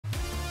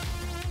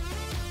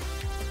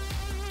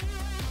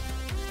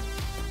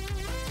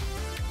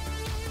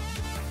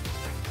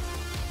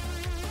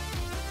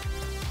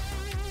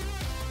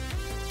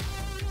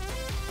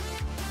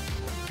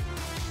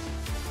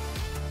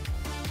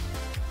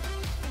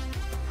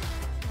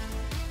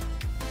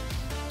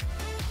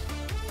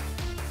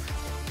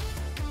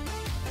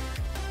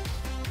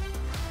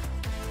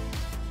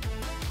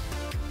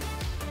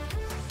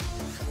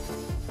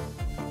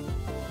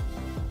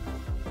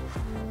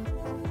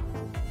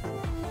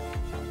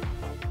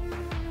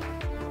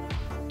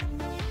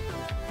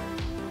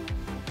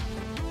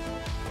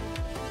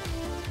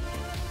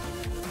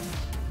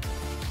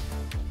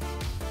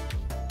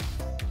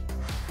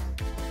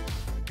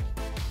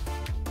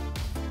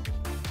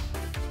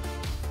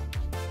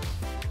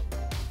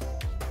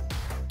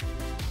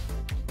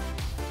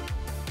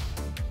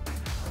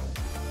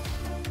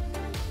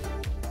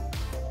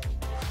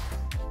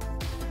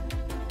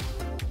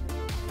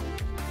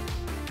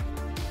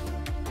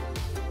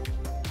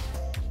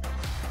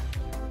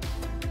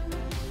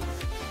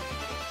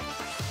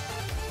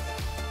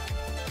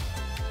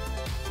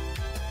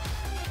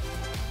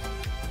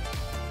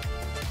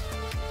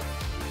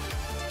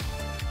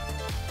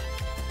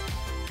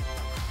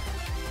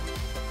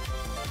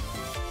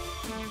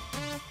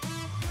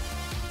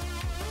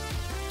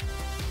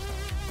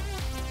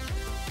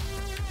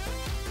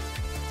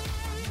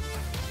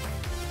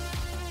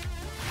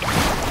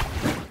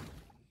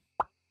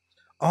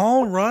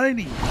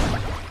Alrighty.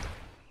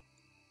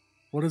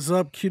 What is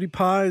up, cutie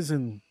pies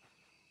and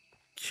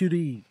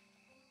cutie,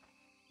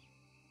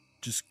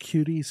 just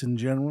cuties in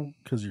general,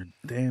 because you're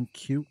damn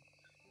cute.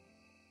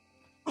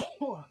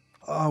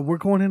 We're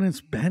going in as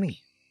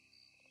Benny.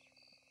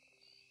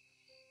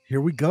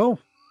 Here we go.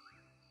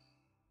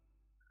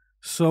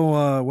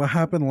 So what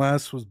happened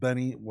last was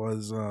Benny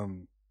was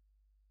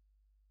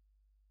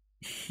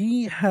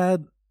he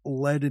had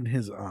lead in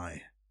his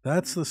eye.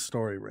 That's the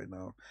story right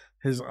now.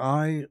 His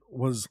eye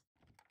was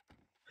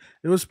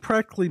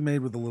practically made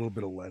with a little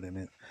bit of lead in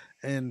it.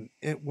 And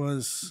it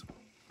was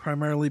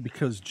primarily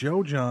because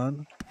Joe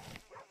John,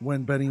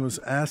 when Benny was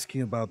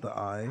asking about the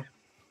eye,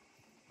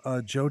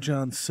 Joe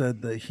John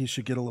said that he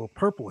should get a little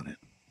purple in it.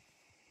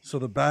 So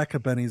the back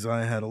of Benny's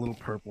eye had a little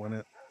purple in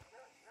it.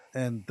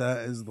 And that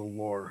is the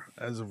lore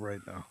as of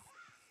right now.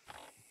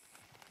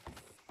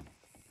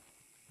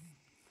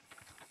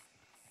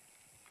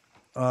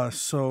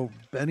 So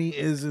Benny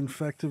is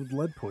infected with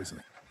lead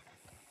poisoning.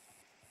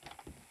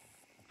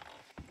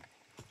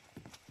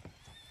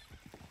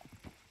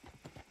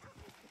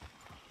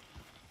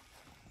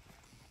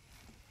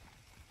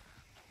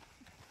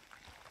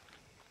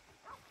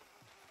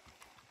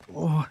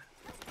 Oh.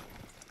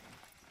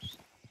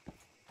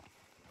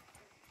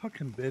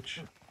 Fucking bitch.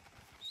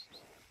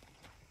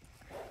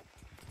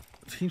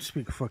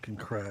 TeamSpeak fucking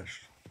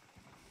crashed.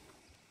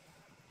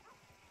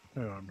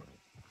 Hang on.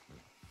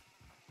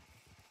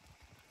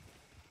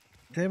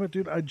 Damn it,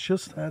 dude. I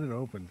just had it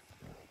open.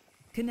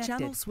 Connected.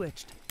 Channel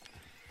switched.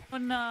 Oh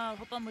no,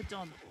 what done with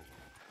Don?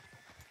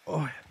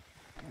 Oh.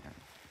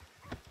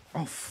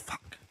 Oh,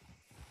 fuck.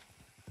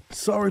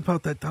 Sorry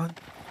about that, Don.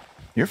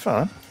 You're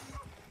fine.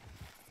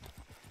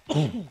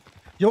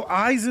 Yo,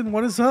 Eisen,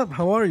 what is up?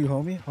 How are you,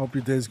 homie? Hope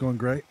your day's going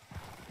great.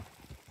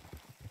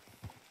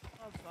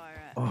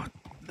 Oh,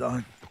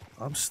 Don,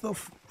 I'm still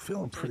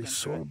feeling pretty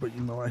sore, but you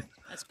know, I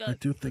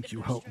do think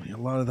you helped me. A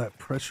lot of that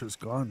pressure's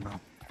gone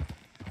now.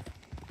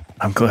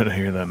 I'm glad to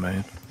hear that,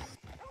 man.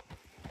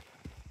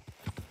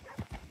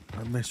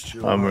 I missed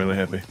you. I'm really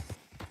happy.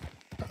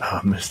 Oh,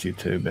 I missed you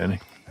too, Benny.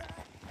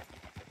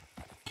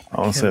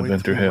 Honestly, I've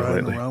been through hell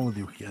lately. Around with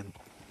you again.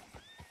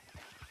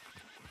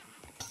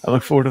 I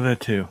look forward to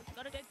that too.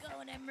 Gotta get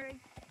going, Emery.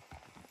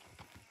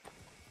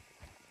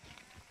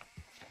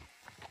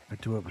 I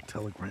do have a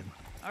telegram.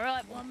 All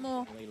right, one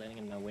more. Are we letting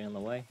him know we're on the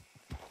way?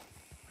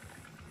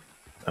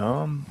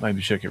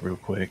 Maybe check it real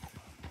quick.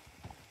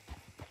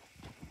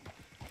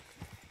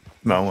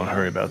 Might want to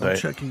hurry about I'm that.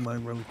 checking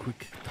mine really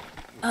quick.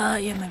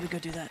 Yeah, maybe go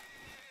do that.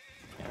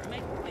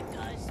 Make it quick,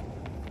 guys.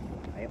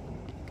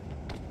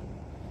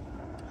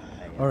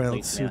 Alright,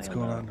 let's see what's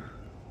going on.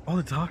 Oh,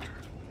 the doctor.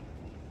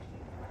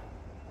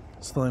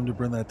 Still aim to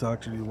bring that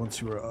doctor to you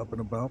once you are up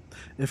and about.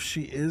 If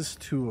she is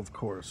too, of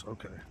course.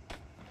 Okay.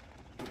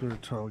 Put a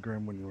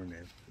telegram when you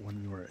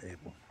were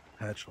able.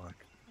 Hatchlock.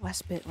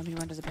 Last bit. Let me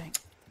run to the bank.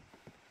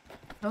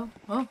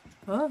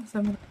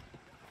 Someone.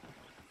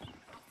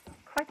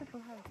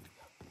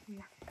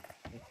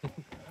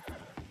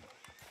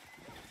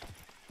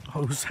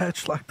 Oh, who's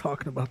Hatchlock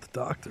talking about the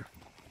doctor?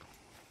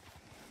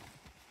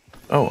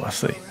 Oh, I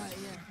see.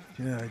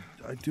 Yeah,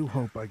 I do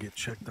hope I get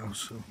checked out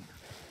soon.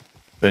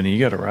 Benny, you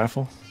got a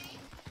rifle?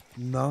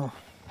 No.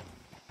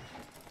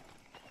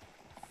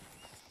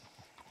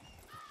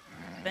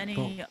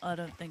 Benny, I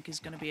don't think is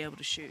going to be able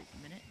to shoot in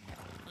a minute.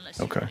 Unless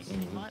Okay.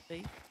 he might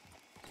be.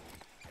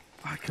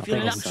 I could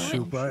Feeling probably up to it?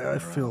 shoot, but I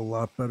feel a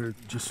lot better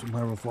just with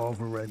my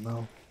revolver right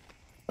now.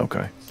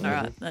 Okay.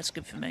 Alright, that's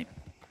good for me.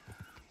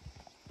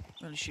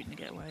 I'm only shooting to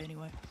get away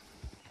anyway.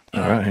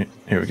 Alright,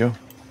 here we go.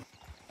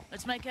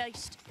 Let's make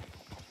haste.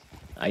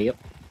 Yep.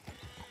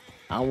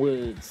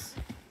 Onwards.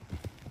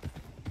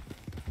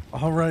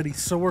 Alrighty,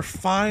 so we're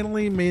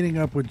finally meeting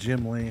up with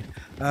Jim Lee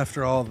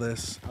after all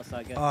this. Also,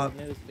 I got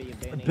good news for you,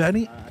 Benny.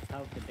 Benny? I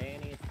talked to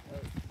Danny.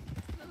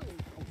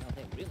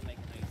 Really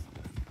making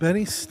nice.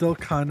 Benny's still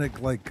kind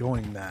of like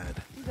going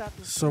mad.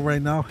 So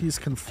right now he's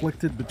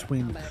conflicted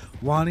between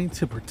wanting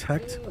to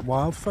protect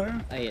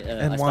Wildfire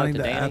and wanting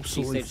to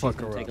absolutely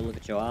fuck her up. Take a look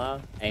at your eye,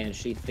 and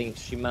she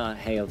thinks she might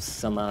have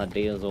some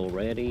ideas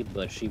already,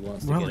 but she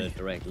wants to get a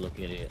direct look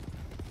at it.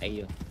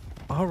 Hey,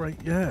 Alright,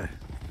 yeah.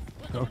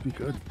 That would be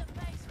good.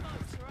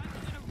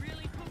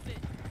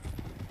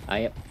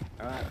 Yep.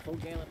 Alright, full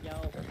gallop,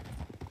 y'all.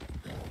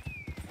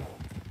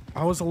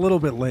 I was a little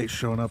bit late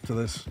showing up to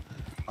this.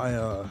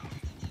 I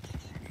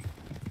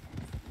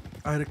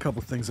had a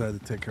couple things I had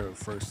to take care of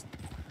first.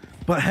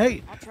 But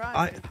hey,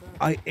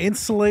 I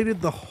insulated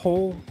the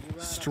whole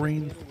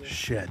stream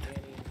shed.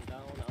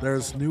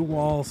 There's new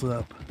walls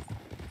up.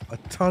 A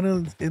ton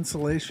of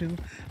insulation.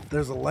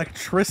 There's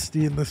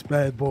electricity in this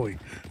bad boy.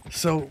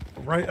 So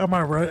right on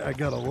my right, I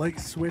got a light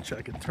switch.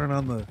 I can turn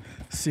on the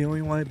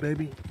ceiling light,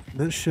 baby.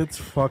 This shit's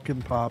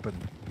fucking popping.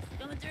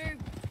 Coming through.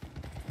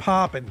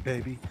 Popping,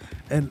 baby.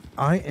 And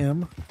I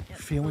am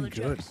feeling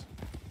good.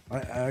 I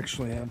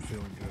actually am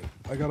feeling good.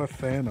 I got a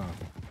fan on.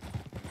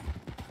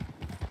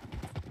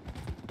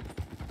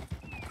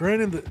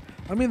 Granted,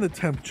 the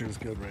temperature is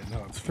good right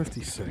now. It's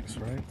 56,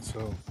 right?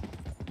 So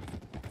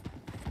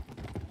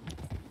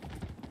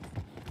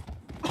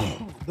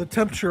The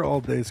temperature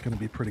all day is going to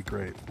be pretty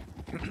great.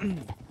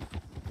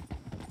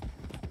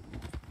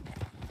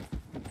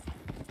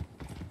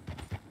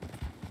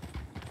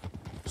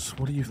 So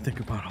what do you think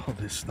about all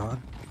this,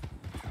 Don?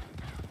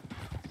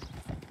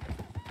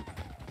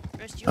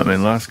 I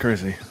mean, life's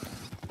crazy.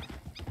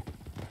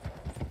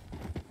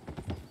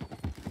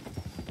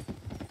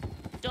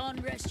 Don,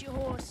 rest your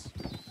horse.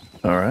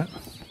 All right.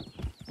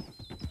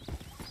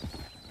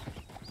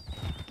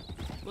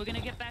 We're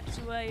gonna get back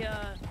to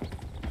a.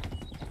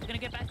 We're gonna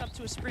get back up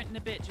to a sprint in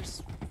a bit.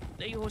 Just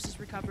let your horses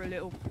recover a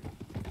little.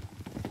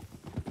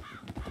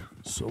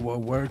 So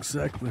where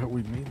exactly are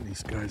we meeting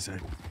these guys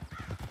at?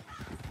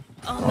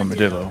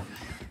 Armadillo.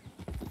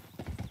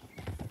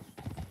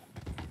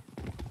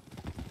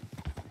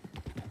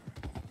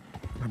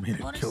 I mean, it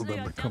killed Honestly, them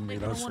I to come don't meet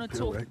think I us want up to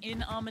here, talk right?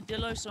 in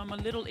Armadillo, so I'm a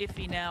little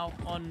iffy now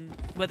on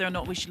whether or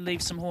not we should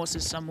leave some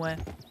horses somewhere.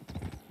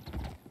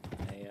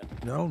 Yeah.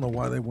 I don't know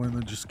why they went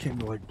and just came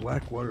to like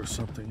Blackwater or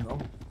something, you know?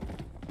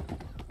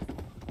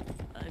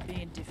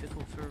 Being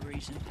difficult for a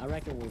reason. I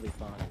reckon we'll be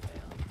fine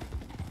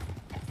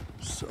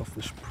now.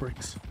 Selfish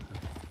pricks.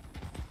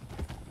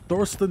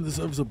 Thorsten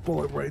deserves a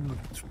bullet right in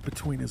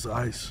between his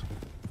eyes.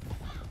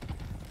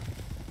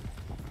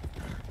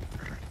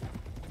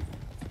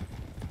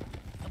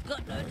 I've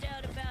got no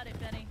doubt about it,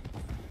 Benny.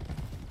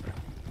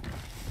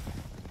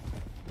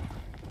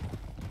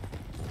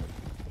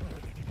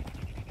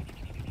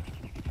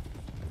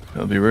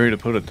 I'll be ready to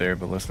put it there,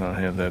 but let's not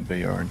have that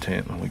be our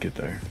intent when we get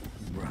there.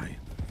 Right.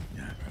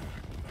 Yeah.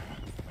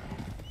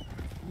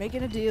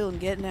 Making a deal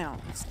and getting out.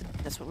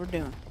 That's what we're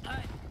doing.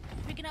 Alright,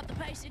 picking up the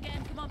pace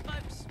again. Come on,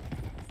 folks.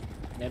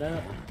 Head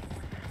up.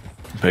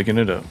 Picking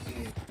it up.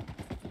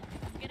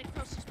 Get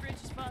across this bridge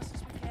as fast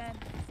as we can.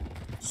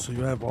 So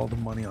you have all the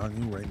money on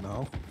you right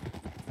now?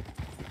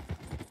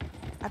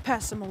 I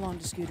passed some along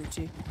to Scooter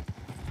too.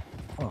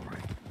 All right.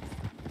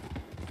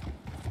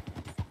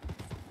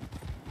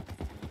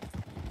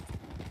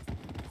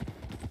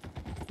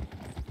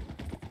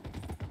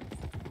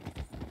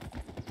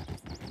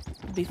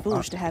 It'd be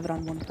foolish to have it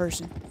on one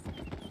person.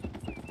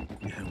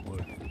 Yeah, it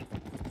would.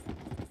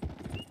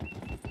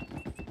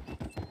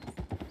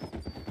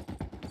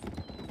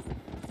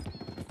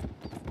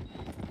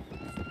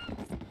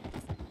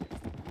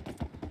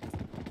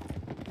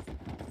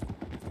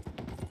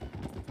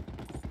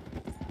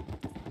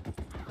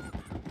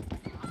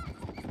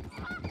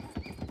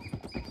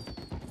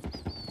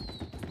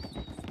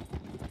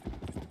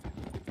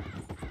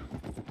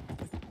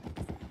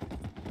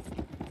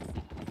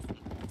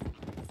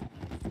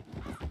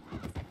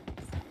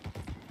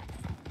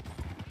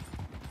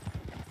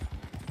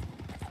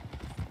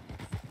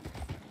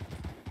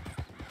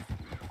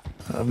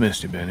 I've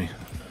missed you, Benny.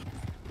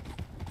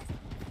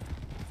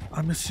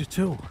 I miss you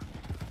too.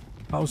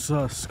 How's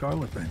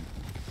Scarlet been?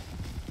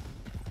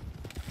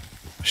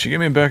 She gave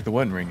me back the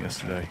wedding ring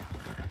yesterday.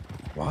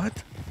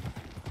 What?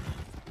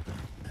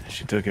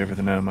 She took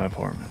everything out of my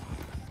apartment.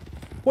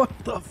 What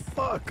the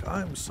fuck?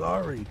 I'm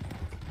sorry.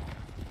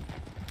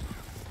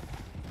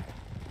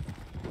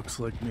 Looks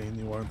like me and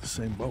you are in the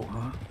same boat,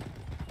 huh?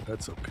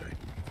 That's okay.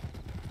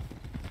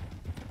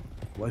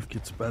 Life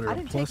gets better. I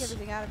didn't Plus, take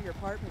everything out of your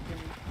apartment,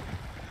 Benny.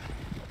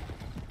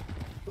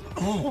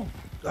 oh,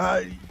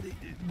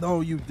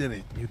 no, you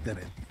didn't. You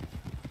didn't.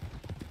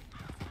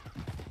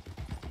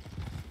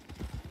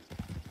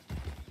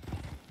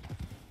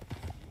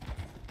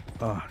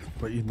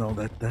 But you know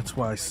that's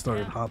why I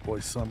started Hot Boy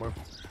Summer,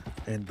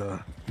 and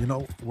you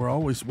know we're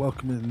always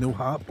welcoming new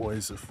Hot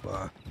Boys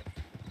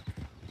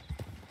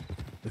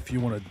if you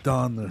want to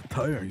don the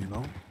attire, you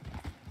know.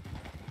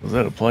 Was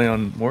that a play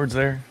on words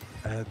there?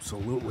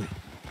 Absolutely,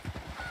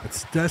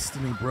 it's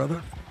destiny,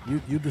 brother.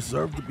 You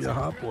deserve to be a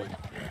hot boy.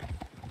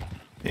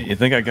 You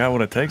think I got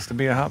what it takes to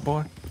be a hot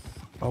boy?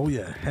 Oh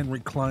yeah,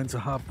 Henry Klein's a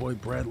hot boy.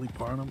 Bradley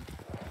Parnham.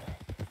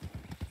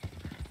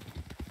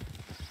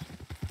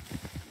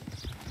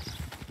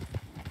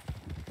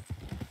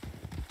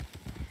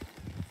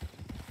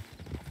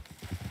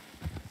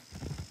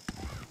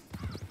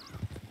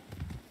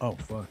 Oh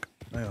fuck!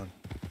 Hang on.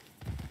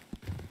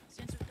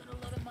 Since we've got a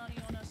lot of money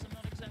on us, I'm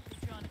not exactly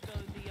trying to go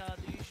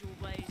the usual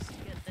ways to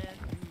get there.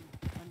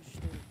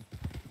 Understood.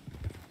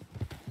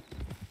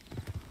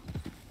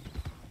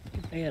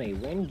 Annie,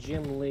 when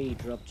Jim Lee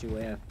dropped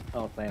you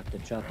off after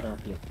chopping off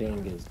your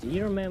fingers, do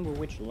you remember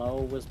which law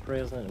was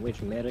present and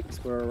which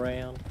medics were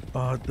around?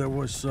 There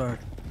was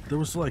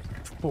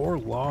like 4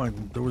 law,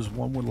 and there was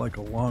one with like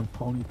a long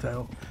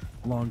ponytail,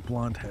 long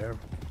blonde hair.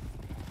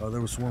 There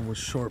was one with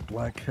short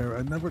black hair.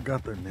 I never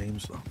got their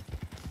names though.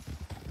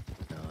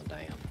 Oh,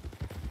 damn.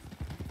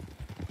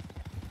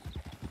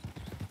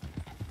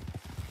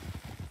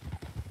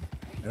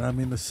 And I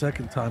mean, the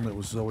second time it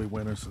was Zoe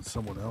Winters and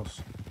someone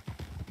else.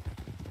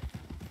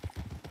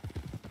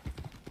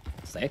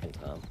 Second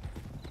time?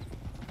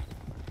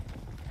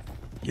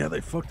 Yeah, they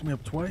fucked me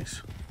up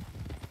twice.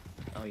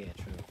 Oh, yeah,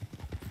 true.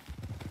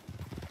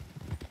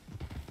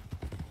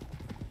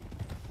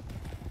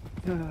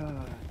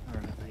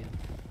 Alright, man.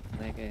 I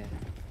think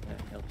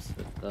that helps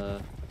with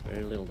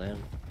very little then.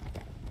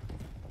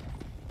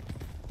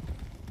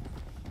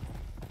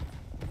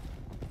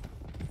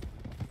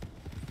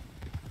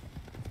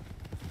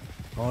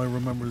 All I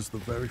remember is the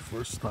very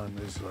first time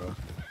is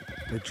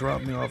they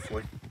dropped me off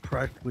like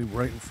practically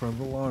right in front of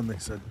the lawn. They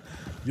said,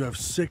 "You have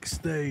 6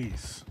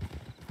 days."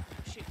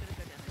 Shit, gotta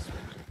go down this way.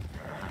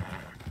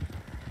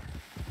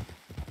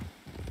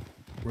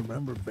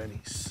 Remember,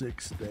 Benny,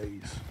 6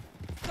 days.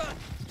 God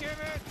damn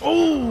it!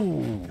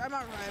 Oh! I'm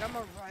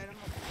alright.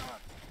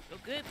 You're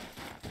good.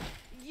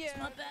 Yeah. It's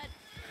not bad.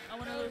 I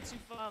went a little too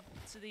far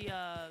to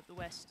the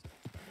west.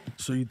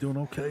 So you doing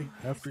okay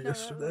after No,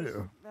 yesterday?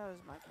 Or? that was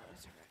my fault.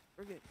 It's alright.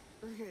 We're good.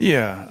 We're good.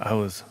 Yeah, I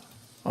was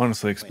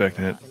honestly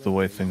expecting it the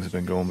way things have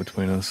been going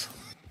between us.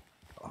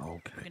 Oh, We're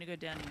okay. gonna go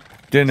down here.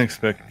 Didn't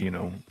expect,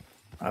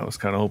 I was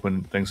kind of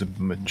hoping things would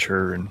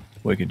mature and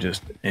we could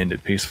just end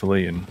it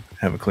peacefully and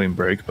have a clean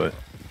break, but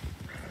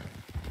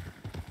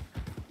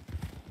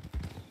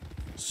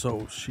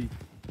So she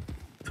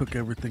took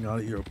everything out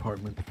of your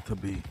apartment to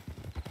be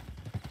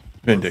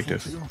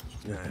vindictive.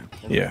 Yeah.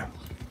 Yeah.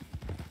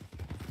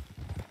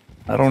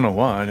 I don't know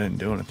why I didn't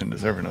do anything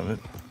deserving of it.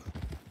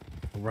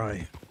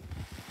 Right.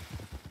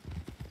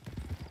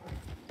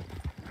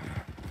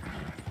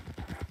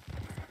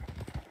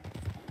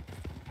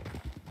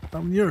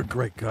 You're a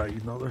great guy, you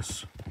know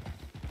this.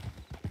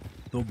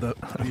 There'll be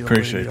a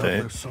Appreciate lady out that.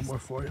 there somewhere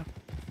for you.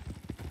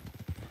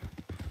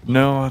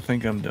 No, I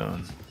think I'm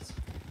done.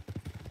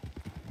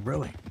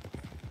 Really?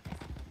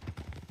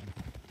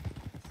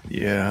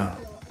 Yeah.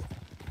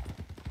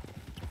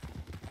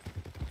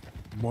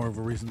 More of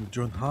a reason to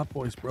join Hot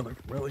Boys, brother.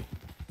 Really?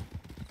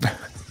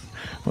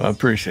 Well, I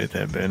appreciate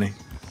that, Benny.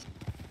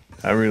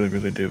 I really,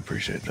 really do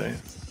appreciate that.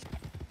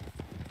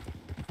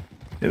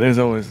 Yeah, there's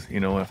always,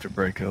 after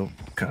breakup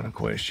kind of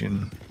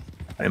question,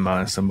 am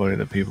I somebody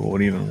that people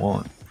would even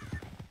want?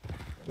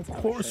 Of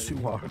course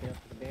you are.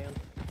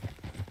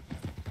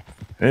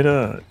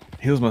 It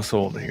heals my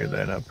soul to hear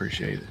that. I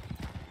appreciate it.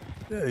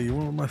 Yeah, you're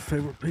one of my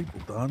favorite people,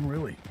 Don,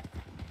 really.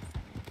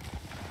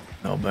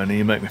 No, Benny,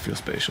 you make me feel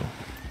special.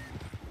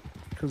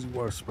 Because you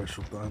are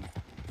special, Don.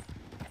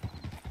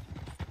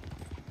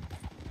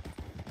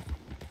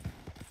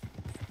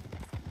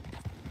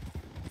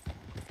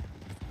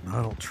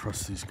 I don't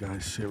trust these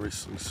guys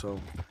seriously, so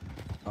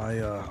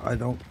I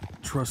don't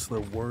trust their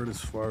word as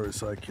far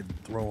as I can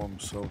throw them.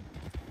 So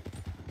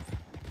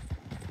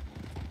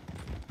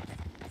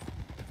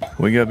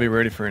We gotta be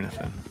ready for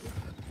anything.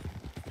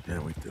 yeah,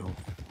 we do.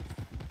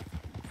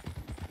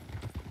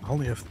 I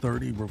only have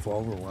 30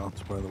 revolver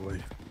rounds, by the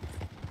way.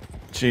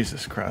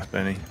 Jesus Christ,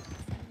 Benny.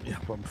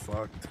 Yep, I'm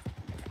fucked.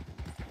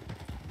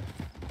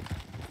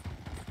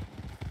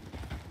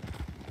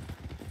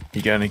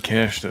 You got any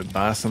cash to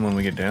buy some when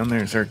we get down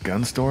there? Is there a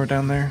gun store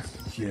down there?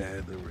 Yeah,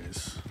 there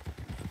is.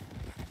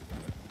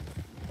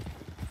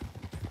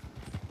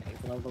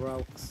 People of the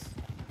rocks.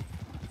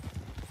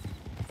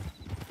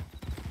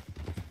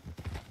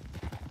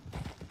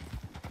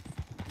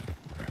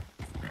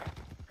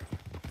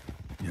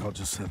 Yeah, I'll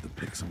just have to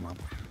pick some up.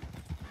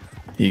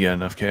 You got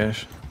enough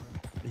cash?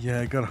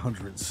 Yeah, I got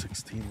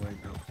 116 right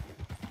now.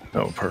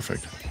 Oh,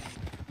 perfect.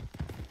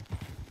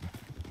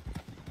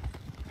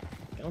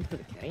 Going through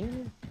the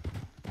canyon?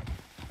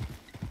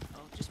 Oh,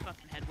 just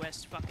fucking head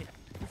west. Fuck it.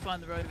 We'll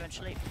find the road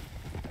eventually.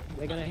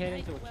 We're gonna head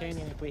into a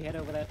canyon if we head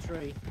over that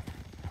tree.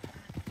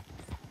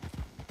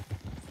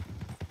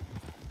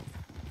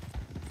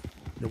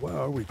 Yeah, why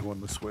are we going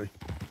this way?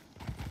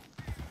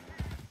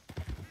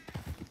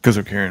 Because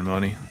we're carrying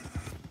money.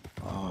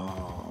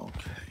 Oh,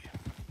 okay.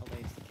 I'll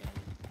leave the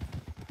canyon.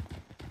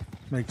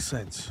 Makes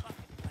sense. Fucking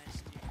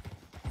west,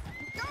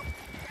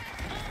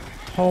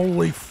 dude.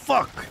 Holy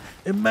fuck!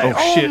 It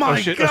Oh, shit, oh, my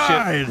shit, oh,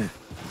 shit. god!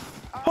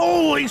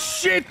 Holy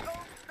shit!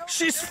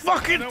 She's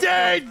fucking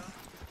dead!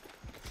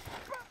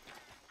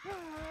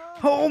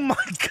 Oh my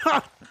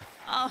god!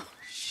 Oh,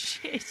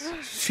 shit.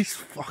 She's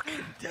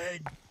fucking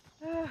dead.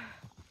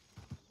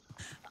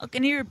 I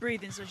can hear her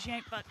breathing, so she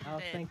ain't fucking Oh,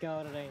 dead. thank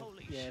God it ain't.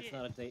 Holy yeah, shit. it's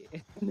not a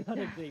deep, not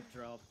a deep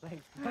drop.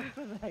 Thank God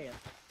for that.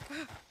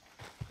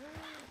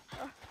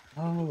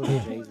 Oh,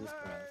 Jesus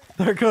Christ.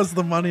 There goes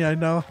the money, I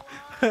know.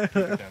 Down that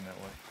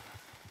way.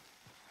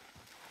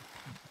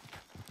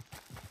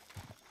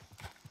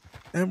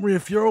 Emery,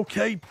 if you're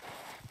okay,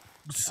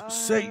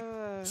 say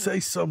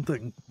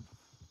something.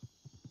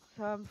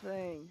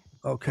 Something.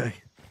 Okay.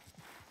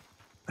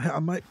 I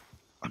might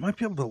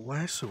be able to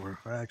lasso her,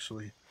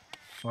 actually.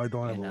 Oh, I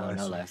don't have a No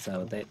lasso.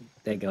 lasso.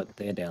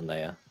 They're down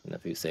there in a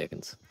few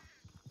seconds.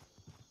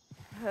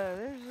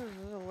 There's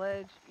a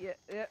ledge. Yeah,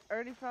 I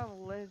already found a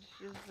ledge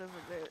just over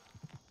there.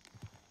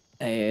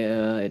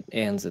 Yeah, it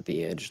ends at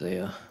the edge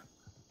there.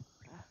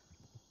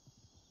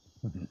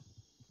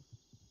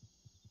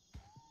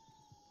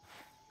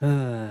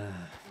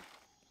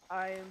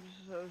 I am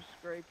so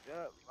scraped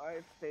up. My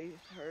face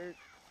hurts.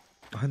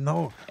 I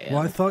know. Yeah,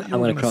 Well, I thought you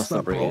I'm were gonna gonna cross the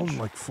stop bridge. rolling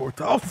like 4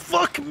 times. Oh,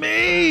 fuck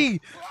me!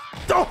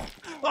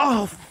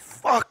 Oh,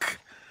 fuck!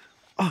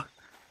 Oh,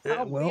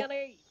 yeah, well,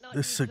 Benny, not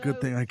this is you a good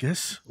too. thing, I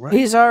guess, right?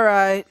 He's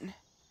alright.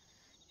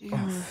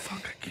 Oh,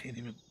 fuck, I can't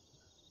even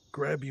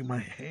grab you my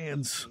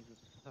hands.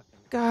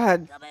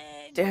 God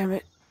damn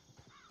it.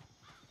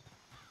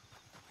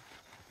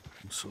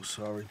 I'm so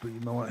sorry, but you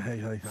know what? Hey,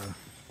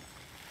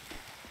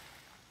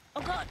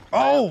 Oh God!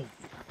 Oh!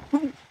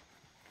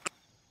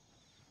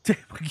 Damn,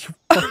 are you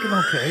fucking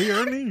okay,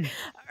 Ernie?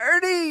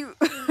 Ernie!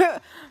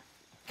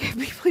 Can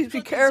we please be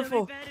Fuck, there's so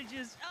many careful?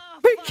 bandages. Oh,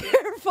 Be fuck.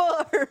 careful,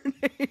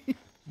 Ernie!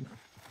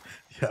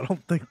 Yeah, I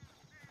don't think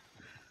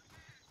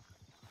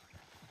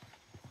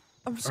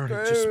I'm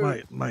Ernie, just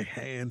screwed. my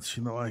hands,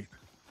 you know,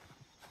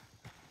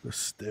 they're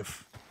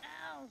stiff.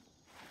 Ow!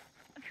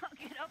 I can't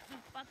get up this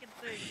fucking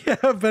thing.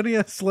 Yeah, Benny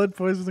has sled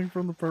poisoning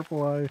from the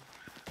purple eye.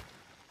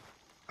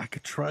 I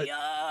could try. Let me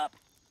up!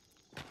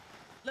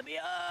 Let me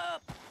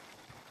up!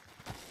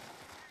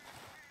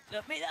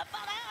 Let me the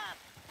fuck up!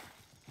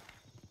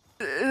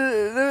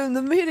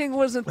 The meeting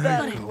wasn't There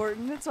that you go.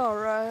 important. It's all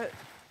right.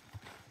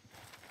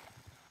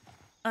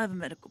 I have a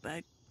medical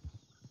bag.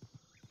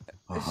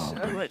 Oh,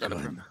 Where do my I get it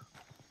God. from?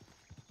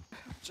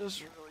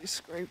 Just really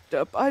scraped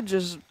up. I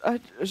just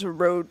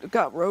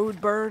got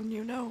road burn,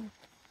 you know.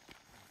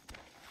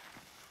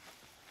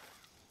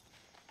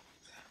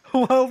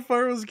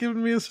 Wildfire was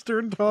giving me a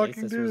stern At least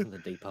talking this was to. in the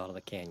deep part of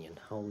the canyon.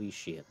 Holy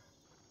shit.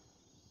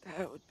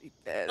 That would be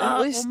bad.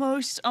 At least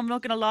Almost. I'm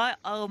not gonna lie.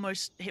 I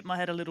almost hit my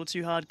head a little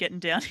too hard getting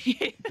down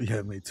here.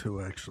 Yeah, me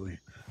too, actually.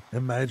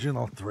 Imagine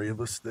all three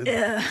of us did.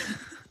 Yeah.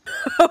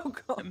 oh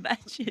god.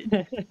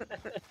 Imagine.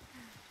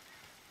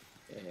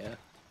 Yeah.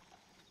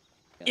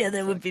 Yeah,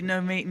 there would be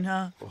no meeting,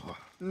 huh? Oh,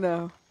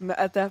 No,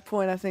 at that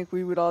point, I think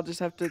we would all just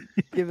have to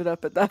give it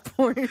up at that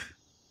point.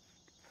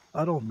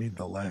 I don't mean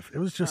to laugh. It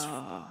was just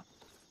Oh.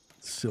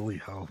 silly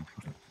how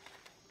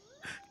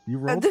you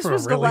rolled this for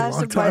was a the really last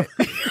long of my-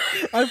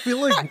 time. I feel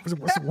like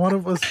one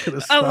of us could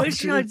have I stopped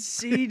wish you. I'd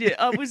seen it.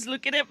 I was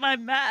looking at my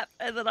map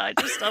and then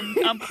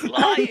I'm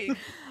flying.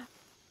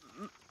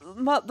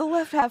 The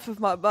left half of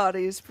my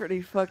body is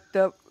pretty fucked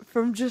up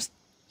from just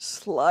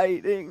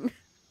sliding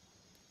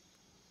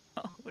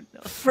Oh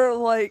no. for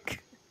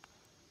like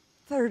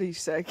 30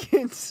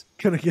 seconds.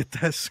 Gonna get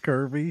that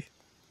scurvy.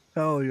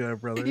 Hell yeah,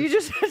 brother. You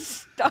just had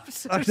stopped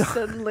so I know.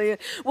 suddenly.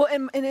 Well,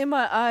 and in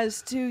my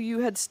eyes too, you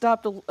had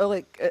stopped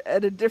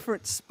at a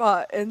different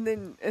spot, and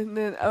then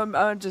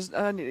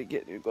I need to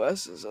get new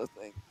glasses. I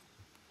think.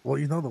 Well,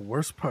 you know the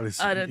worst part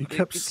is I don't you think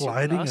kept it's your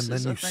sliding and glasses.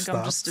 then you I think stopped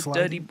I'm just a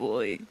sliding. dirty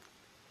boy.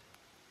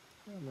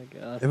 Oh my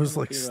god. It was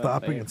I'll like be right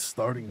stopping back. and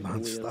starting Look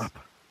at the wheels. nonstop.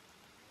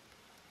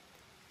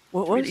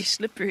 What Pretty was?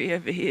 slippery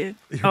over here.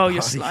 Your Oh,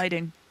 you're body.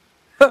 sliding.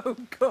 Oh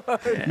god.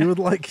 Yeah. You would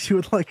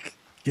like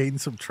gain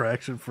some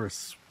traction for a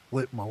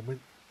split moment.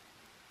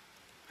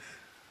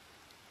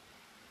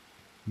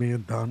 Me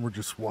and Don were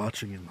just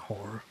watching in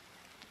horror.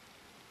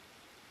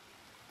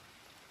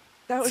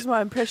 That was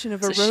my impression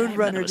of a It's a shame road none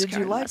runner. of us Did you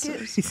carry like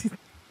lassos. it?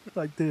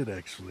 I did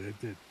actually. I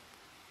did.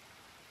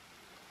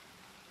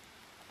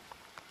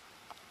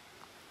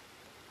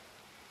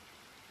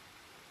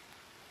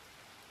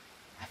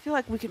 I feel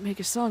like we could make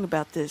a song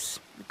about this.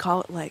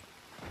 Call it like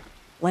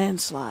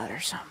landslide or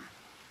something.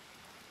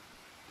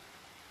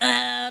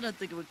 I don't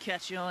think it would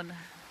catch on.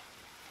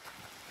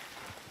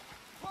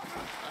 We're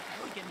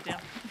getting down.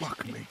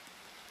 Fuck me.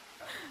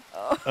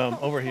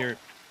 Over here,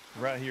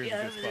 right here is Yeah,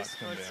 a over good this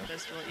spot to come spot's down. the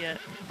best spot, yeah.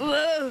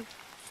 Whoa!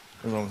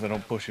 As long as I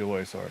don't push you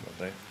away. Sorry about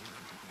that.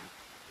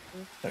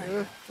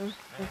 There you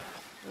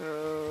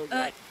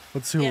go.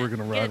 Let's see who yeah, we're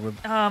gonna ride yeah,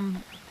 with.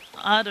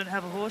 I don't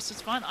have a horse.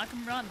 It's fine. I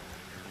can run,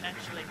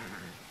 actually.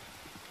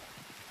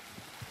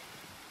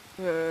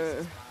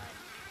 Your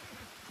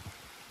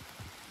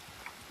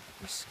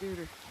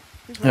scooter.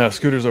 Yeah,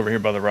 Scooter's over here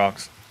by the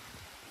rocks.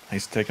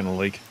 He's taking a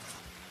leak.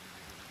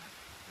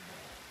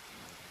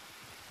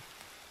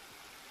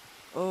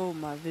 Oh,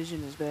 my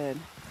vision is bad.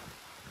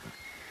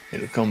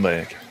 It'll come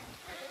back.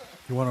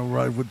 You want to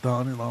ride with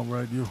Don and I'll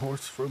ride your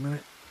horse for a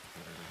minute?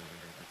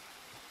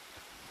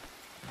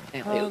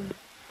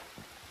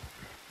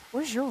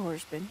 Where's your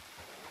horse been?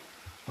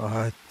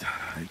 Top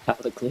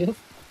of the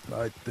cliff?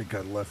 I think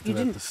I left You it at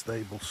didn't- the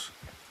stables.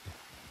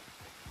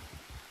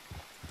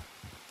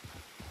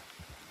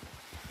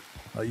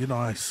 You know,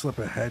 I slip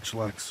a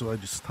hatchlock, so I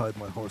just tied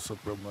my horse up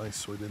real nice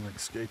so he didn't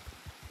escape.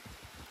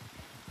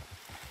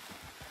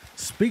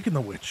 Speaking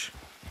of which,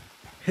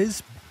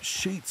 his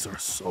sheets are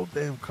so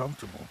damn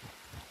comfortable.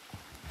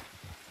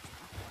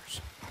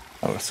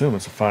 I would assume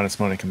it's the finest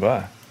money can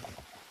buy.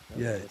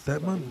 Yeah,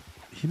 that man,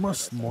 he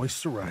must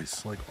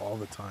moisturize like all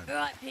the time. All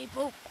right,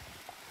 people.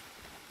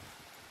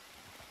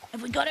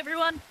 Have we got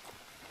everyone?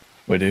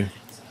 We do.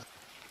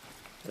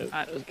 All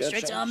right,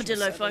 straight to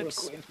Armadillo,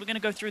 folks. We're gonna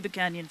go through the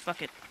canyon.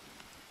 Fuck it.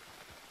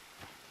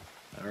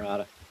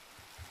 Alright.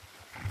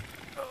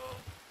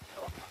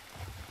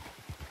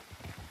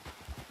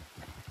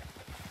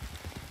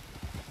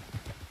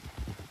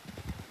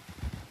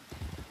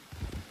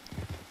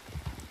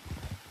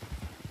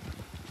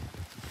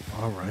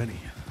 Alrighty.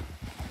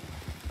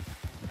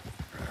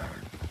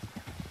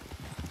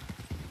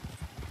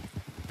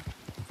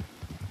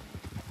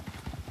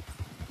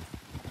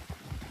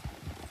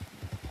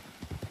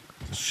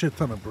 There's a shit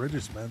ton of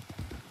bridges, man.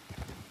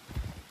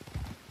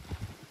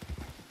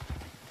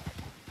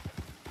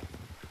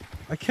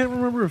 I can't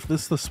remember if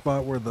this is the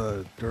spot where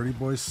the Dirty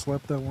Boys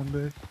slept that one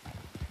day.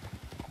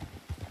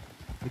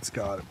 It's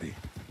gotta be.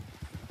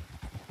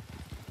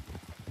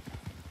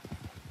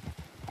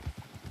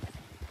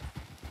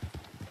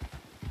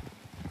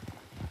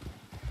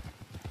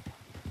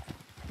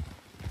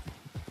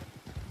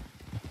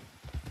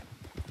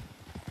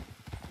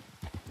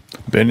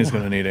 Benny's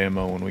gonna need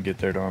ammo when we get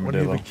there to When you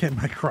Armadillo. became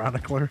my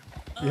chronicler.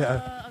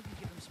 Yeah. I can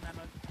give him some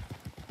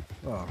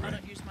ammo. All I right.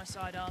 don't use my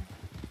sidearm.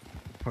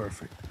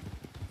 Perfect.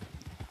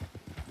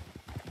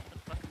 The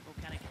fucking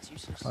volcanic, it's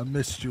useless. I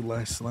missed you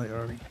last night,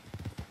 Arnie.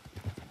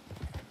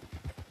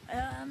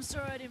 I'm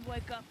sorry I didn't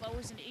wake up. I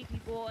was an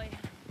eepy boy.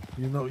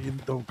 You know, you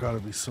don't gotta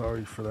be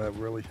sorry for that,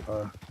 really.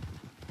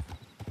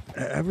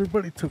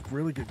 Everybody took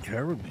really good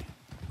care of me.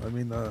 I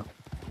mean,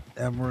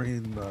 Emery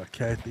and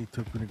Kathy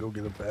took me to go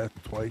get a bath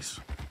twice.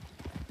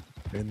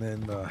 And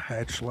then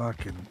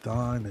Hatchlock and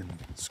Don and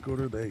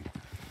Scooter, they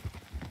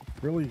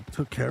really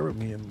took care of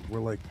me and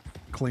were like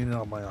cleaning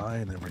out my eye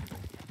and everything.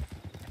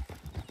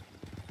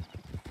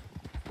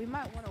 We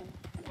might want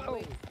to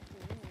wait.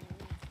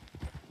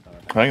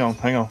 Hang on.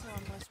 Until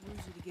I'm less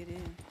woozy to get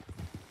in.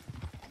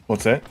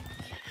 What's that?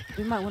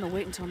 We might want to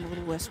wait until I'm a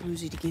little less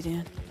woozy to get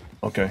in.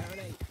 Okay.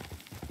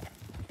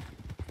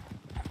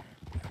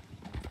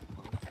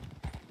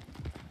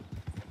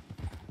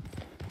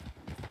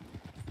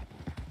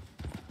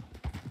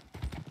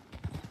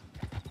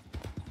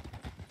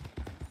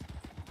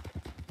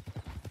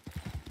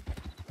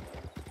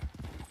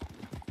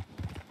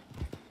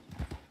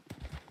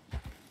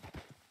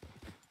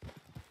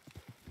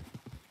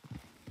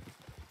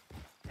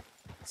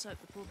 Let's hope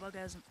the poor bugger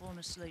hasn't fallen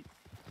asleep.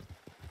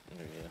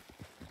 Yeah.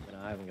 But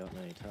I haven't gotten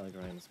any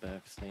telegrams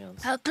back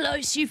since. How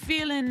close you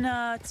feeling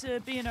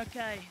to being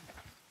okay?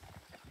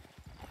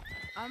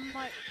 I'm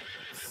like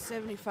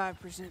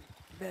 75%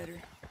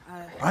 better.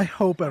 I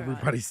hope Alright.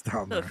 everybody's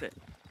down there. Perfect.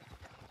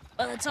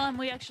 By the time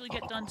we actually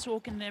get done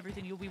talking and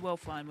everything, you'll be well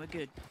fine. We're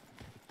good.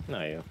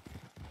 No, yeah.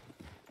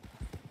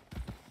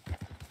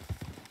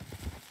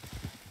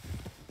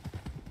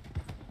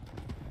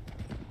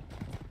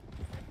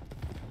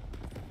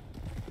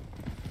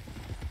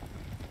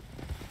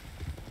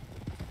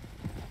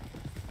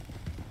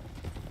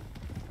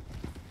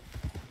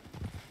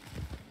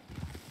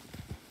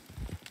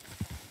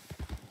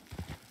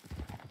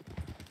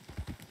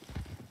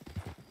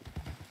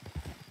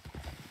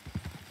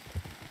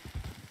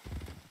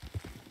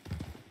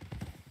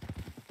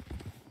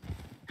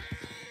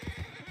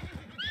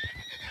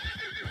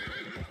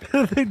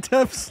 Are they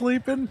deaf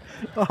sleeping?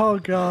 Oh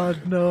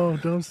God, no!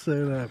 Don't say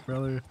that,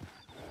 brother.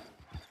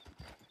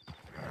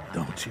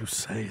 Don't you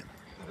say it.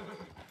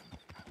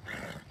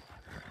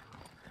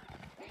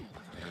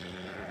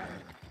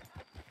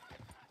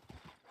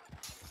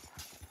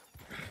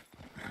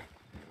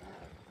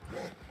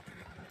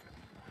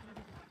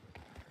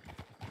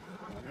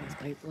 There's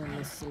people in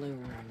the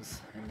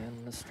saloons and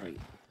in the street.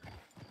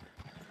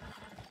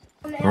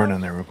 Run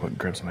in there real quick and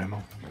grab some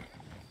ammo.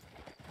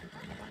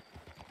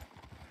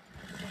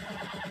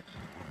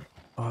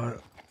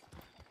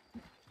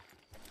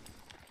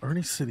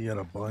 Ernie said he had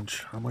a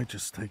bunch. I might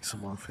just take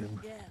some off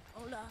him. Yeah,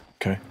 hola.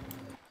 Okay.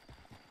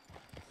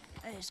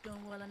 Hey, it's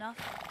going well enough.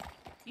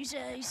 You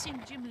say you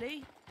seen Jim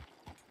Lee?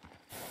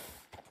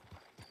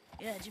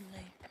 Yeah, Jim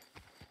Lee.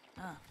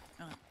 Ah,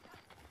 right.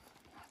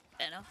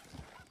 Fair enough.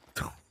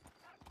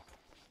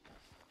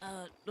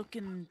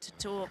 Looking to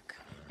talk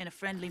in a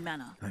friendly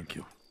manner. Thank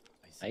you.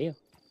 Are you?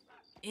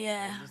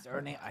 Yeah. Mr.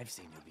 Ernie, I've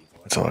seen you before.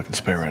 That's all I can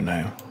spare right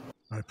now.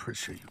 I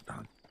appreciate you,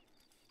 Don.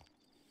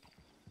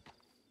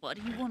 What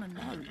do you want to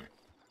know?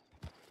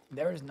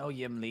 There is no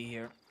Yim Lee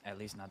here, at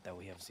least not that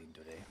we have seen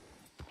today.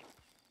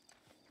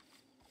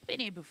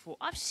 Been here before.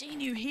 I've seen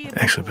you here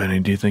Actually, before. Benny,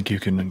 do you think you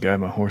can guide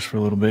my horse for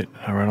a little bit?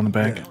 I ride on the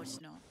back? Yeah. No,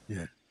 it's not.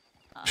 Yeah.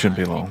 Shouldn't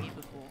be I've been long. here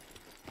before.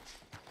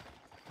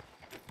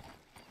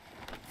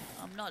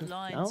 I'm not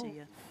lying No. to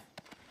you.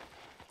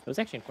 It was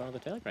actually in front of the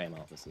telegram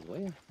office as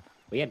well.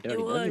 We had Dirty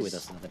Boogie with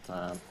us at the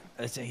time.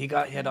 Listen, he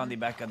got hit on the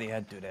back of the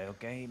head today,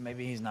 okay?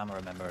 Maybe he's not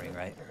remembering,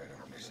 right?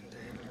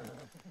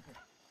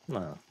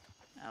 No.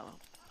 Oh.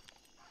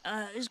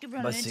 Let's give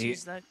round But of see-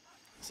 interviews, though.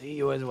 See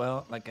you as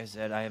well. Like I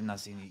said, I have not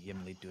seen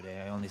Yim Lee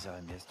today. I only saw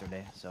him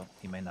yesterday, so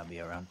he may not be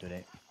around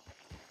today.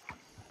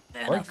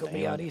 Fair Or he enough. could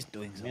be out east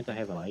doing I meant to something.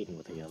 have a meeting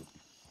with him.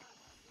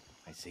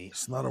 I see.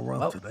 It's not around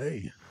Well-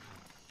 today.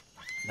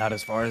 Not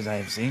as far as I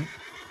have seen.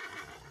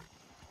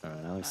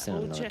 Alright, I'll send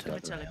him We'll another check on the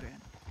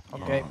telegram.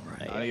 telegram. Okay.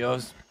 Alright.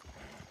 Adios.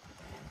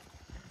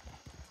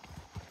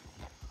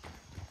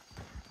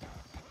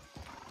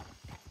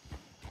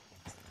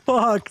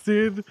 Fuck,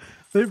 dude.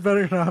 They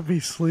better not be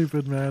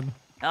sleeping, man.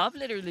 I've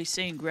literally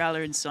seen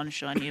Growler and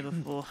Sunshine here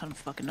before. I don't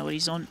fucking know what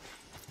he's on.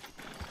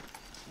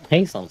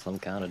 He's on some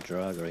kind of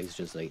drug or he's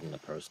just eating a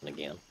person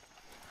again.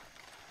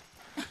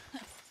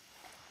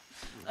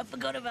 I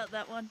forgot about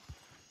that one.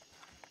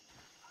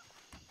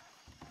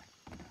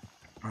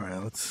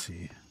 Alright, let's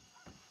see.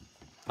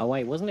 Oh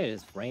wait, wasn't it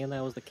his friend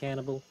that was the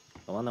cannibal?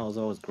 The one that was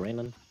always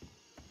grinning?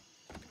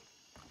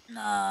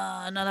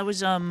 No, that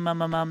was yeah,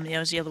 it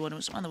was the other one. It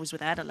was the one that was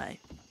with Adelaide.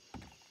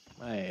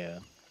 Oh yeah.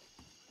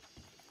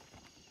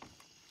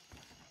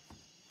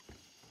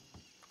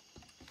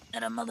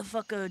 And a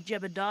motherfucker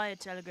Jebediah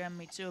telegrammed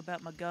me too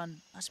about my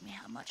gun. Asked me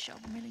how much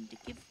I'm willing to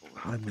give for it.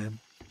 Hi, man.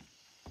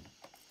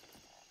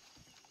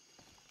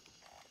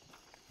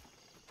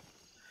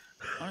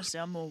 Honestly,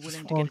 I'm more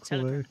willing to get a Fuck away.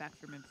 telegram back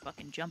from him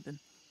fucking jumping.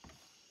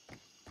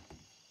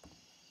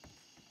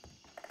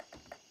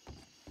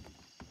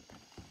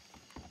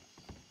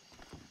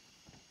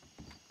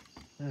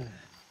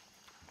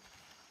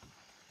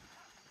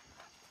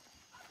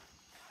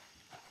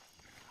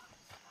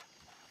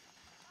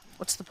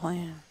 What's the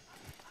plan?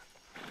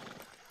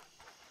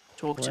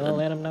 Talk to Well, them.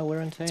 let him know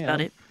we're in town. That's about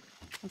it.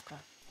 Okay.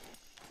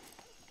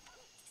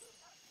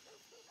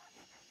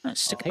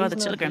 Stick it by He's the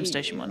not telegram here.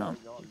 station, why not?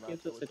 It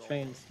gives us a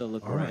chance to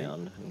look All right.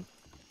 around and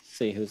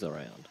see who's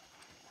around.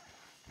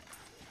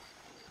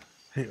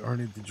 Hey,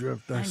 Arnie, did you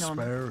have that Hang on.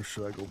 spare, or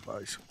should I go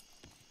buy some?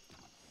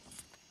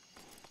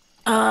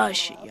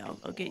 Shit, yeah,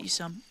 I'll get you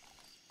some.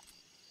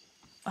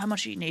 How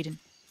much are you needing?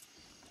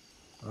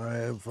 I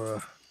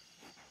have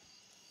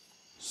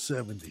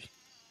 70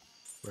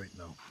 right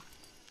now.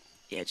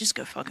 Yeah, just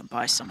go fucking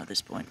buy some at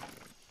this point.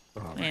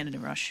 All I right. ain't in a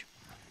rush.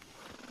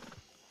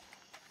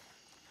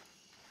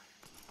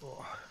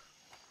 Oh,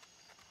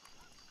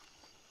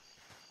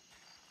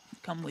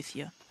 Come with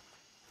you.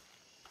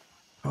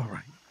 all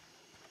right.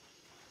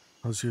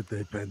 How's your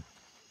day been?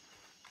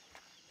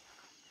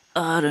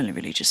 I'd only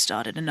really just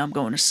started, and I'm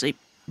going to sleep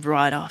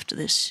right after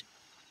this.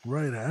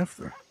 Right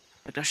after. In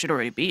fact, I should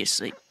already be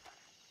asleep.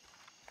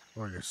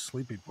 Or your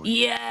sleepy boy?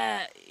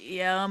 Yeah,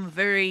 I'm a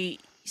very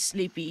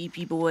sleepy,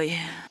 eepy boy.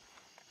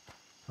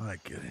 I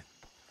get it.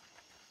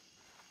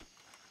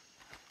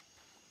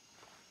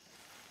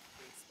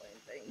 Explain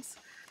things.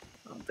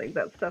 I don't think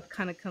that stuff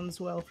kind of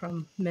comes well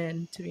from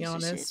men, to be This is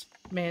honest.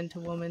 Man to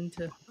woman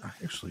to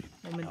Actually,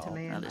 woman to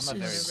man. no, I'm this a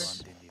very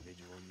is- blunt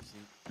individual, you see.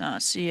 Nah,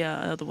 it's the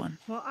other one.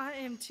 Well, I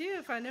am too.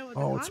 If I know what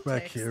oh, the it's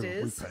back context here. We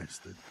is.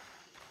 passed it.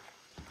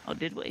 Oh,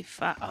 did we?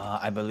 Fuck.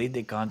 I believe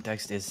the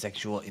context is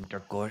sexual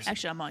intercourse,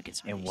 Actually, I might get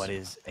some of and these. what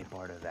is a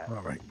part of that?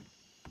 All right.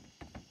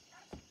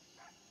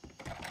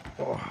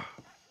 Oh.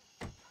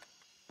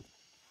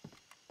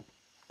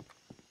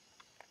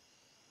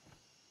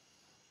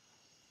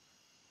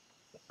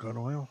 Gun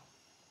oil?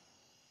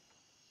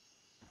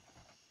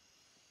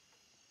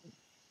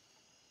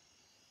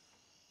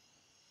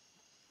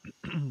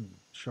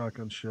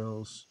 Shotgun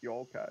shells. You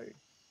okay?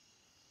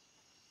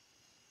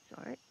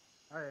 Alright.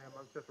 I am.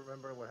 I'm just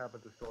remembering what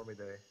happened to Stormy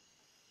Day.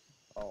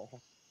 Oh.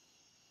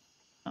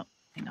 Oh,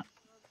 hang on.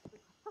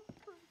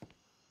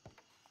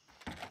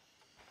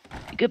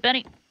 You good,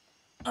 Benny?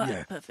 Alright,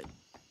 Yeah. perfect.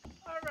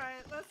 All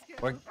right, let's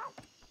go.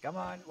 Come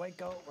on,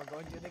 Waco. We're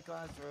going to the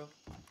classroom.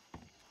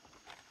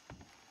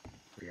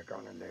 We're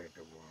gonna need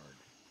the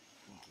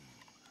word.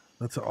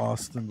 That's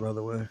Austin, by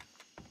the way.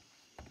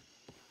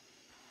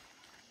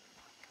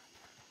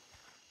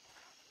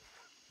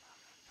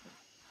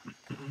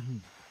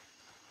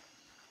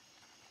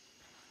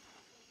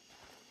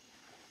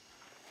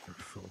 I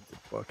filled the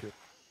bucket.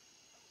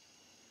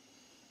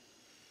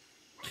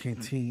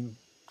 Canteen.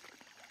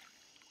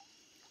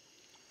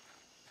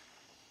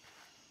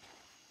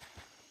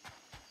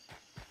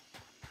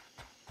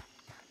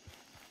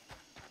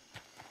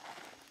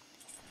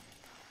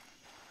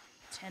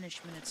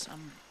 Ten-ish minutes,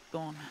 I'm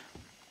gone.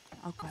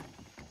 Okay.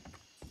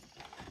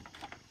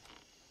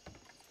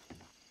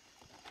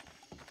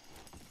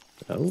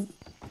 Oh, What's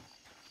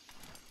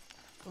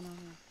going on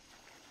here?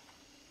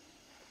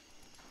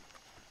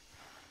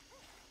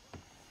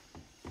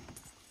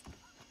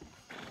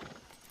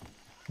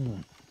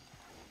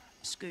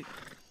 Scoot.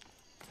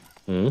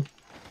 hmm?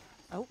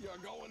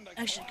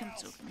 Actually, come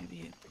talk to me over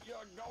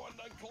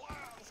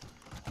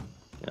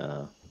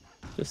here.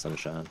 Just some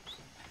shots.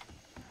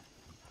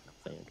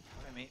 I think.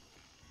 What I mean,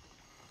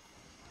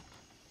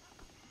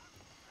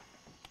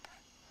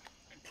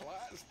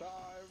 Class time.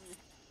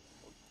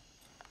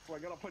 We're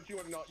gonna put you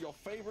in your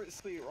favorite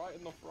seat right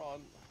in the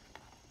front.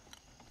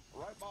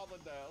 Right by the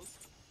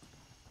desk.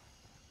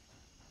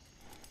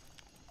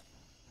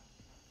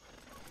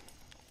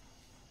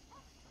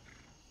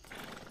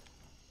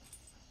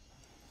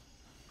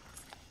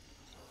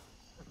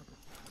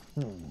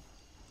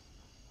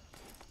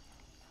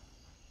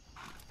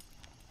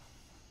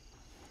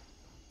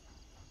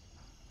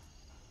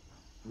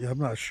 Yeah, I'm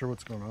not sure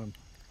what's going on.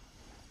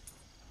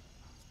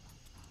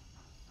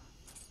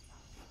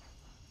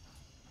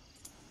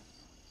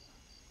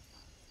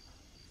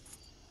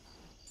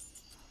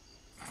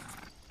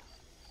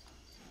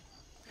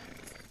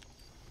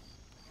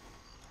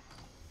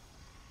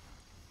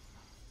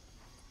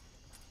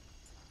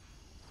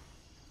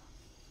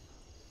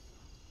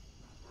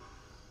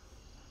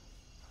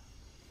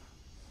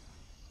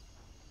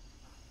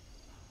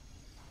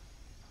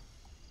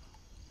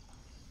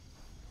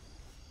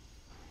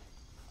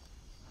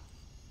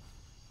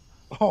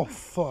 Oh,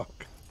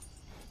 fuck.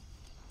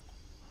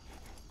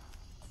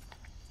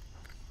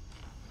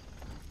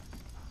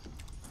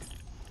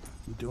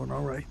 You doing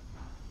all right?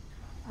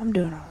 I'm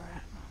doing alright.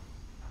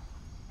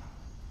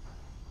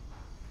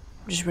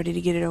 I'm just ready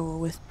to get it over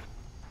with.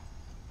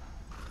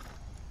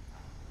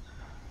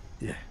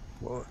 Yeah.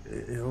 Well,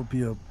 it'll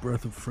be a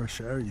breath of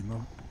fresh air, you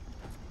know.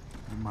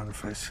 You mind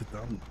if I sit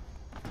down?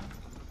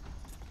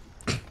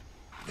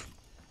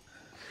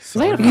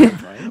 Sorry,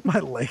 my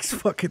legs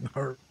fucking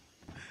hurt.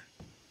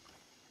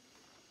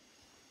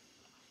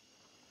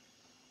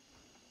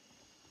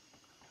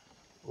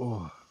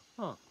 Oh,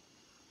 Huh.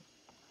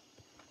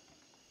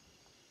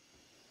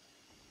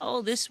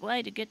 All this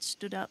way to get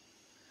stood up.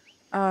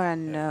 Oh,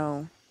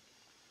 no.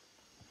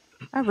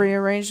 I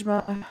rearranged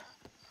my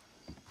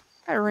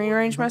I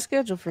rearrange my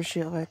schedule for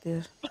shit like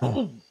this.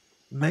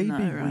 Maybe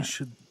we right?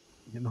 should,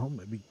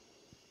 maybe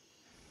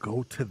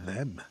go to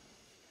them.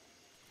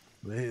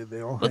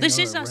 They all Well, hang this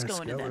out is at us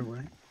going to Rathskeller, them.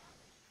 right?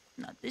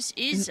 No, this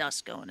is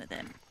us going to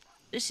them.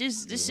 This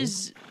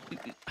is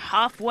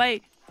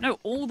halfway, no,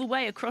 all the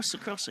way across the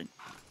crossing.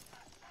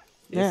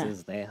 This Yeah.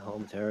 is their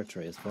home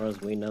territory. As far as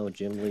we know,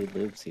 Jim Lee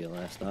lives here,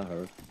 last I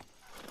heard.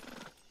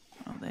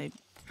 Oh, they're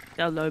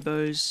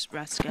Lobos, I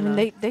Rathskeller.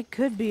 mean, they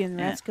could be in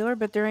Yeah. Rathskeller,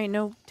 but there ain't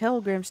no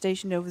telegram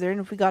station over there. And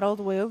if we got all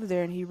the way over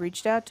there and he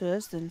reached out to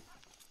us, then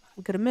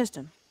we could have missed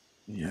him.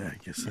 Yeah, I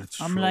guess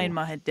that's I'm true. laying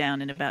my head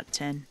down in about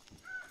 10.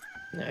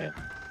 Yeah.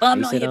 But I'm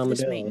You not said here for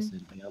this armadillo, I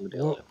meeting. said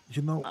armadillo.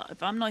 Well,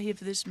 If I'm not here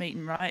for this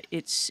meeting, right,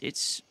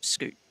 it's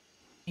Scoot.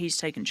 He's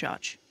taking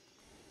charge.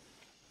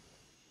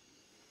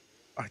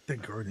 I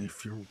think, Ernie,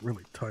 if you're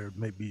really tired,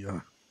 maybe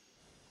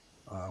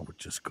I would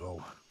just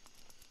go.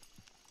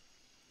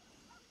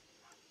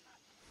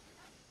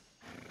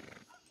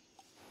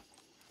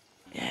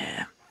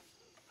 Yeah.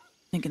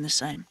 Thinking the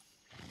same.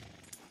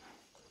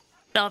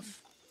 I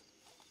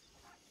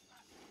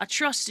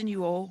trust in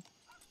you all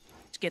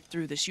to get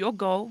through this. Your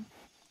goal,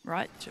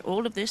 right, to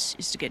all of this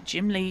is to get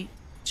Jim Lee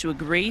to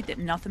agree that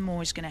nothing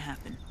more is going to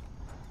happen.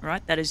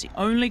 Right? That is the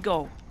only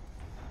goal.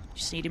 You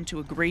just need him to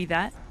agree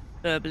that,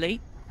 verbally.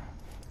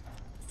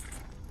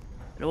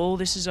 But all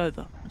this is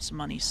over once the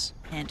money's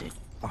handed.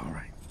 All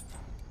right.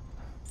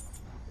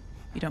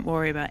 You don't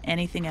worry about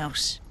anything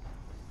else.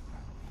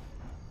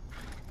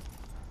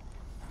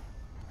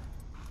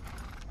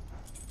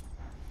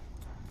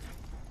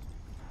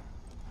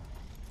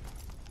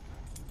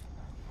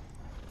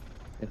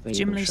 If he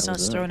Jim even Lee shows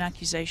starts up. throwing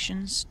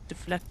accusations,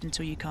 deflect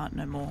until you can't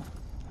no more.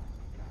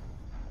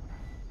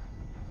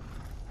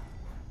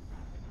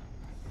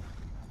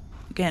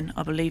 Again,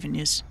 I believe in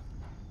yous.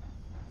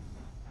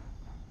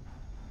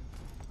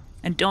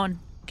 And Don,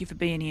 thank you for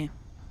being here.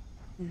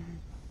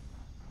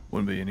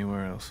 Wouldn't be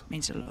anywhere else.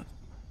 Means a lot.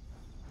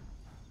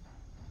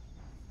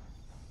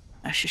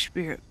 That's your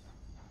spirit.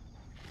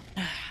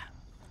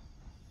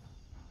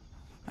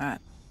 Alright.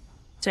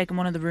 Taking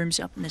one of the rooms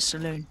up in this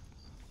saloon.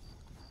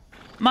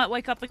 Might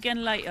wake up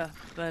again later,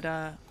 but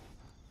I'm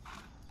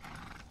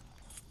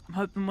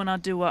hoping when I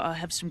do, I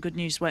have some good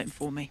news waiting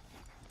for me.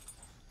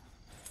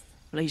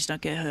 Please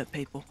don't get hurt,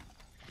 people.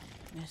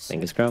 Yes.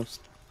 Fingers crossed.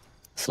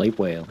 Sleep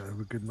well. Have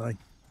a good night.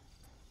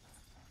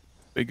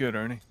 Be good,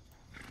 Ernie.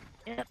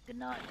 Yep, good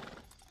night.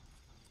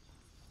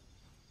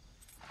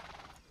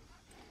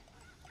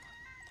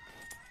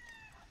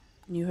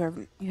 You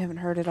haven't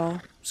heard it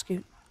all,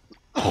 Scoot.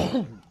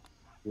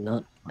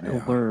 Not a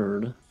Yeah.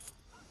 word.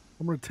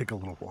 I'm gonna take a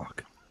little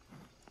walk.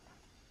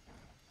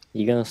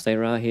 You gonna stay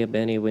right here,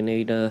 Benny? We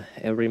need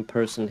every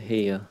person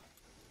here.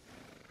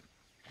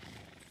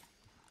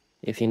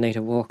 If you need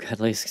to walk,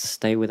 at least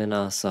stay within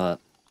our sight.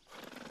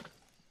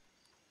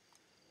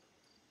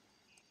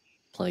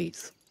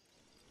 Please.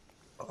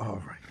 All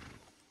right.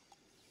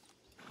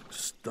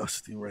 Just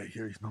dusty right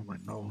here. He's on my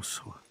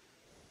nose. So,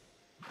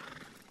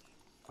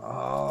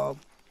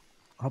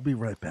 I'll be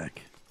right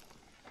back.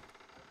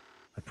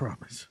 I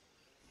promise.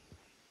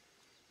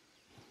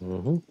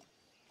 Mm-hmm.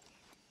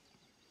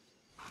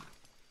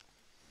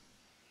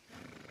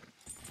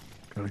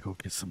 Gotta go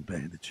get some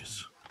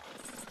bandages.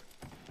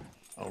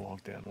 I'll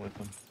walk down with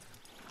him.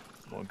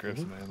 I'll grab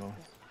some ammo.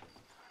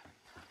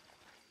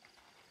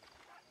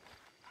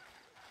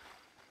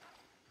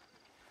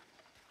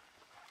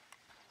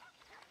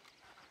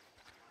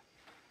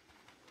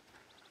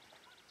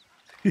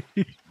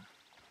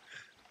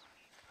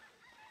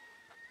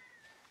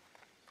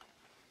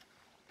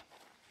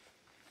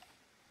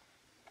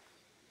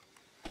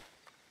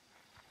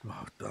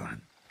 Oh,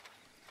 darn.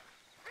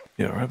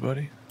 You all right,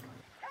 buddy?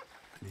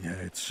 Yeah,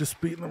 it's just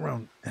beating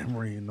around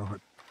Emery,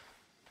 it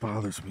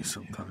bothers me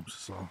sometimes,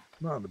 so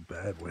not in a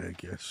bad way, I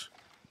guess.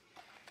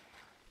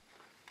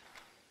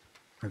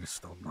 I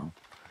just don't know.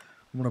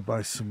 I'm gonna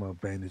buy some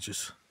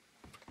bandages.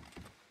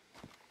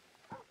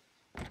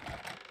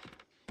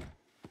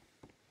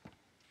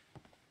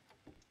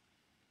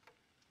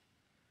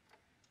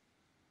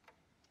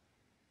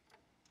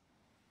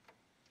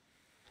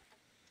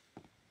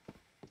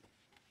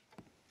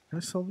 Can I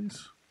sell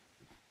these?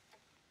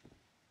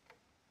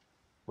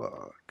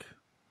 Fuck.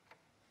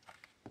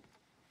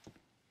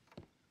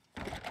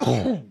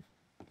 There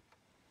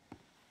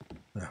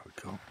we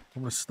go. I'm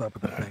gonna stop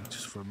at the bank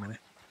just for a minute.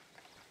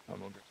 I'm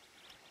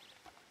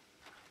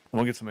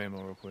gonna get some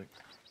ammo real quick.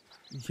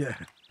 Yeah.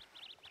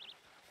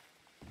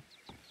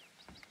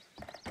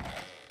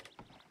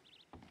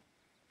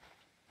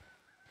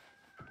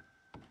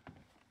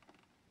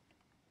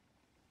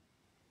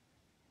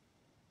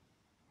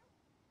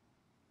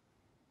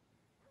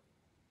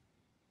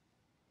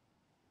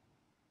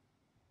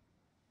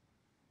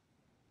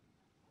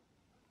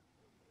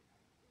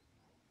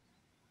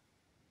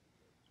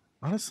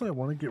 Honestly, I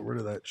want to get rid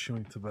of that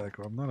chewing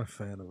tobacco. I'm not a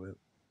fan of it.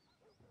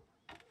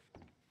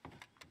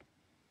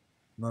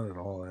 Not at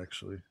all,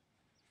 actually.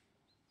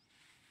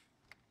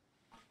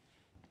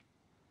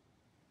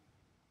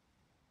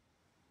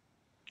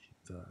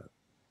 Keep that.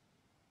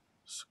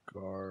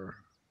 Cigar.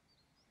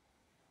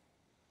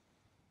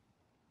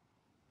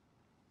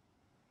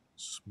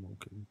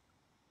 Smoking.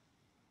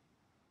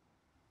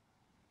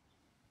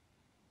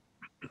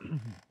 I'm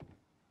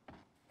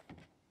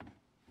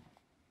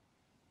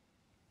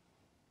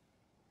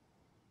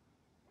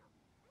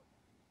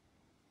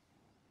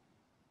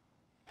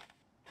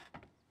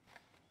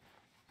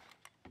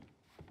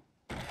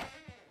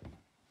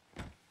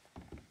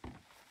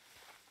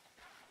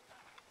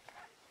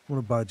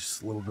gonna buy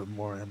just a little bit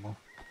more ammo.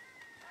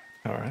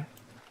 All right.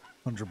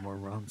 100 more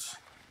rounds.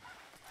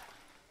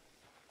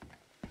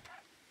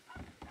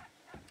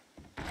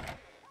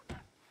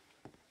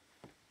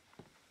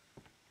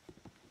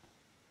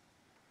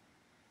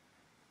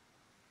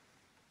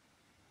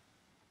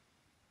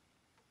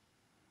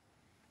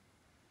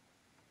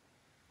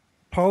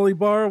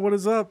 Polybar, what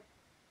is up?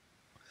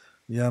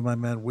 Yeah, my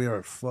man, we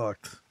are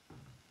fucked.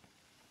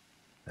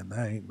 And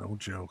that ain't no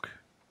joke.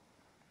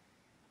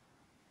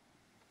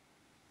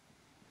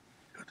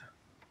 Good.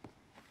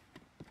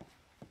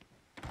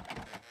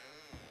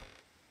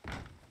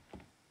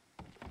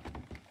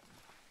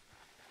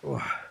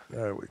 Oh,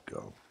 there we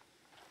go.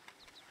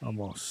 I'm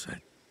all set.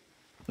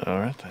 All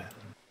right then.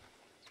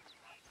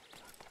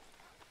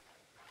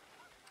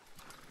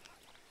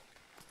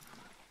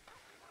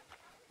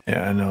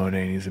 Yeah, I know it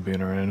ain't easy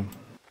being around him.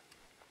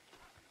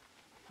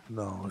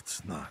 No,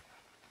 it's not.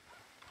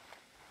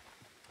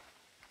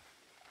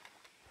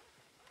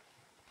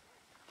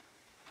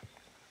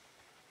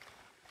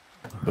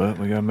 But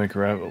we gotta make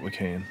right what we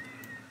can.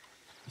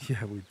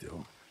 Yeah, we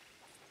do.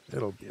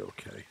 It'll be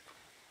okay.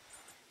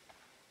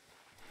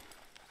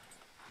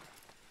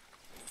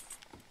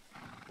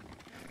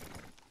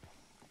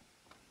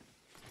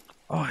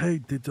 Oh, hey,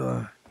 did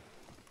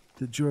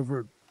you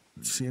ever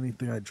see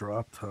anything I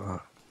dropped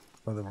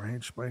by the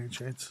range by any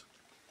chance?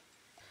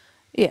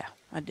 Yeah,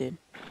 I did.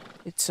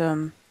 It's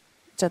at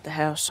the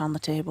house on the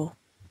table.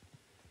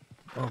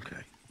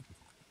 Okay.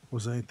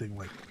 Was anything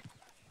like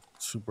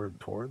super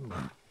important?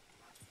 Or?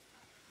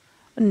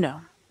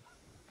 No.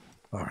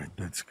 All right,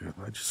 that's good.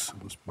 It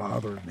was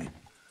bothering me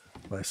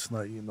last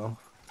night, you know.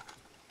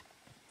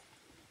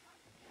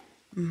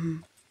 Mm-hmm.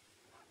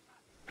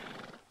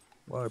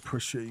 Well, I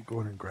appreciate you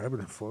going and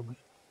grabbing it for me.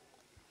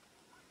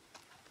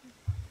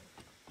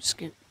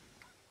 Scoot.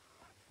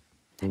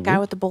 That guy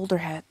with the bowler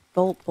hat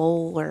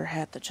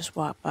that just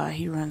walked by,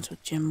 he runs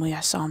with Jim Lee.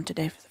 I saw him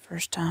today for the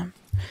first time.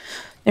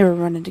 They were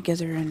running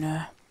together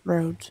in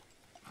Rhodes.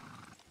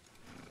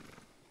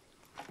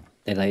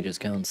 Did they just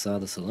go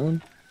inside the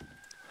saloon?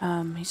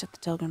 He's at the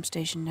telegram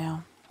station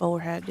now. Bowler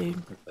hat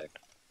dude.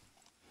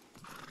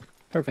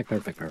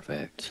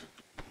 Perfect.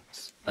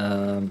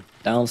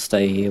 I'll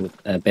stay here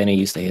with Benny.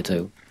 You stay here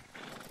too.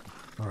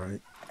 All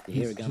right. You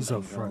hear a gun He's being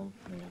out front.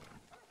 drawn?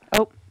 Yeah.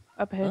 Oh,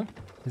 up ahead.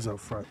 Huh? He's out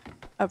front.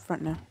 Up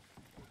front now.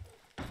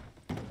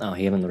 Oh,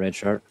 him in the red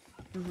shirt.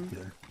 Mm-hmm.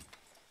 Yeah.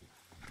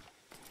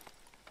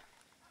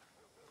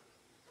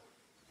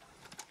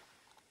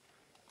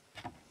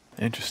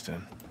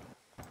 Interesting.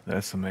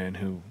 That's the man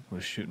who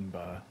was shooting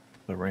by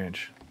the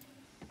ranch.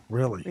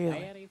 Really?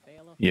 Really? Howdy,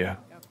 fella. Yeah.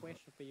 Got a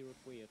question for you real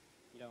quick, if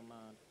you don't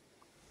mind.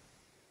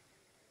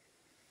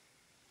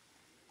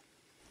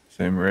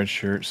 Same red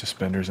shirt,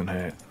 suspenders, and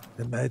hat.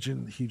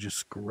 Imagine he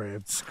just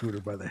grabbed Scooter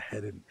by the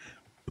head and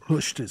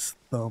pushed his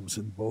thumbs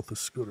in both of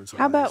Scooter's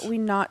How eyes. about we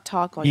not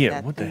talk like Yeah,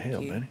 that? what the Thank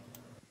hell, you. Benny?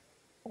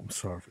 I'm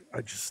sorry.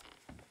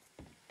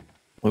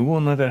 We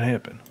won't let that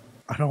happen.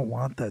 I don't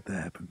want that to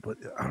happen, but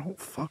I don't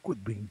fuck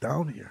with being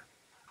down here.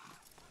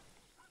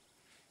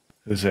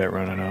 Who's that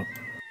running up?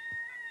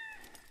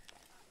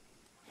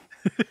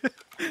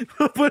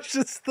 Push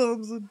his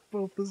thumbs in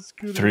both of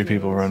Scooter's 3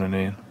 people eyes. running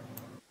in.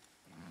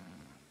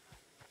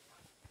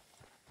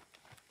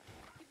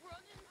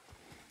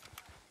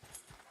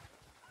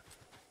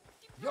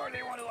 You're the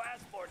one who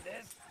asked for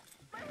this.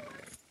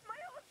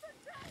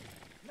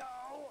 No.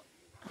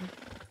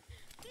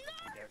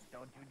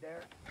 Don't you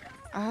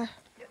dare.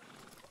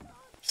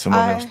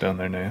 Someone else down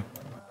there now.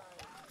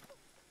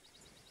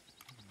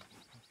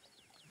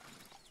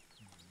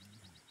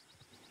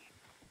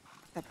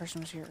 That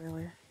person was here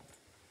earlier.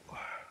 I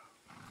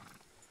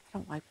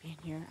don't like being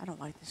here. I don't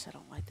like this. I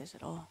don't like this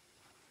at all.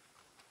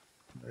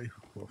 Hey,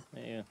 well,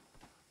 Yeah,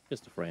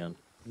 just a friend.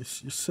 you're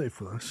safe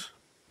with us.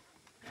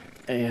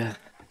 Yeah,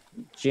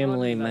 Jim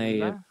Lee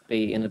may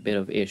be in a bit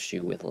of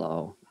issue with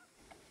law.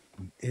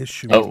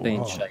 Issue He's with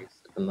being law.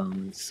 chased at the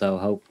moment, so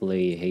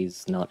hopefully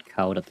he's not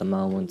caught at the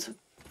moment,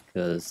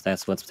 because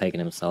that's what's taking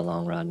him so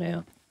long right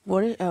now.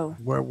 What is? Oh,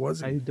 Where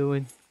was How he? you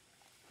doing?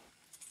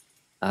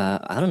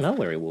 I don't know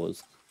where he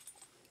was.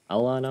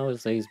 All I know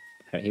is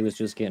he was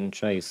just getting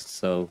chased,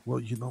 so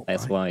Well, you know,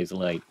 that's why he's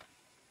late.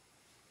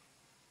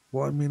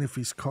 Well, I mean, if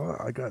he's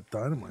caught, I got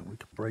dynamite. We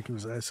could break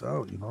his ass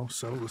out, you know,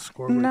 settle the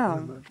score right no.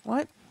 then, man.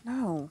 What?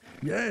 No.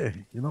 Yeah,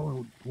 you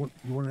know, you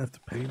wouldn't have to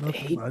pay nothing.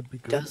 He I'd be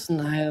good.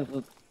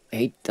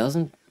 He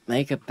doesn't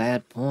make a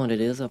bad point. It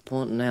is a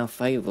point in our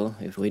favor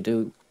if we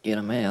do get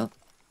him out.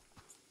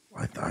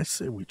 I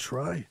say we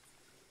try.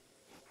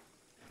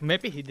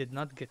 Maybe he did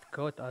not get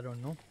caught. I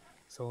don't know.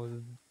 So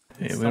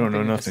Yeah, we don't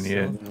know nothing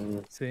yet.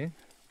 See?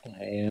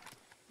 Yeah.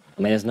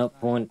 I mean, there's no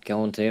point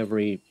going to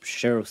every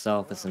sheriff's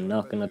office and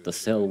knocking at the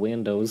cell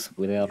windows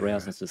without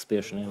rousing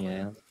suspicion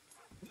anyhow.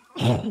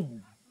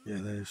 Yeah,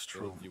 that is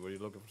true. Were you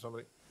looking for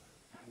somebody?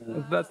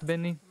 Is that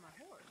Benny?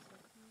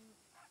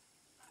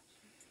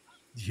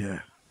 Yeah.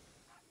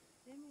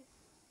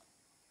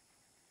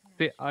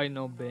 See, I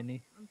know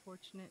Benny.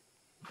 Unfortunate.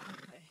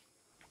 Okay.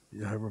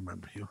 Yeah, I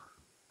remember you.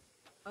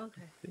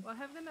 Okay. Well,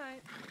 have a good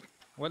night.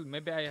 Well,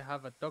 maybe I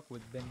have a talk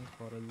with Benny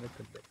for a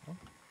little bit. Huh?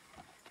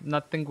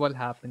 Nothing will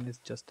happen. It's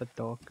just a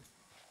talk.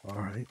 All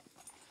right.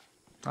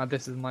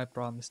 This is my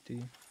promise to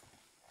you.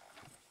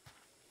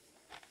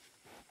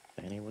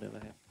 Benny, whatever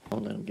happens,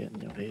 don't let him get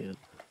in your head.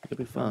 It'll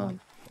be fine.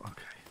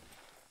 Okay.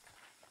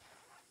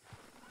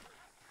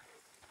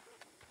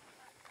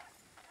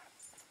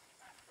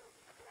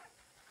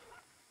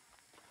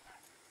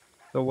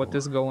 So what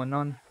is going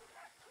on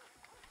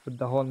with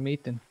the whole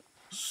meeting?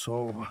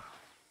 So,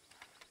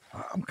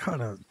 I'm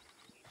kind of.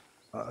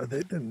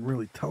 They didn't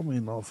really tell me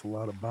an awful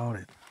lot about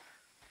it,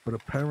 but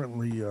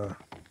apparently,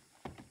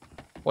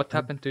 What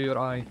happened to your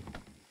eye?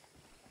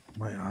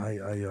 my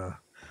eye,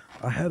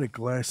 I had a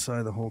glass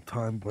eye the whole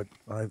time, but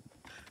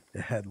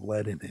it had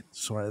lead in it,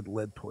 so I had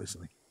lead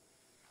poisoning.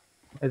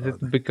 Is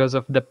it because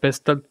of the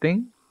pistol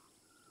thing?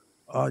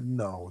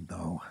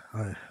 No.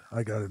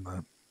 I got in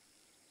a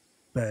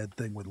bad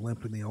thing with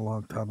limping a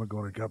long time ago,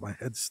 and I got my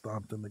head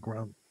stomped in the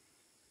ground.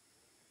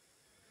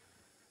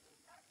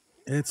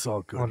 It's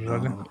all good Oh,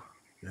 really? now.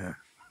 Yeah.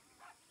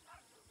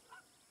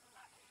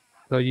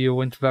 So you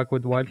went back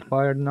with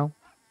Wildfire now?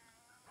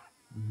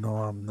 No,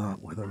 I'm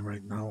not with her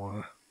right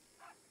now.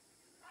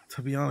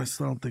 To be honest,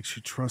 I don't think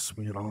she trusts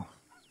me at all.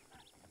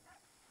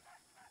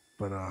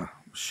 But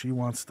she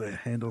wants to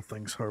handle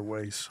things her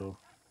way, so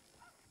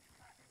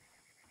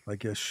I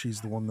guess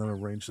she's the one that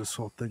arranged this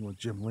whole thing with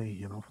Jim Lee,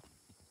 you know.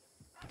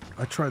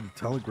 I tried to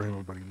telegram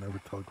her, but he never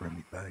telegrammed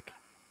me back.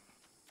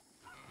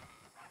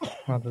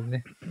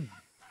 Probably.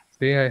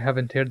 See, I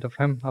haven't heard of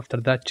him. After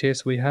that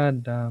chase we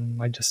had,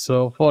 I just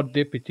saw 4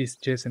 deputies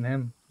chasing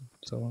him.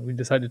 So we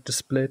decided to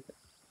split.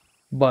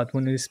 But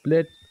when we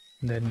split,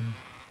 then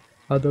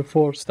other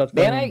 4 started.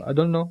 Benny! I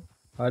don't know.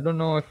 I don't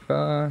know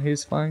if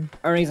he's fine.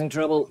 Ernie's in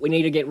trouble. We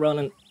need to get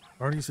running.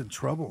 Arnie's in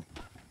trouble.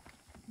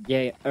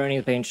 Yeah,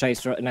 Ernie's being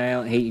chased right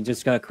now. He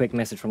just got a quick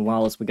message from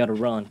Wallace. We gotta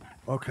run.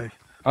 Okay.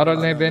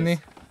 Alright, Benny.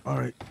 All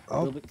right.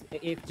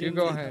 If You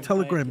go ahead.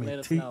 Telegram me. let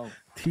us know.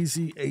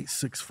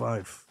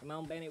 TZ865. Come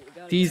on, Benny. We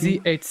gotta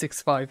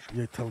TZ865.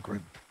 Yeah,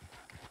 telegram.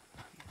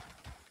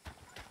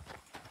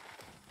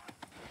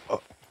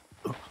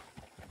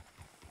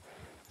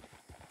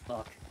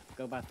 Fuck.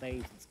 Go by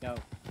phase. Let's go.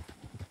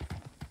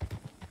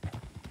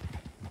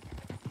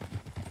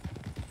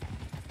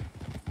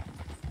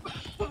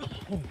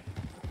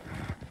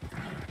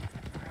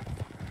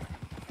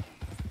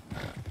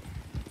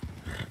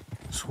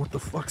 So what the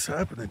fuck's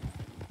happening?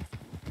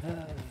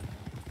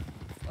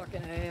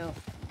 Fucking hell.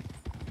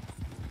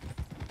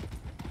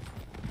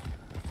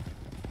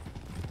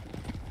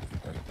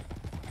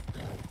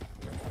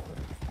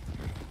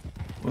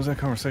 What was that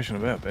conversation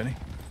about, Benny?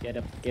 Get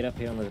up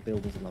here on the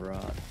buildings on the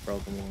right,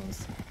 broken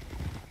ones.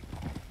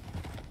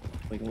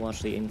 We can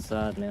watch the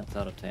inside and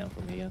outside of town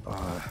from here.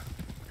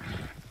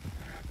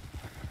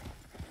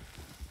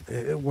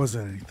 It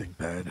wasn't anything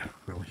bad,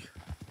 really.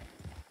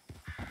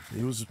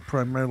 He was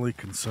primarily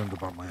concerned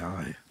about my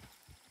eye.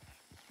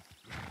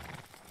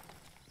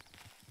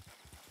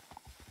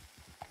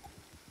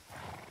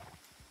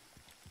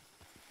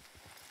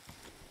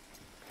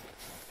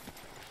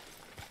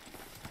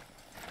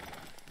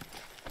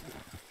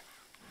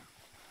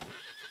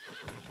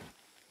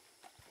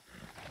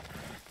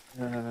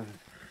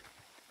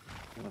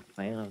 I'm a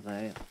fan of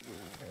that.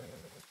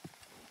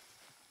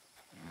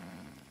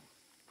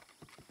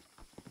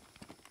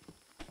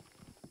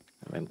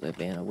 I remember there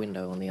being a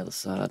window on the other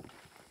side.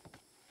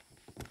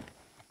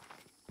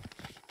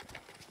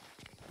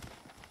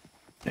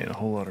 Ain't a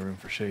whole lot of room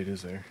for shade,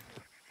 is there?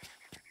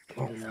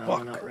 Oh, No,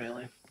 fuck. not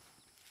really.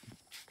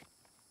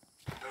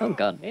 Oh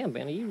goddamn,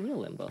 Benny, you real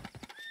limbo.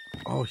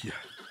 Oh, yeah.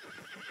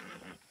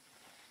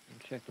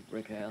 Check the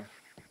brick house.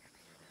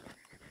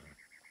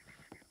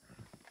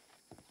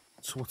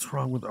 So what's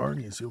wrong with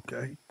Arnie? Is he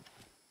okay?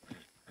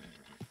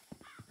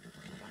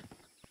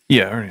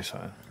 Yeah, Ernie's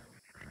fine.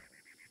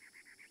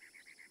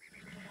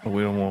 But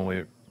we don't want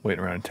to wait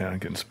around in town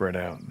and getting spread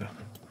out. The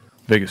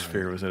biggest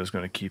fear was that it's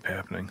going to keep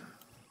happening.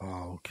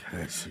 Oh,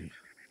 okay, I see.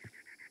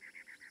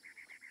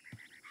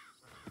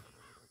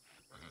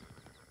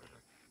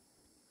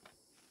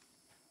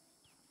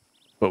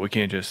 But we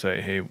can't just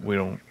say, hey, we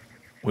don't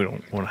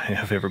want to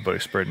have everybody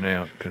spreading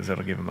out, because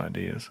that'll give them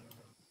ideas.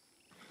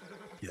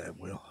 Yeah, it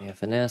will. Yeah,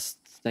 Finesse,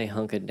 stay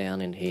hunkered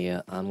down in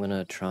here. I'm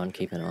gonna try and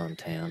keep an eye on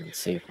town and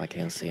see if I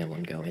can see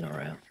anyone go in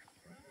or out.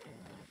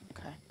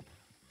 Okay.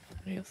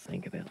 What do you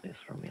think about this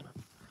for a minute?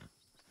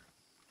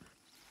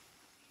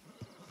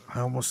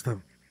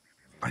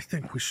 I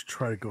think we should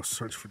try to go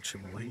search for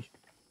Jim Lee.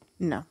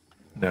 No.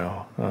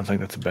 No, I don't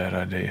think that's a bad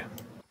idea.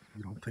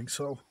 You don't think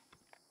so?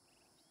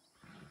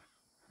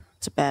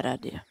 It's a bad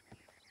idea.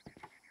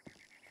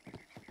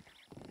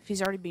 If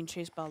he's already being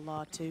chased by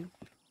law, too.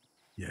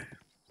 Yeah.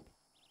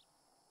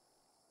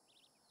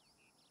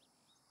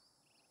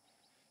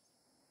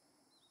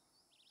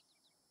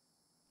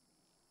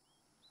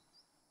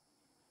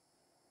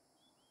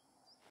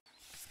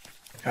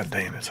 God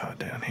damn, it's hot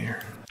down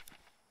here.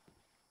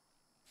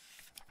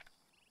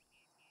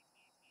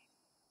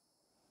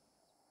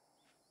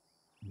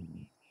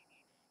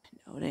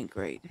 No, it ain't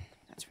great.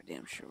 That's for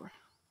damn sure.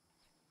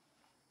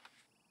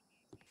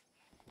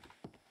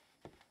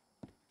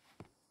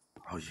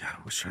 Oh yeah,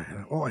 I wish I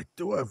had. Oh, I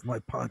do have my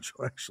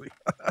poncho actually.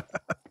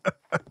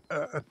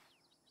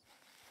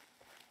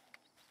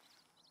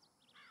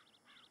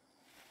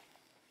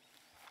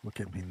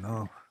 Look at me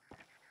now.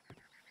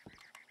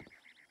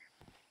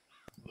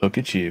 Look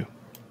at you.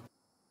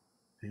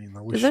 You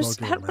know, we should all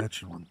get a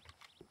matching one.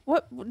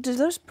 What does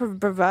those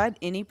provide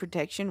any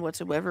protection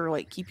whatsoever?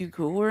 Like keep you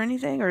cool or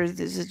anything, or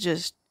is it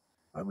just?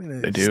 I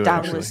mean, They do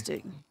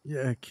stylistic. actually.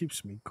 Yeah, it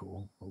keeps me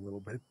cool a little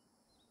bit.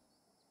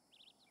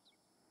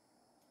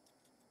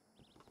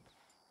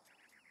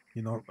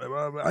 You know,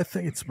 I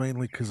think it's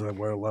mainly because I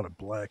wear a lot of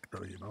black,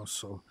 though. You know,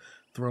 so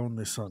throwing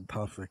this on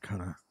top of it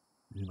kind of,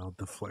 you know,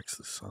 deflects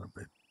the sun a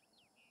bit.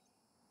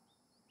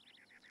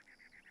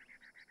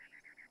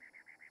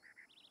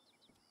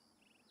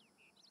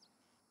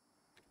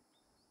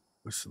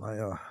 Listen,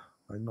 I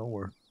know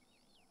we're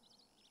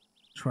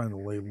trying to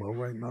lay low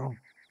right now.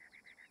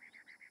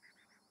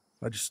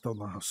 I just don't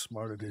know how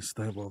smart it is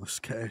to have all this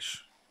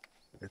cash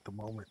at the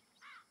moment.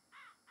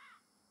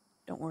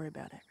 Don't worry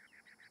about it.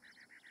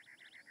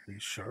 Are you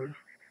sure?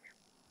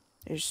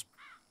 There's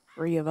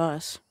 3 of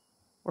us.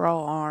 We're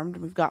all armed.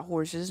 We've got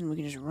horses, and we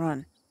can just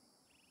run.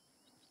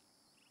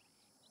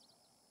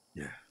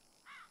 Yeah,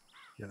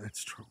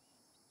 that's true.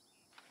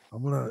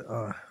 I'm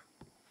gonna.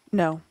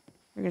 No,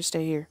 you're gonna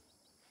stay here.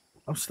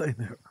 I'm staying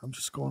there. I'm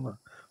just going to.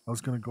 I was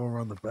gonna go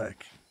around the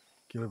back,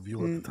 get a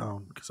view of the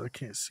town because I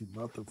can't see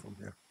nothing from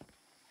here.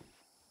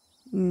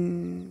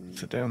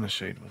 Sit down in the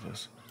shade with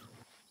us.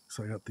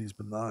 So I got these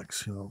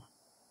binocs, you know.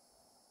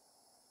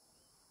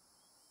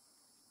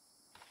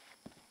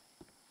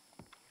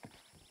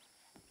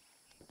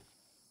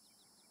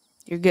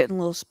 You're getting a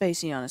little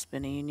spacey on us,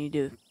 Benny. You need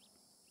to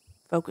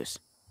focus.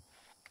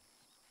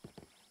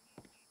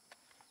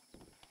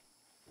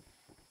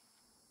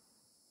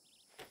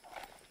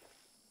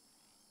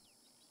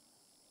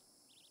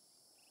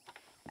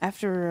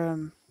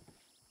 After,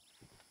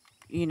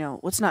 you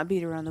know, let's not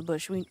beat around the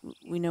bush. We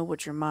know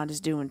what your mind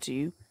is doing to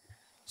you.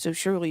 So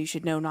surely you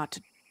should know not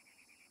to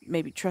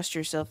maybe trust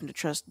yourself and to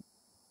trust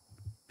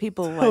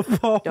people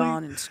like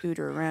Dawn and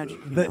Scooter around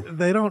you.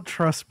 They don't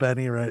trust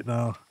Benny right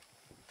now.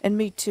 And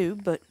me too,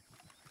 but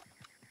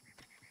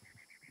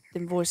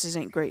them voices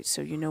ain't great,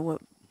 so you know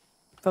what?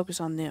 Focus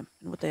on them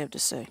and what they have to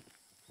say.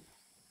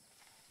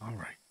 All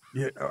right.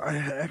 Yeah, I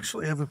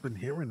actually haven't been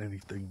hearing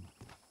anything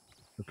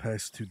the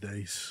past 2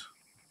 days.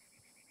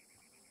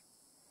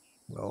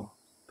 Well,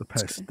 the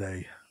past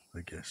day, I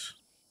guess.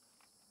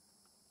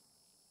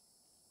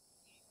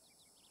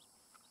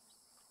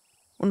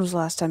 When was the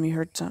last time you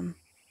heard something?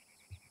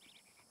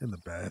 In the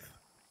bath.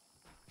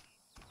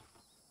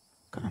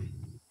 Okay.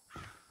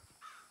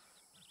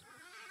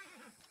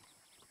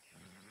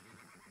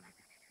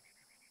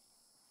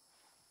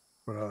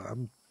 But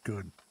I'm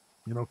good.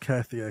 You know,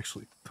 Kathy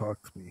actually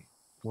talked to me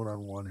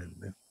one-on-one, and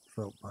it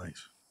felt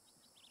nice.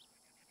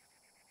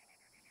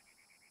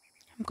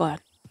 I'm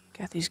glad.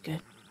 Kathy's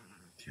good.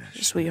 Yeah,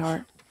 She's a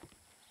sweetheart.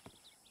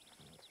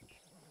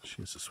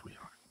 She's a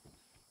sweetheart.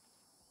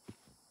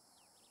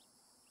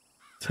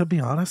 To be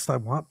honest, I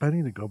want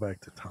Benny to go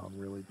back to town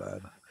really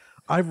bad.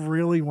 I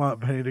really want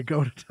Benny to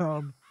go to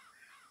town.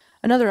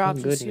 Another The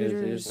option, good news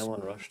suitors. is no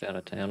one rushed out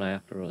of town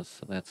after us,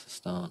 so that's a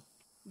start.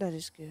 That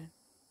is good.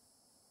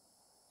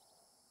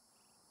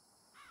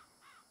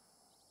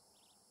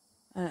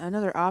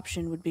 Another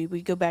option would be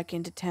we go back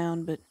into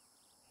town, but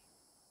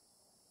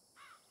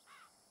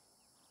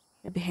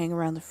maybe hang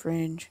around the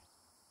fringe.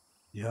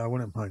 Yeah, I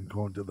wouldn't mind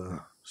going to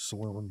the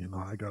saloon. You know,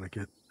 I gotta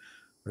get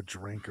a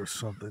drink or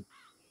something.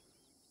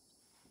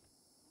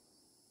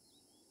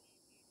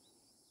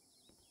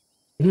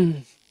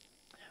 We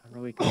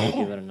can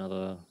give it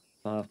another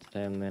 5 to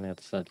 10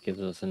 minutes. That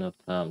gives us enough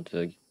time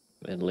to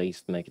at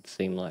least make it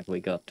seem like we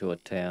got to a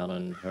town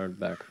and heard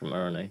back from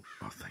Ernie.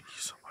 Oh, thank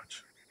you so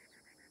much.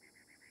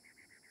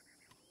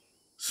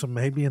 So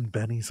maybe in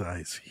Benny's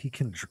eyes, he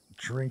can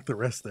drink the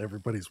rest of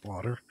everybody's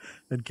water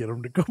and get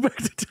him to go back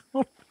to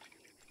town.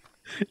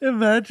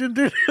 Imagine,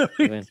 dude.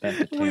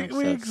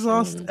 We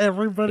exhaust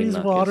everybody's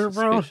water,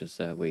 bro. Suspicious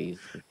that we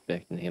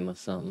suspecting him of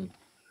something.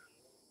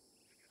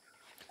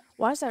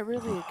 Why is that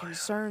really a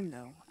concern,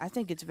 though? I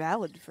think it's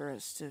valid for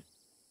us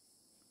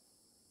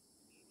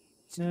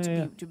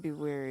to be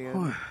wary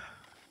of.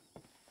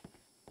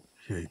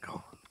 Here you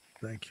go.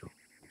 Thank you.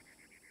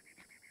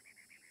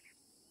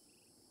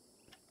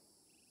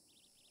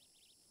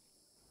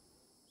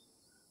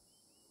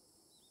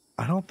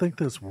 I don't think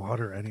there's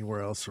water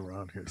anywhere else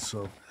around here,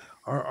 so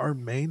our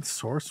main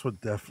source would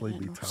definitely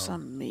be town.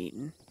 Some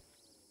meeting.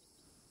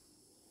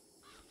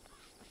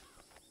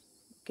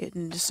 get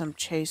into some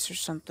chase or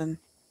something.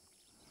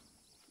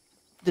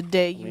 The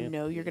day I mean, you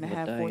know you're gonna the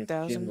have day it's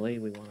Jim 4,000. Lee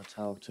we want to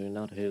talk to,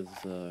 not his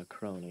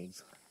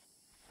cronies.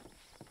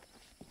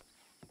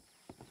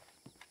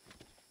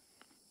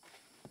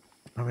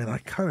 I mean, I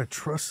kind of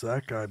trust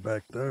that guy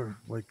back there.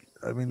 Like,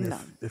 I mean, No.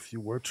 if you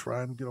were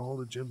trying to get a hold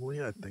of Jim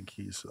Lee, I think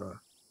he's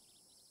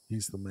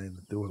the man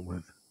to do it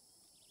with.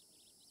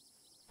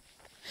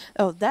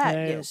 Oh, that,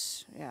 Hey,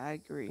 yes. Yeah, I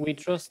agree. We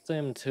trust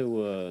him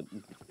to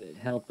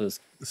help us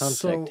contact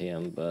So-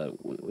 him,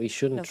 but we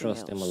shouldn't Nothing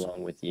trust him else.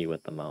 along with you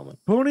at the moment.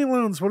 Booney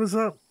Loons, what is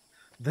up?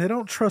 They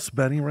don't trust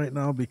Benny right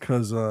now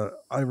because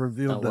I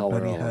revealed Not while that we're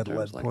Benny all on had lead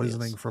terms like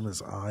poisoning this. from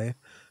his eye.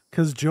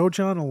 Because Joe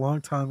John, a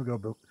long time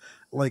ago,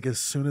 like as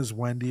soon as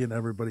Wendy and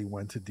everybody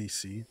went to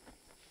DC,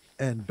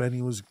 and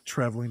Benny was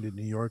traveling to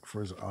New York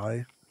for his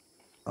eye,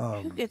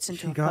 Who gets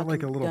into he a got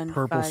like a fucking little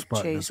purple gunfight, spot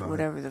in chase, his eye,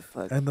 whatever the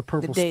fuck? and the The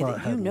purple day spot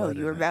that you had know lead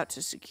you're in it. about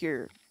to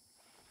secure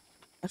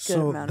a good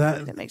So amount of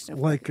money that makes no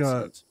like, fucking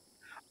sense.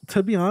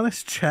 to be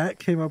honest, chat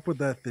came up with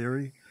that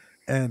theory,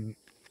 and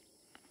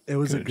it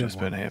was Could've a good just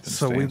one. been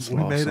So we happenstance, made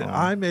lost it. on.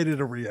 I made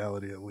it a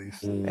reality at least,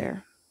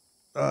 There.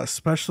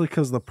 especially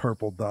because the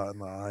purple dot in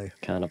the eye.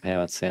 Kind of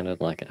how it sounded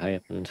like it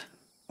happened.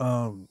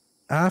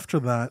 After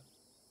that,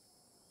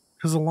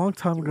 because a long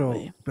time ago,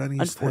 Really Benny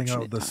used to hang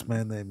out with unfortunate this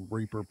timing. man named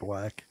Reaper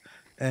Black,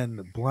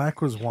 and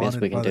Black was Best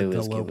wanted we by can the do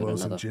is Del give it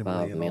Lobos and another Jim Lee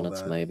 5 and all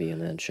minutes that. maybe,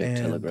 and then check And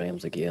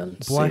telegrams again.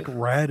 Black See if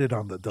ratted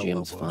on the Del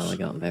Jim's Lobos. finally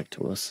gotten back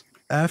to us.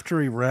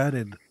 After he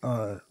ratted,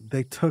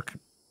 they took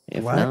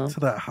If Black not, to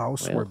that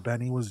house well, where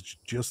Benny was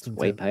just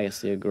way into,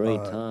 past the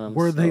agreed time,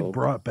 where they so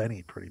brought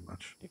Benny pretty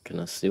much. you can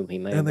assume he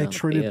may And have they gone to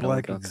treated bed or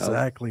Black got caught.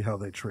 exactly how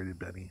they treated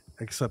Benny,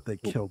 except they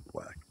killed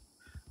Black.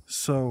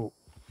 So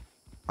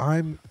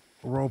I'm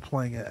role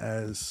playing it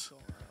as,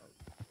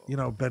 you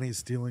know,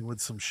 Benny's dealing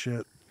with some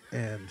shit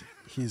and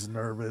he's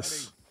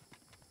nervous.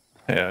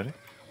 Howdy.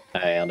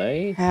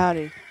 Howdy.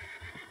 Howdy.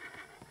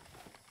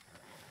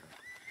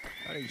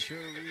 Howdy, sir.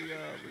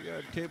 We got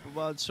a tape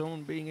about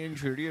someone being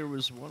injured here.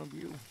 Was one of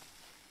you?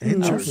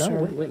 Injured?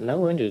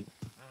 No injured.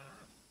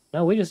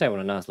 No, we just having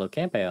a nice little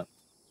camp out.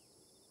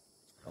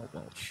 Oh,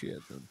 well, shit.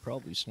 They're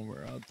probably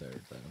somewhere out there,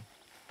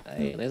 then.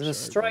 Hey, there's a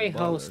stray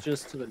house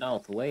just to the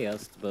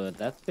northwest, but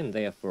that's been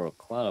there for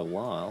quite a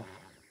while.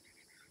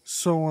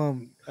 So,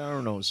 I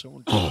don't know.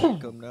 Someone tried to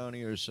come down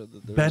here said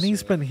that there's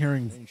Benny's been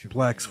hearing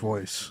Black's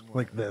voice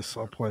like this.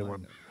 I'll play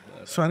one.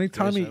 So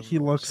anytime he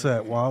looks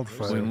at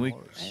Wildfire,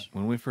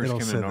 When we first it'll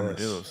came say in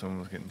Armadillo, this. someone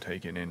was getting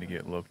taken in to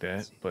get looked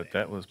at, but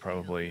that was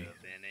probably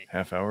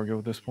half hour ago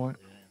at this point.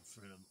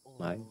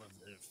 Right.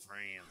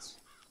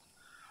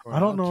 I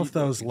don't know if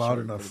that was loud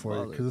enough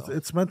for you because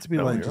it's meant to be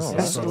No, like you're just all a right.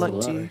 Best of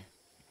luck to you.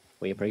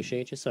 We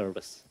appreciate your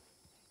service.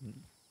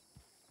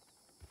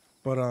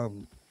 But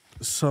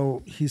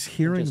so he's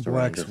hearing Just around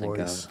Black's to think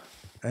voice, of.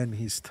 and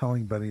he's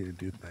telling Benny to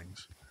do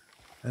things,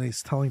 and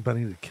he's telling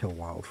Benny to kill There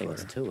Wildfire.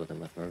 was 2 of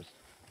them at first.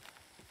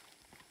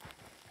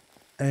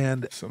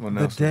 And Someone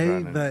the else was day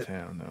riding into that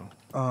town,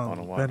 though, on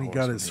a white Benny horse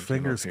got when his he came up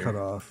fingers here. cut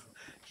off,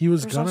 he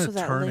was There's gonna also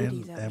that turn lady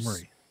in that was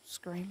Emery.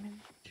 screaming.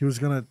 He was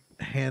gonna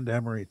hand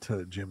Emery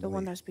to Jim The Lee.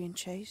 one that's being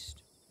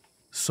chased.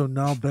 So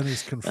now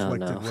Benny's Oh conflicted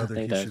no, I whether think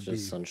he that's should just be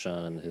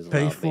sunshine and his love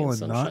faithful being and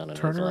sunshine not and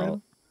turn his her love.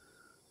 in,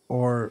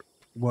 or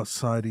what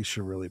side he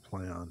should really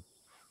play on.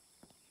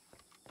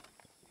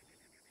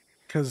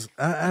 Because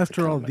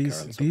after all, common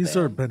occurrence these with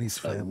are them, Benny's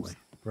so- family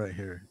right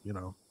here, you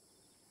know.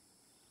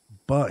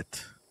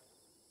 But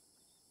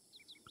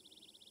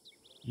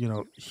you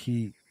know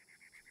he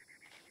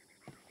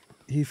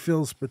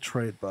feels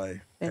betrayed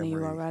by Benny, you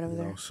Emery, all right over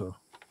know, there? So,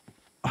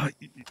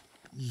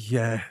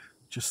 yeah,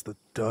 just the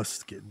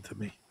dust getting to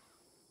me.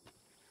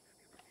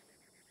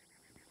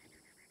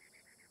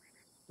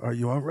 Are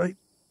you all right?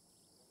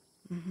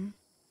 Mm-hmm.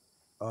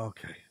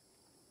 Okay.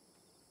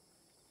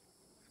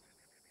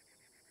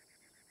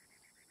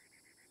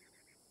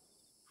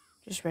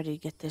 Just ready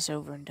to get this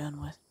over and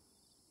done with.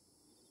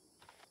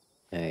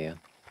 Yeah.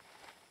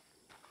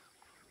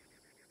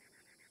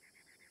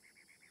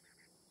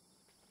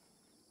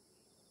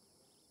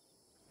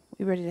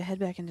 We ready to head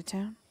back into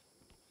town?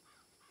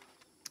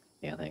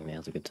 Yeah, I think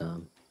now's a good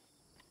time.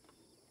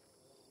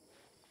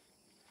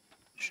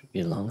 Should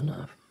be long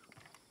enough.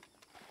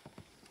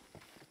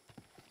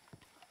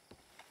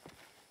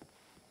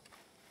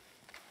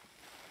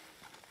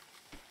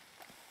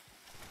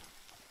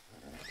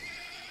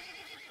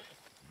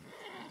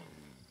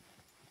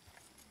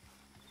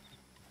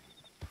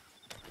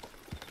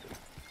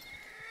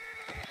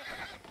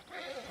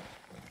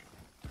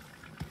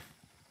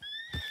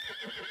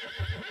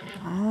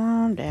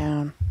 Calm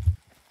down.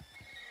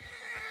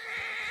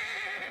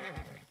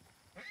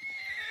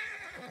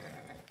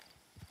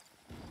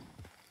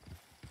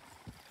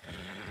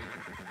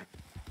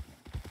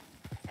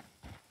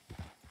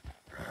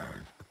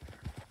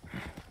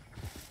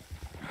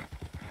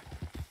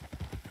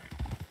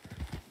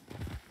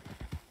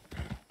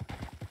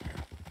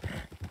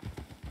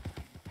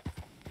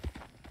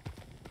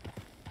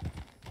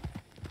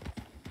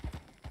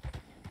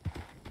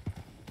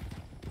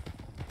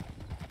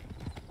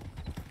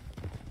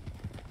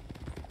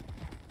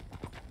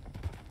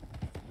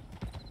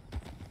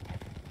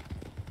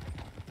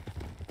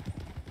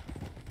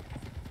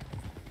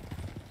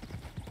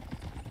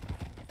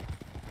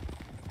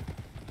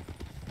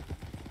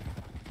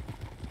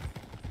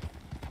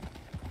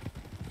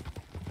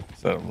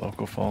 Is that a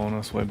local following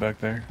us way back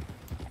there?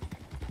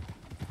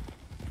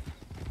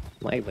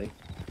 Maybe.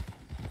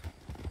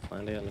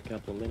 Find out in a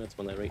couple of minutes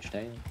when they reach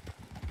town.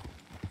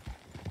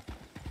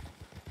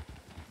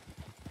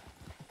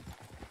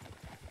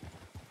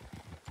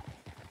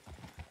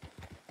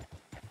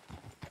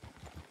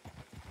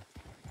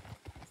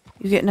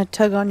 You getting a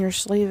tug on your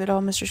sleeve at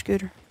all, Mr.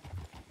 Scooter?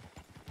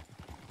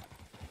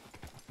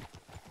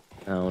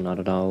 No, not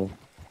at all.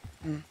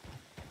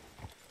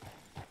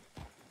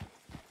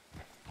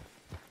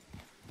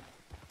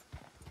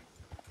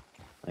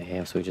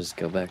 Perhaps we just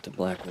go back to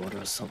Blackwater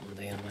or something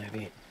then,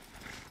 maybe.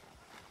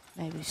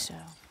 Maybe so.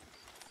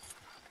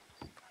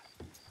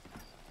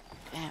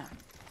 Damn.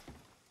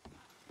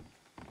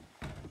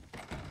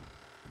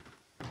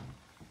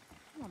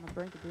 I'm on the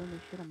brink of doing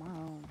this shit on my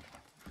own.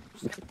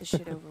 Just get this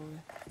shit over with.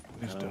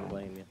 Please I don't don't.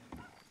 blame you.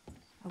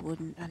 I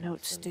wouldn't. I know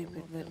it's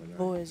stupid, but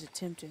boy, is it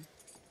tempting.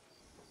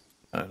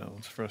 I know,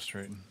 it's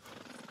frustrating.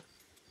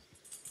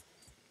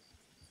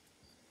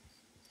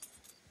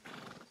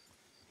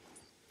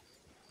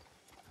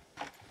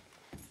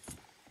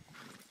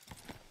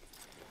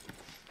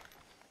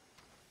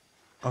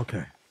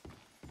 Okay.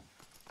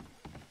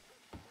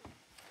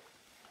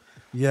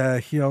 Yeah,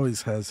 he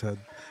always has had,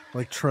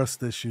 like,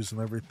 trust issues and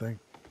everything.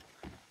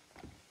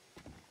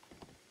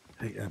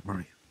 Hey, Aunt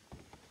Marie.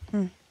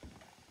 I'm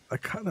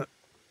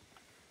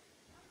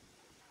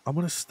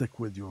going to stick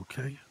with you,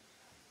 okay?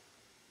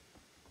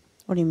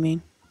 What do you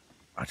mean?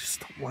 I just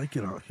don't like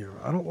it out here.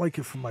 I don't like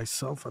it for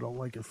myself. I don't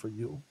like it for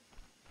you.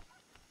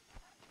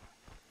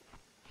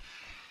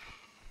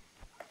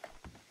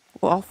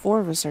 Well, all four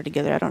of us are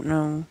together. I don't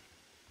know.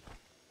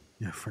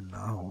 Yeah, for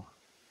now.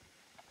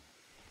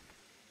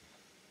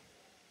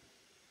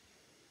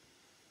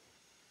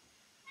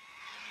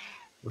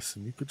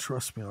 Listen, you can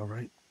trust me, all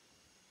right?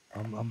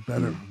 I'm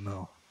better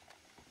now.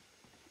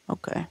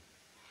 Okay.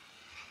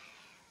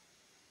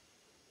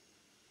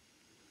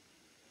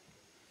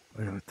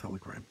 I got a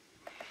telegram.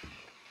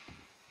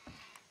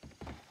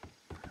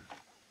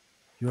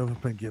 You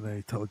haven't been getting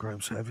any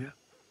telegrams, have you?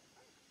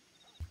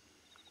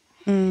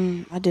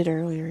 I did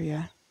earlier,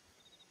 yeah.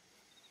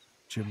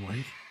 Jim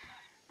Lee?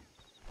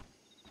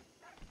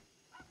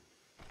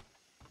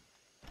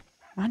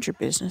 Mind your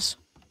business.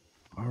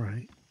 All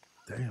right.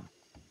 Damn.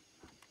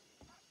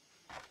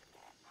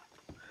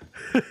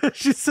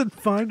 She said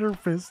find her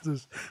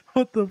business.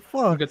 What the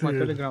fuck, You get my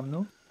dude? telegram,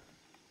 no?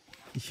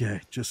 Yeah,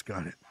 just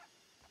got it.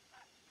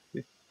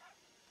 Yeah.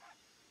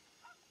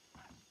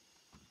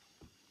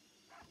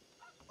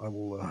 I'm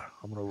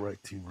gonna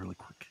write to you really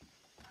quick.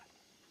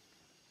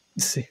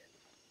 See.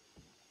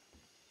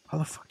 How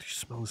the fuck do you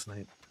spell his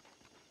name?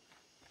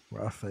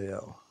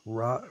 Raphael.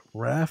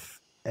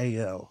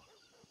 Raphael.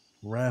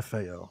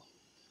 Raphael.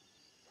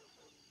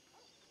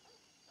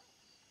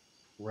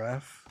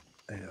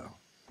 Raphael.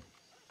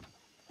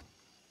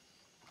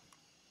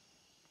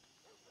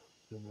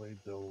 Jim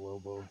Del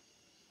Lobo.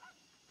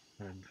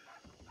 And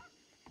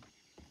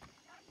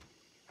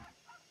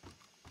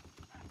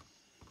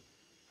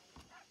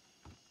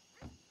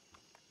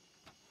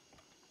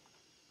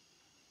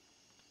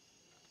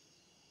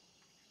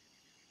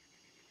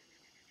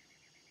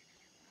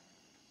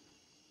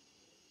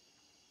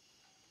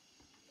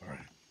all right.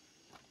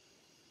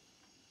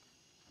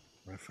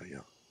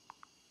 Raphael.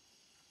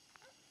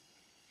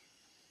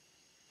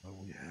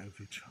 Will we have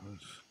each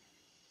other's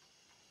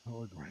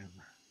telegram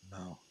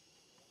now?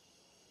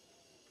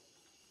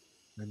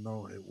 I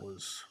know it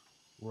was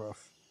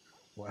rough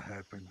what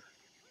happened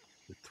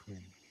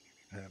between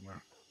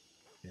Hammer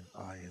and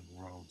I and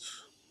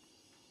Rhodes.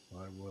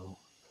 I will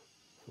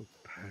look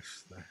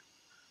past that.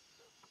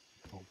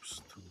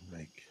 Hopes to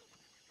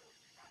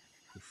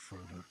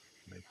further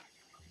make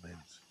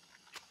amends.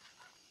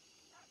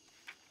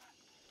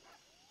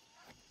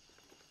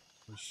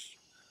 Where's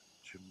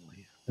Jim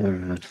Lee?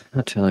 Alright,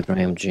 a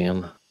telegram,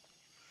 Jim.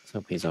 Let's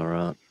hope he's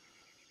alright.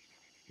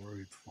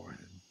 Worried for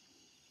him.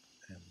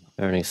 And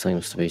Ernie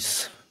seems to be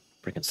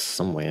freaking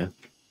somewhere.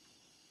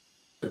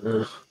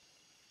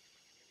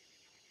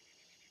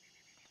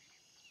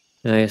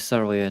 Yeah,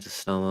 sorry we had to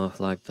storm off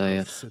like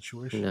that.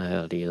 situation. You know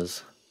how it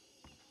is.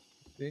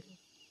 See?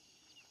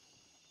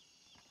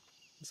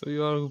 So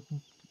you're all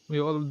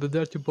the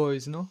dirty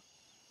boys, no?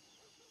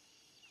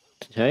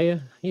 Yeah,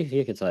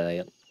 you could say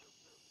that.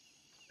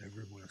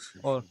 Everyone's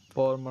here Or for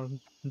former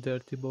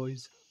dirty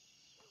boys.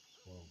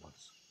 all of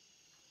us.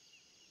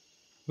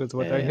 With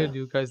what I Yeah. heard,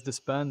 you guys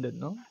disbanded,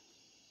 no?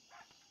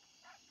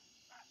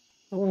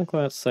 I wouldn't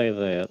quite say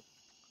that.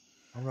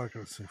 I'm not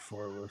gonna say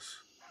four of us.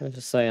 I'll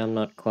just say I'm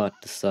not quite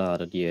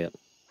decided yet.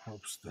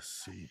 Hopes to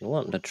see. I'm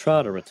wanting to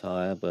try to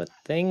retire, but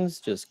things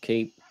just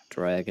keep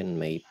dragging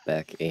me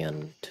back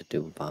in to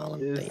do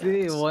violent You things.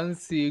 see,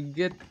 once you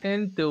get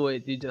into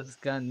it, you just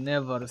can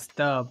never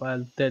stop,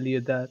 I'll tell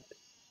you that.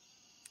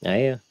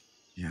 Yeah.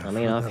 Yeah, I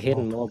mean, I've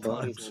hidden more multiple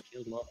bodies times. and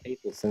killed more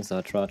people since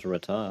I tried to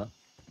retire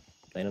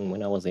than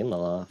when I was in the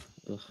life.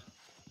 Ugh.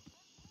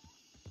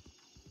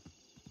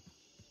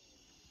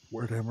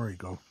 Where'd Emery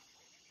go?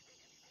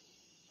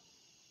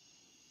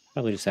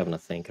 Probably just having a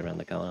think around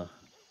the corner.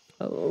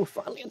 Oh,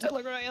 finally a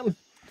telegram.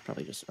 It's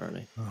probably just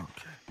Ernie.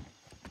 Okay.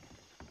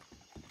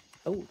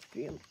 Oh,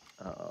 Jim.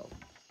 Uh-oh.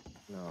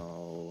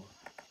 No.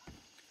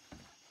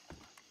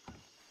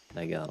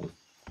 They got him.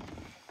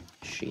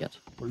 Shit.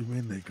 What do you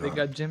mean They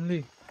got Jim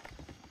Lee.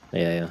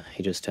 Yeah,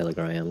 he just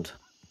telegrammed.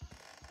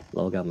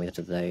 Law got me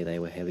today. They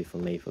were heavy for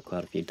me for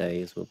quite a few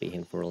days. We'll be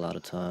in for a lot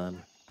of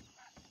time.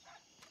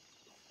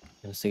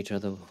 Gonna see each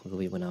other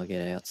when I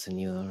get out,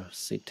 Senor.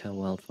 See Town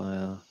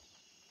Wildfire.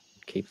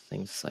 Keep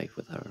things safe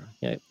with her.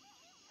 Yeah.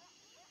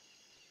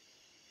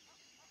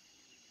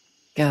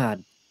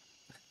 God.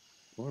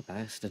 Poor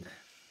bastard.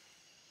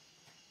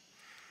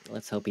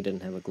 Let's hope he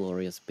didn't have a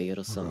glorious beard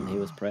or something he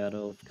was proud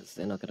of, because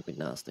they're not gonna be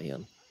nice to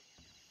him.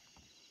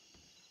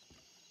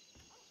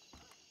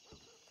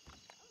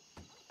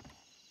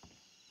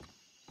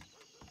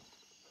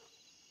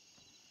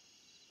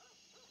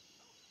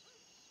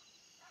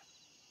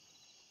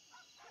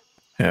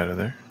 Out of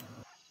there.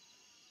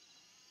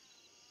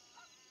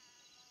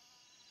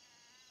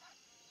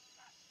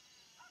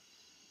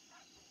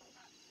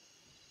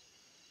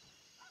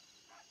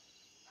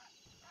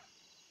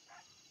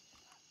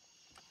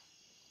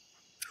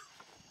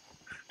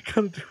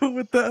 Gotta do it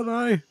with that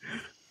eye.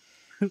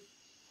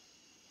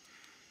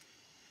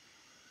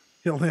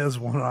 He only has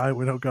one eye.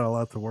 We don't got a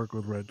lot to work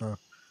with right now.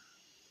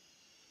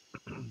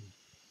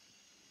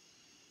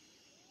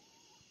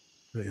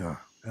 Hey,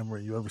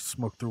 Emery, you ever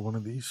smoked through one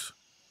of these?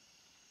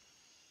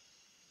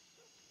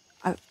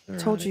 I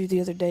told you the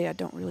other day I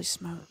don't really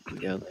smoke.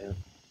 Yeah, man.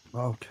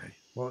 Okay.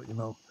 Well,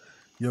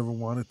 you ever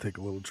want to take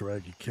a little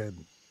drag, you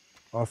can.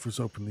 Offers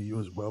open to you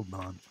as well,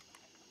 Don.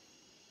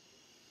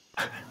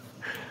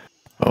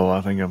 Oh, I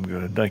think I'm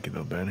good. Thank you,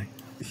 though, Benny.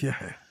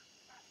 Yeah.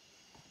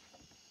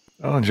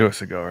 I'll enjoy a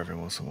cigar every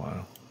once in a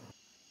while.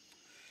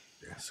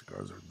 Yeah,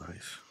 cigars are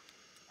nice.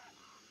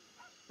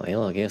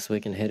 Well, I guess we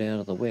can head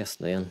out of the west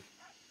then.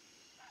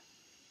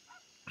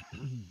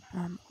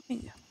 Let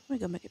me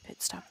go make a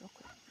pit stop real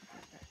quick.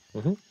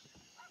 Mm-hmm.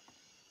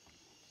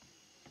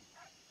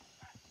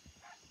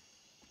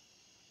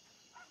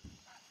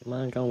 You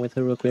mind going with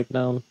her real quick,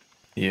 Don?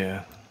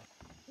 Yeah.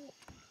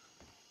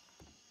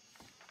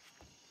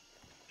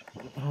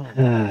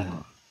 I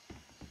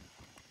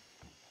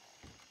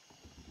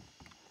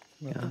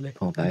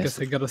guess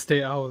I gotta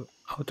stay out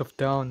of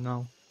town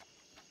now.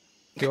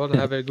 You all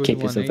have a good Keep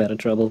one. yourself out of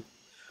trouble.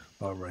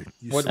 All right.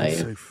 You What stay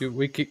safe.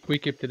 we keep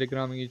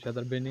telegramming each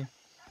other, Benny.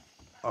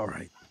 All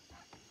right.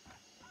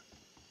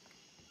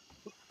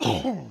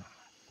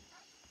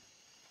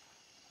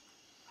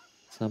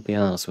 So be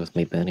honest with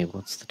me, Benny.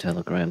 What's the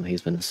telegram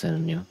he's been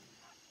sending you?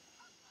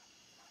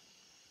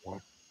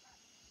 Well,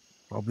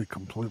 I'll be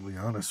completely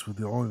honest with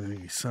you. The only thing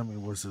he sent me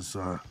was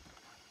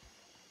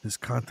his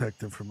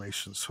contact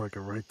information so I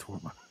could write to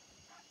him.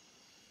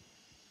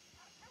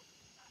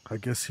 I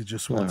guess he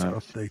just wants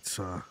updates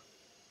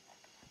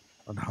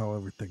on how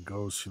everything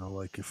goes,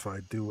 like if I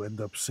do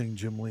end up seeing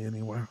Jim Lee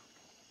anywhere.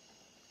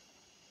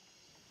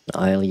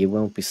 You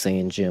won't be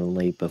seeing Jim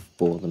Lee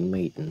before the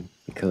meeting,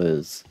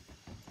 because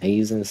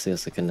he's in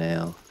Sisika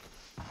now,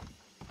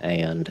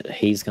 and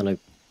he's gonna,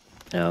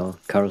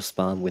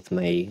 correspond with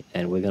me,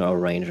 and we're gonna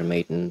arrange a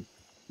meeting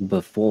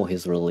before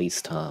his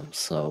release time,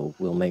 so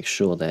we'll make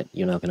sure that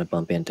you're not gonna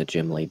bump into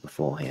Jim Lee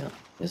beforehand.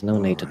 There's no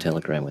need to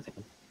telegram with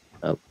him.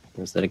 Oh,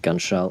 is that a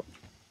gunshot?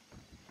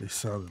 They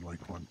sounded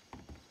like one.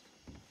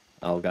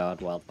 Oh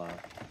God, wildfire.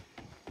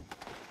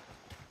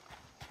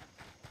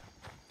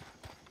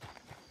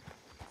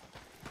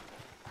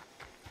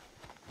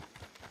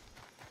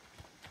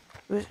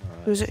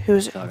 Who's it? Who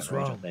is it? Target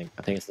range,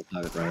 I think it's the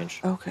target range.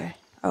 Okay.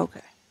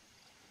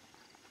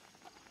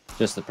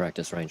 Just the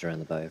practice range around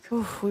the back.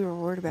 Oof, we were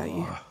worried about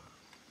you.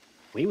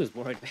 We was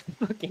worried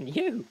about fucking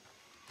you.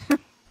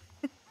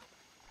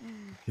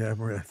 Yeah,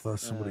 Marie, I thought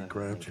somebody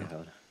grabbed you.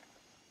 God.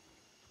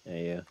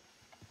 Yeah.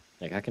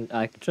 Like I can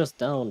trust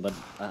Don, but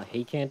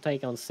he can't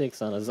take on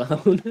 6 on his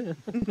own.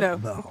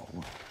 No.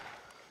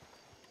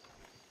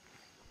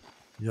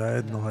 Yeah, I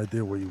had no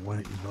idea where you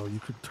went. You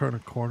could turn a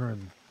corner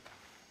and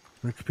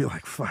there could be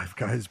like 5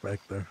 guys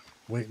back there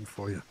waiting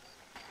for you.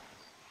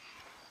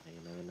 You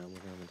never know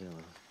what I'm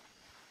doing.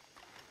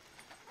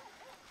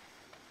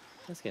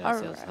 Let's get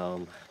ourselves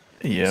home.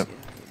 Yep.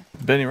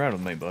 Benny, ride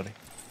with me, buddy.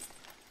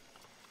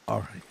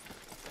 All right.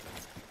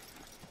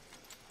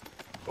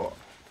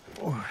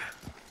 Well,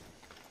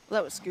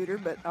 that was Scooter,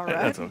 but all right.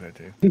 That's okay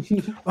too.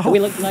 We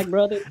look like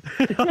brothers.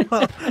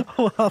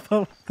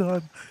 Well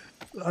done.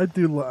 I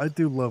do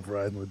love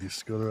riding with you,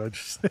 Scooter. I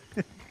just.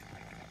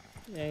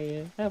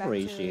 Yeah. I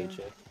appreciate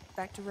you.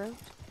 Back to road.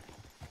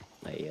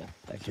 Yeah,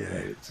 back to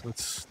roads.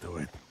 Let's do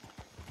it.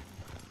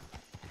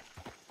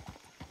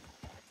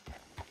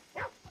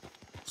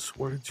 So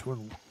where did you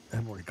and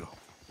Emily go?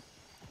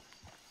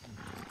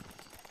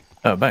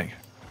 Bank.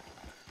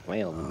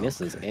 Well,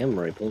 Mrs.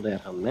 Emery pulled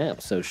out her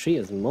map, so she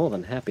is more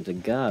than happy to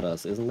guide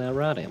us. Isn't that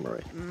right,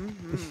 Emery?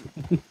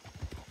 Mm-hmm.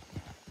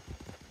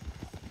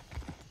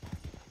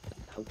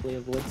 Hopefully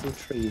avoid some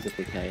trees if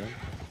we can.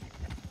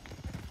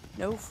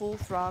 No full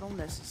throttle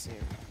necessary.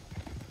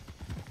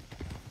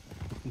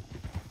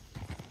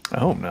 I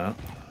hope not.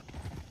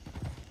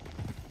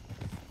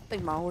 I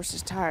think my horse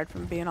is tired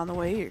from being on the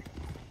way here.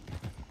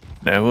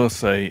 Now, I will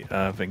say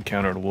I've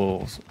encountered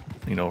wolves,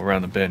 you know,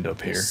 around the bend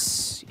up here.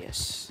 Yes,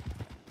 yes.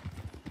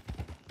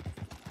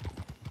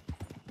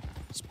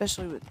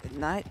 Especially with the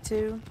night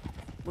too.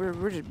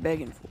 We're just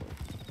begging for it.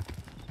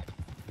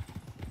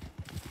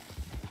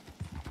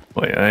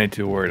 Well, yeah, I ain't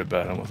too worried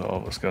about them with all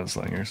of us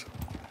gunslingers.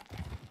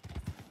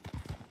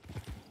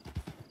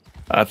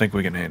 I think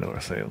we can handle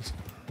ourselves.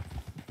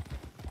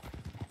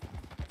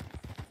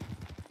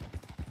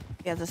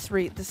 Yeah, the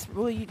three.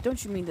 Well,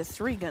 don't you mean the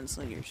 3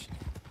 gunslingers,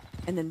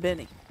 and then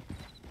Benny?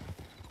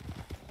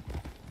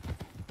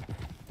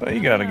 Well,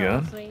 you got a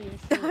gun.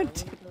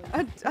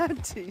 I'm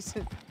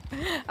teasing.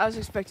 I was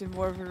expecting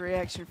more of a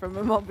reaction from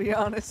him. I'll be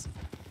honest.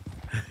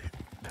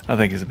 I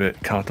think he's a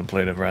bit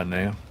contemplative right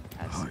now.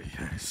 Oh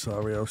yeah,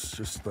 sorry, I was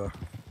just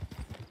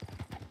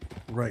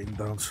writing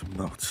down some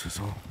notes is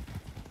all.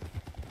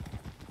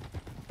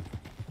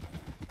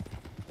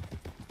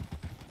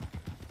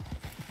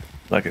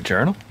 Like a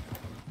journal?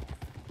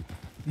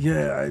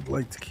 Yeah, I'd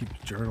like to keep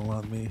a journal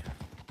on me.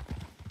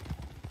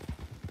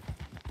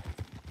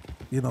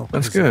 You know,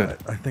 That's 'cause good.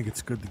 I think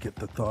it's good to get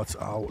the thoughts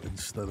out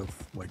instead of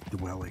like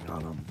dwelling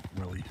on them.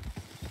 Really,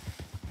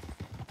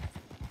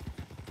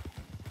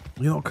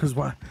 you know, because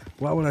why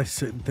would I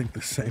sit and think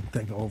the same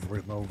thing over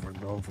and over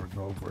and over and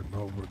over and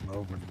over and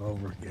over and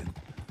over again?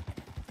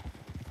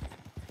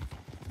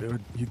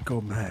 You'd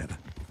go mad.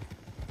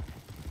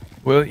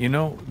 Well, you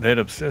know, that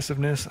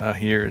obsessiveness I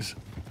hear is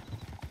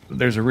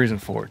there's a reason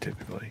for it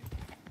typically.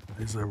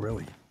 Is there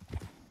really?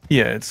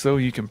 Yeah, it's so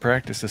you can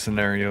practice a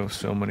scenario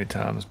so many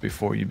times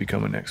before you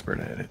become an expert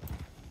at it.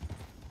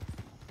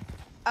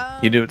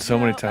 You do it so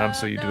many times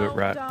so you do it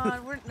right.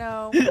 Don,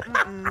 no,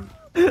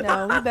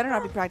 no, we better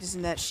not be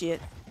practicing that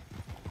shit.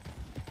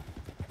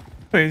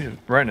 Well, he's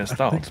writing his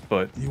thoughts,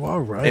 but you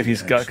are right. If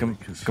he's got actually,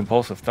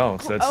 compulsive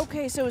thoughts, that's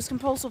Okay, so his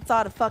compulsive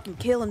thought of fucking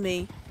killing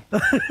me.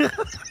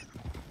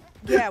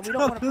 Yeah, we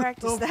don't want to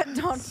practice that,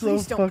 Don.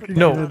 Please don't put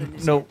that out in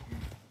his no.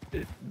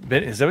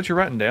 Ben, is that what you're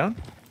writing down?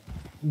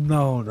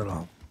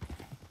 No.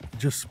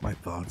 Just my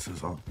thoughts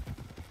is all.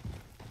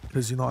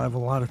 Because, you know, I have a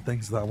lot of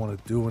things that I want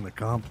to do and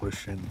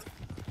accomplish, and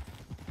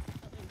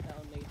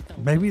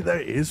maybe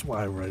that is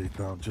why I write it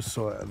down, just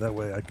so that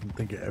way I can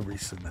think of every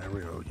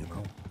scenario, you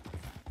know?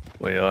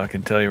 Well, I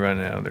can tell you right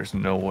now, there's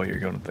no way you're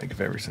going to think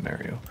of every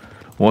scenario.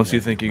 Once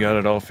you think you got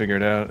it all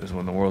figured out is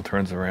when the world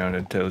turns around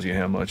and tells you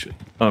how much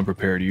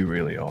unprepared you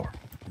really are.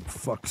 It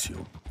fucks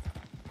you.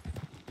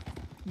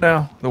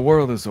 Now, the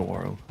world is the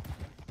world.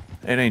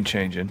 It ain't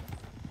changing.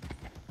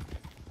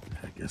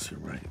 I guess you're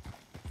right.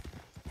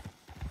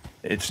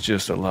 It's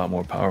just a lot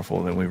more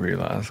powerful than we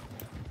realize.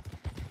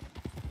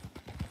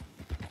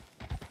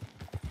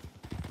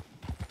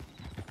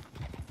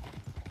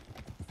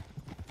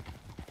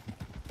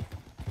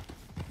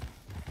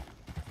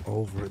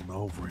 Over and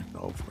over and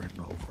over and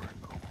over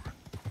and over.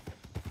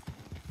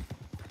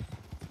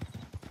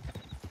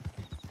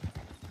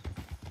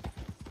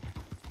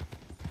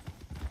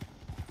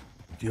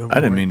 I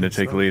didn't mean to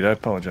take the lead. I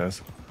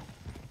apologize.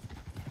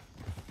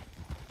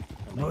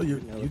 No, you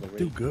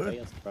do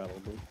good.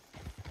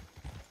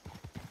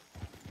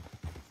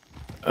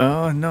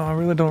 No, I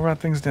really don't write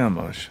things down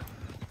much.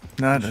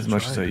 Not as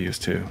much as I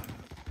used to.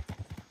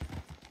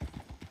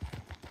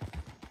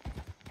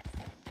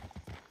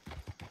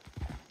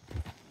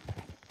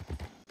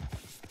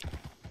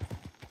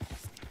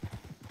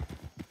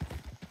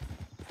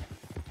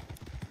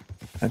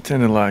 I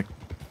tend to like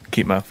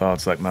keep my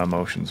thoughts like my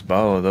emotions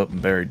bottled up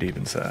and buried deep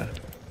inside.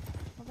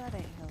 Well, that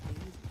ain't healthy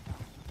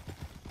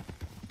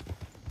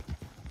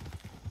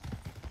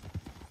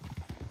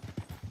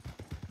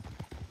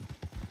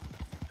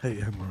either.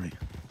 Hey, Anne-Marie.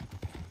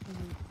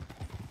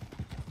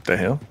 The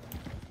hell?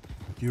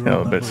 Do you Hell, I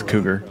remember, bet it's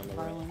Cougar.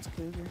 Marlon's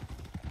cougar.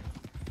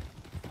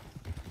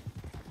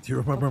 Do you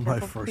remember my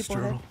Purple first people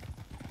journal? head?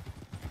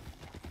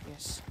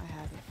 Yes, I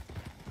have it.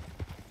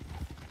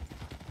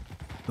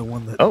 The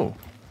one that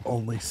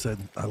only said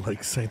I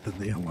like Saint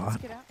Denis a lot.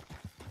 Let's get out.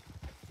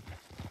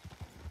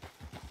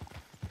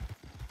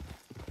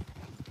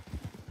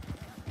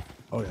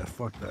 Oh yeah,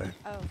 fuck that.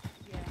 Oh,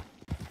 yeah.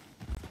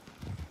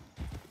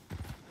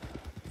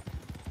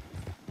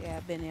 Yeah,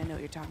 Benny, I know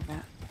what you're talking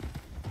about.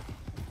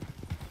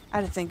 I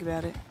had to think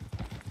about it.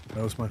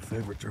 That was my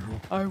favorite journal.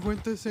 I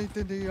went to Saint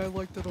Denis. I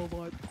liked it a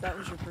lot. That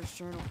was your first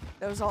journal.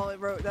 That was all it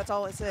wrote. That's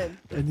all it said.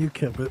 And you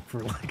kept it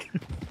for like.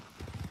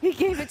 He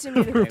gave it to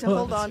me to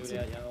hold on to.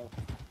 Juliano.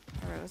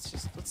 All right,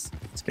 let's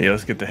Yeah,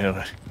 let's get the hell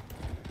out.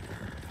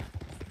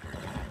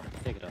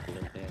 Pick it up a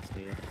little fast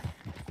here.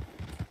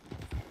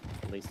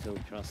 At least till we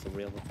cross the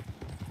river.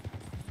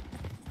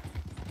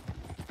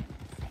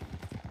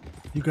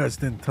 You guys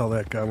didn't tell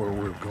that guy where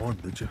we were going,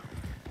 did you?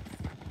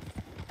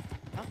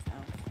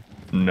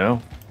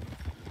 No.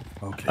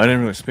 Okay. I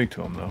didn't really speak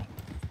to him, though.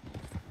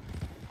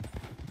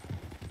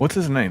 What's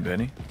his name,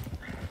 Benny?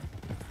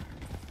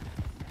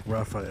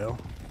 Raphael.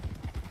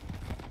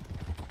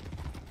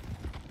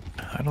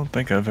 I don't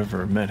think I've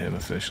ever met him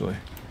officially.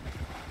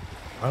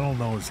 I don't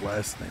know his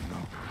last name,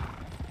 though.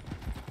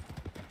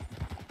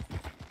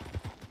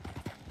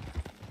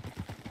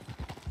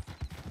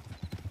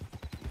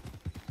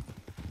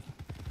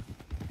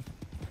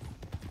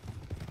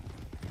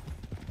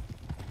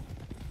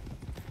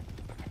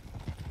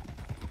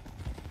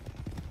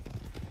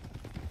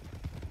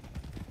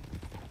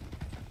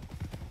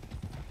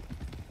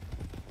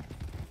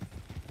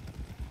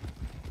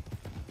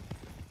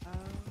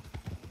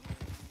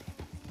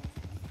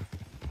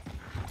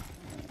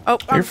 Oh,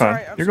 I'm You're fine.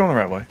 sorry. I'm You're sorry. going the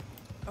right way.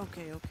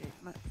 Okay.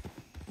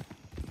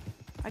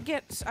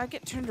 I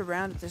get turned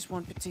around at this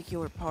one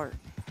particular part.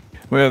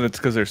 Well, that's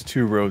because there's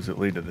 2 roads that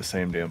lead to the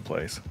same damn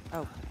place.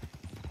 Oh.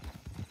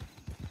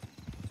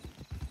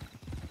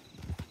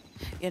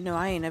 Yeah, no,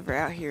 I ain't ever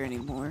out here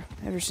anymore.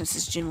 Ever since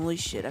this Jim Lee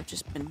shit, I've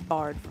just been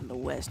barred from the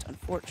West,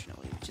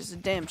 unfortunately, which is a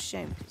damn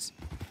shame, because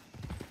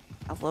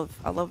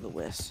I love the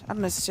West. I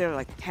don't necessarily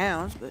like the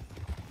towns, but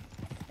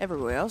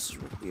everywhere else is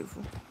real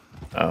beautiful.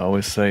 I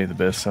always say the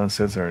best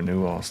sunsets are in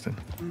New Austin.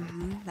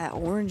 Mm-hmm. That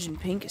orange and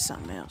pink is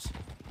something else.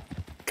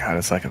 God,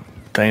 it's like a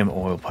damn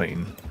oil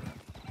painting.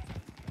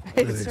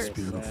 It is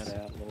beautiful.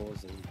 Sad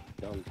outlaws and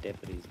dumb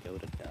deputies go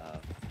to die.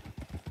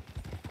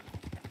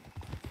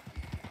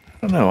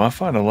 I don't know. I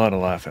find a lot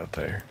of life out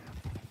there.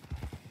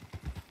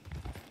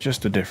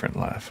 Just a different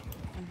life.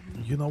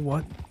 You know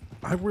what?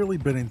 I've really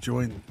been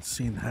enjoying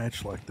seeing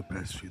Hatchlock the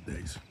past few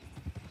days.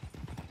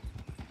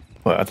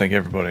 Well, I think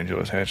everybody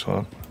enjoys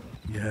Hatchlock.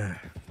 Yeah.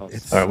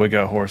 It's All right, we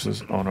got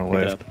horses on our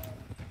Pick it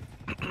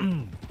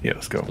left. Yeah,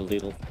 let's go. a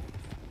little.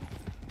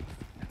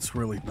 It's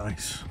really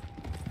nice.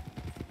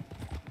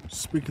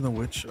 Speaking of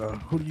which,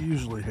 who do you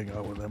usually hang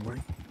out with,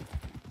 Emery?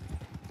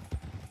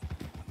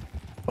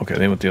 Okay,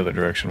 they went the other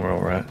direction. We're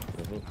all right.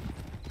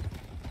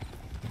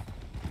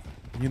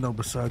 You know,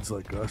 besides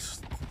like us,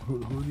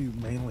 who do you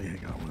mainly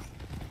hang out with?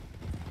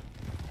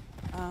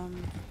 I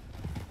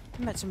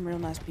met some real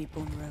nice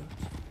people in Rhodes.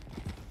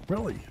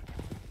 Really?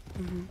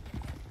 Mm-hmm.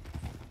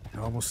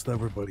 Almost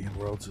everybody in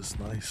Rhodes is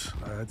nice,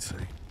 I'd say.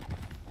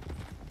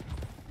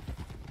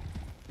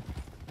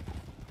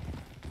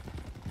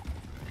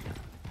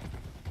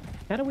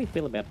 How do we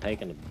feel about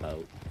taking a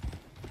boat?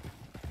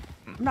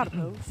 I'm not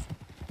opposed.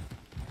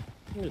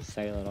 You just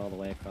sail it all the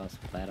way across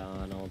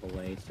Flaton, all the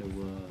way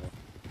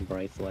to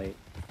Braithwaite.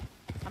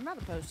 I'm not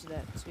opposed to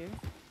that, Scary.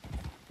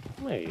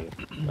 Hey,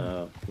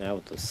 now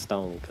with the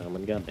stone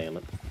coming,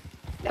 goddammit.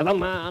 Never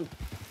mind.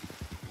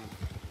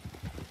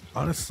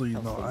 Honestly, you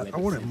I'll know, still I make a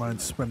wouldn't decision mind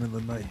though. spending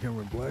the night here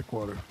in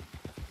Blackwater.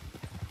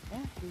 Yeah,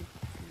 if you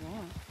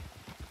want.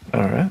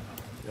 All right.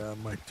 Yeah, I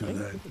might do Hey,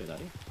 that. good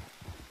idea.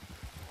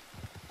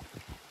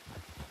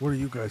 What are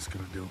you guys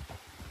gonna do?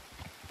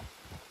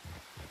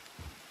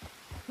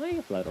 Well, you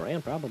can float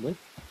around, probably.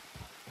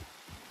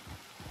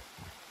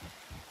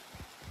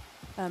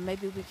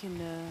 Maybe we can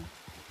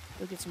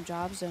go get some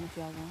jobs done if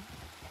y'all want.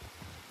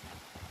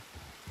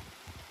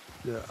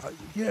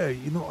 Yeah,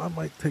 you know, I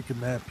might take a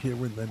nap here,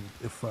 and then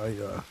if I,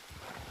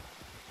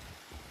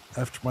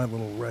 after my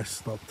little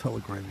rest, I'll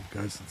telegram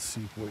you guys and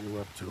see what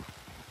you're up to.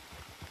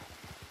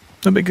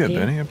 That'd be good,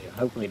 Yeah. Benny.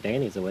 Hopefully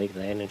Danny's awake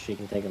then, and she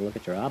can take a look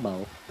at your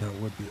eyeball. That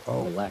would be.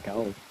 Oh. Oh, Black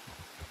hole.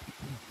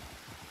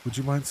 would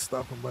you mind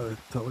stopping by the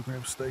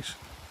telegram station?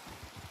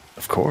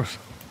 Of course.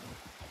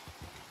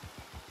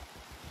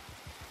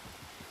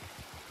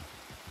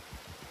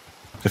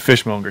 The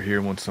fishmonger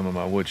here wants some of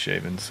my wood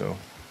shavings, so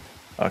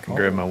I can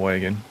grab my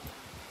wagon.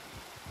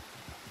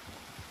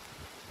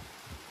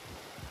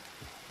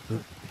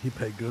 Did he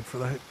pay good for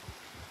that?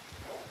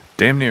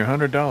 Damn near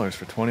 $100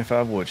 for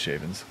 25 wood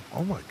shavings.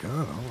 Oh my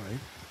god! All right.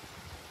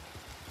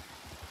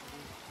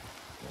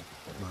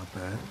 Not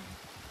bad.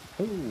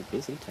 Ooh,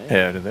 busy town.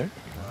 Howdy there.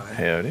 Right.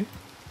 Howdy.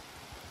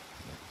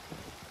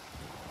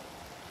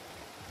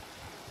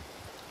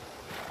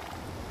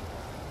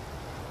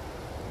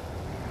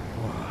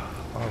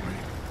 All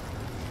right.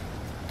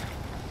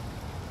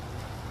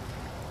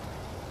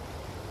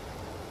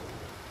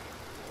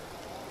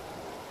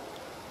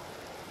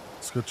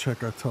 Let's go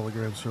check our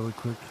telegrams really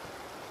quick.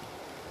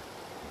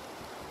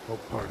 Oh,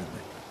 pardon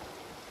me.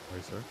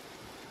 Sorry, sir.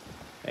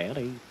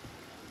 Howdy.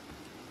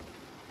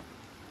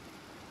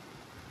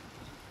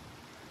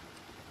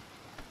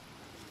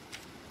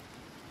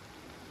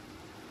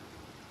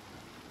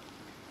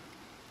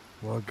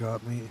 Well, it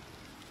got me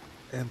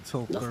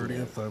until Nothing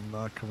 30th. I'm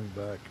not coming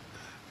back.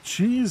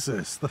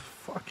 Jesus, the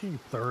fucking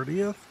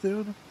 30th,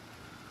 dude.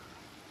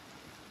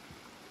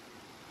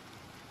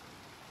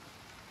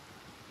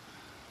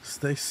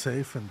 Stay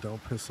safe and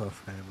don't piss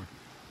off Hammer.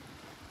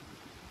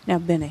 Now,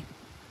 Benny,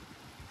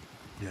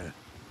 Yeah.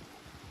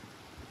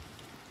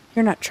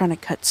 you're not trying to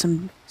cut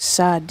some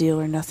side deal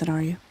or nothing,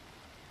 are you?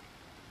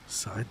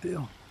 Side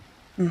deal?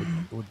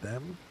 Mm-hmm. With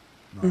them?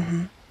 No.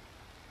 Mm-hmm.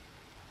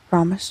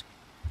 Promise?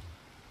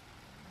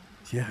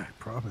 Yeah, I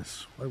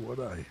promise. Why would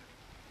I?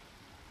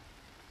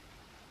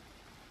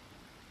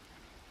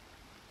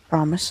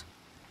 Promise?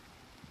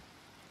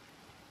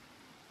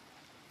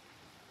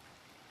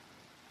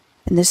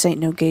 And this ain't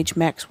no Gage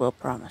Maxwell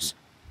promise.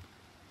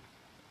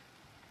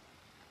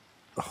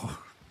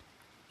 Oh,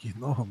 you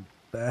know I'm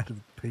bad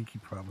at pinky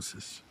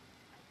promises.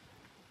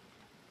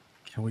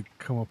 Can we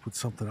come up with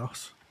something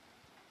else?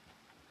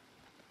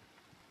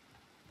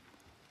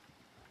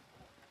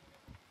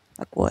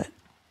 Like what?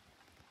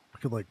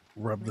 We could like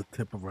rub the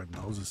tip of our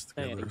noses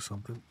together Andy. or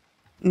something.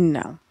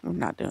 No, we're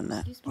not doing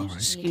that. Excuse me. All right.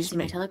 Excuse me.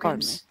 My Pardon me.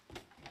 telegrams.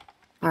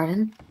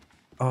 Pardon?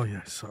 Oh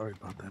yeah, sorry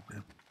about that,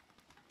 man.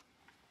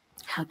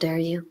 How dare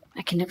you?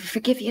 I can never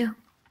forgive you.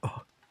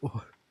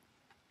 Oh,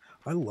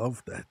 I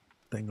love that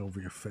thing over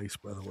your face,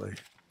 by the way.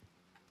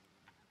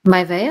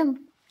 My veil.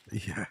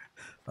 Yeah,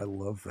 I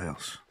love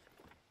veils.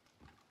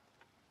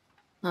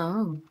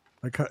 Oh.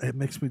 It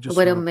makes me A just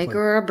widow want to maker play.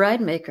 or a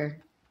bride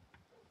maker?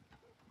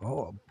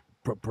 Oh,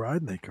 a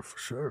bride maker for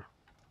sure.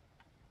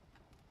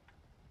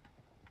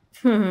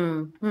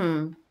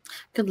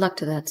 Good luck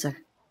to that, sir.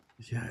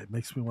 Yeah, it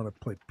makes me want to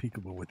play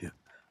peekaboo with you.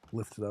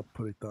 Lift it up,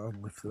 put it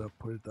down, lift it up,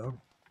 put it down.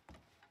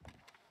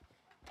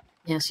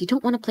 Yes, you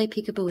don't want to play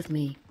peekaboo with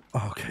me.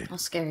 Okay. I'll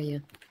scare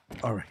you.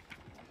 All right.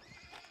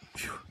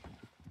 Phew.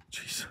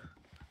 Jeez.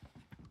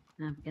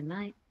 Have a good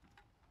night.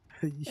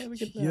 Have a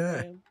good night,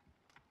 yeah. Man.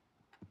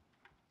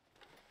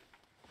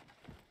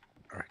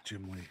 All right,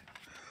 Jim Lee.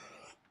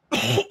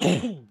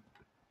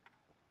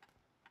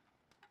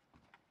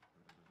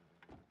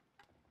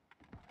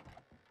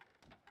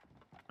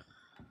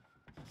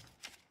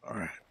 All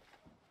right.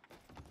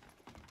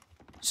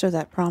 So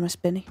that promise,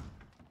 Benny?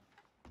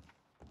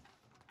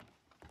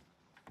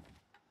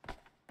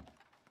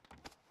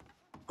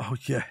 Oh,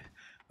 yeah.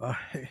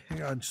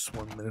 Hang on just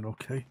 1 minute,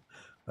 okay?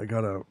 I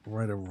gotta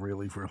write a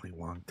really, really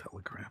long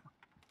telegram.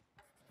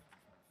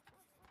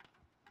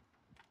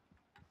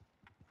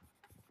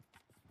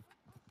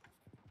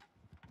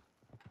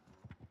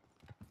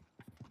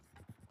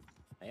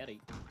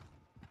 Howdy.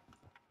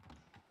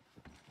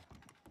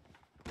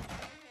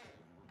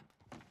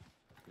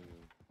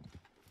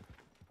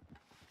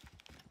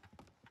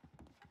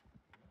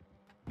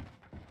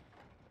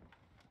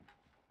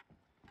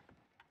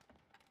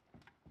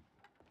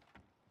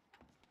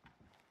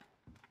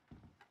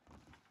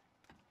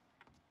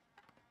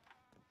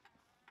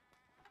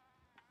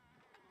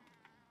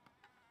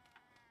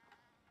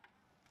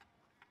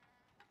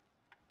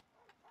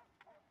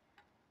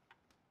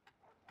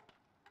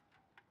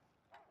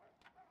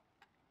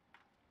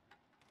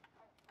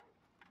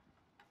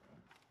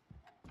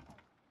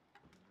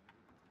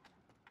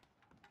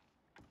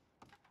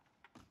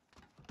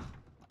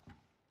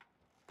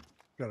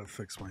 Gotta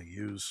fix my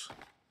U's.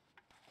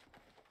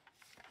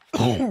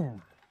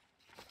 Where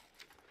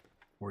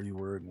you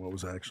were and what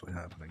was actually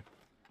happening.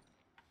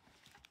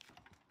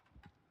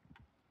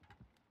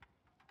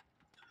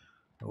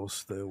 I will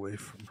stay away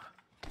from...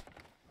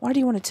 Why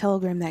do you want to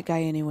telegram that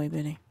guy anyway,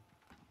 Benny?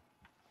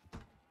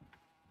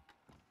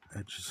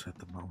 edges at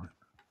the moment.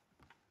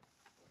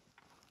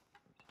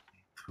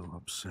 Feel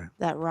upset.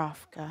 That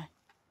Roth guy.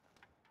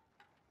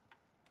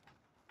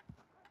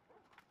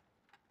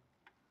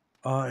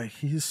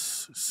 He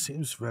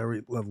seems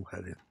very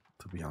level-headed,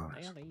 to be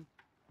honest.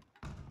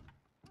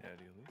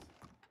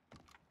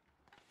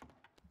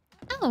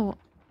 Oh.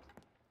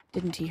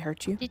 Didn't he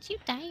hurt you? Did you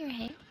dye your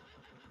hair?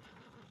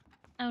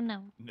 Oh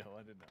no. No,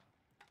 I did not.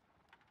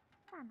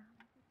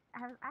 I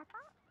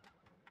thought.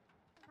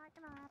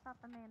 I thought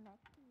the man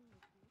next to you.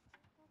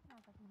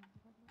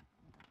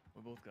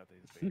 We both got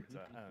these beards. I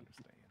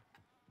understand.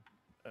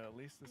 At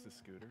least this is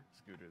Scooter.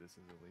 Scooter, this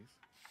is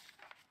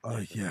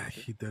Elise. Yeah,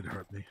 he did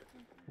hurt me.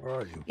 Where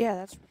are you? Yeah,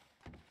 that's...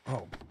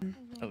 Oh.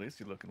 At least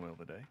you're looking well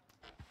today.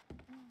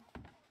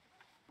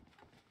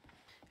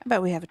 I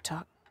bet we have a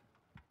talk.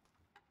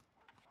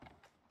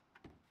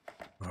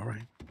 All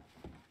right.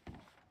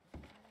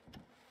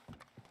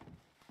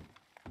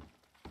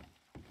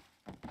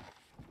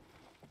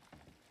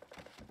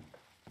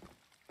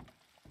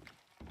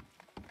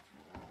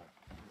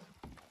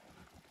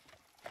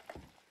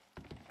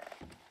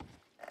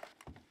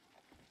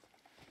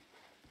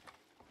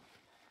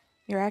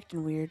 You're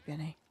acting weird,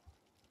 Benny.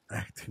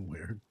 Acting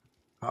weird?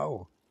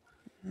 How?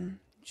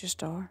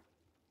 Just are.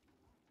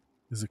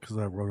 Is it because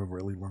I wrote a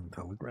really long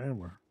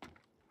telegram, or?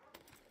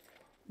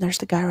 There's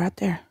the guy right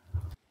there.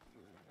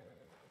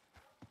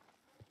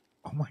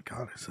 Oh my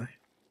God, is he?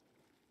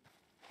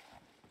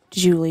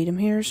 Did you lead him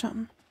here or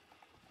something?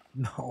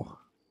 No.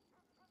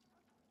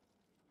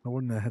 I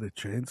wouldn't have had a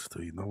chance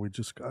to, you know, we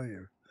just got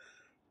here.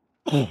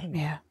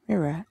 Yeah,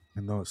 you're right.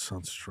 I know it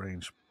sounds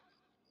strange.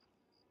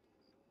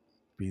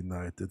 Being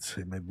that I did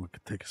say maybe we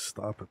could take a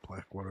stop at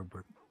Blackwater,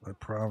 but I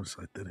promise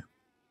I didn't.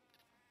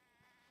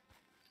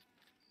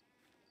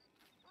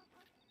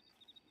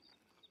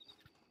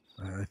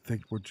 I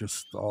think we're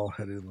just all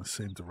headed in the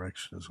same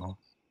direction as all.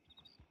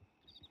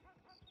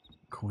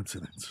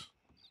 Coincidence.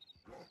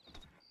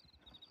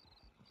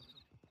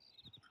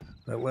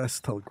 That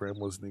last telegram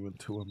wasn't even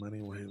to him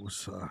anyway. It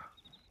was,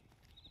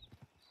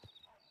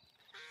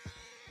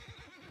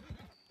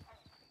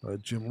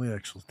 Jim Lee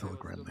actually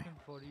telegrammed me.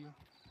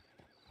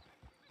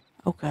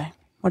 Okay.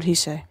 What'd he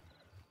say?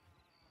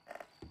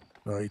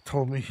 He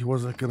told me he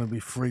wasn't going to be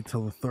free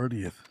till the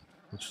 30th,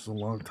 which is a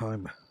long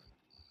time.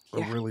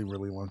 Yeah. A really,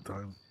 really long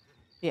time.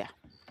 Yeah.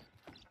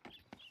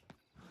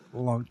 A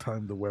long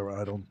time to where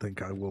I don't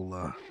think I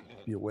will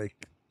be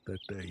awake that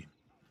day.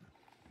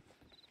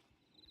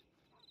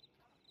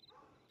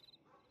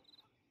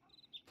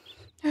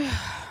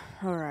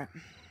 All right.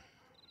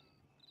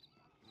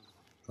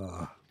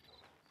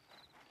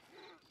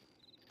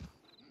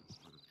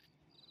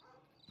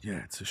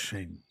 Yeah, it's a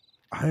shame.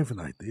 I have an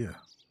idea.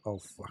 Oh,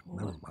 fuck,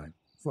 never mind.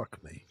 Fuck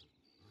me.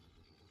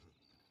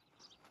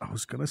 I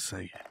was gonna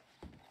say,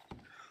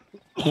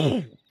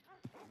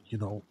 you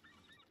know,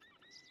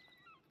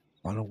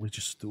 Why don't we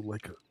just do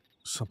like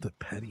something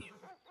petty?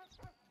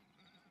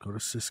 Go to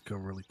Cisco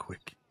really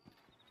quick.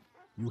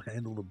 You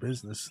handle the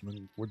business, and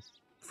then we're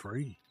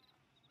free.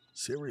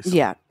 Seriously.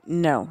 Yeah,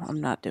 no,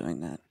 I'm not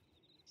doing that.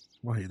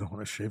 Why, you don't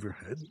want to shave your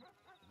head?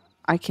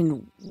 I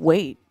can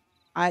wait.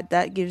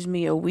 That gives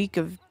me a week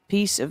of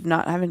peace of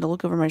not having to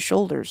look over my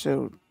shoulder.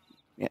 So,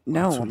 yeah,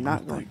 no, That's what I'm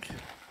not you going. think.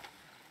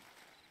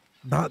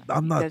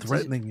 I'm not That's-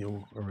 threatening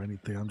you or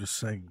anything. I'm just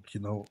saying,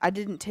 I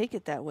didn't take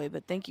it that way,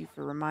 but thank you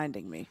for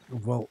reminding me.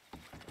 Well,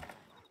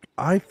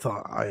 I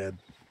thought I had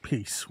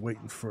peace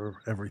waiting for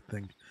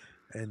everything,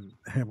 and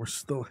Hammer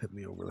still hit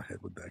me over the head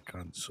with that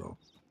gun, so.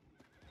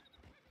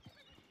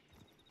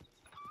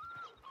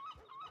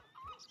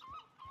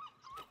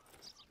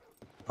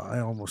 I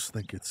almost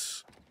think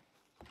it's,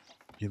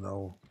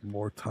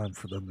 more time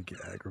for them to get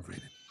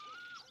aggravated.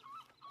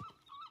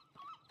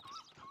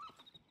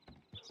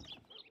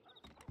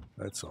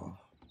 That's all.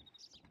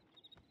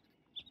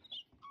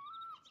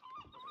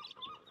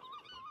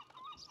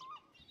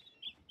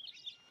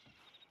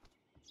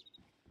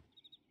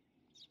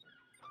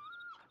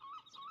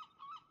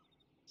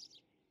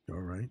 All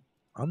right.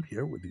 I'm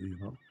here with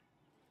you,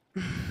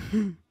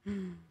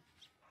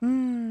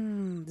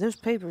 Those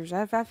papers.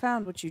 I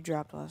found what you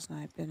dropped last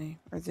night, Benny,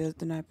 or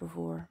the night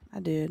before. I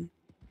did.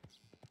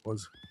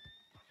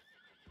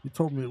 You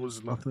told me it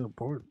was nothing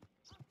important.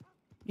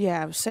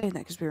 Yeah, I was saying that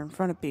because we were in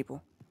front of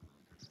people.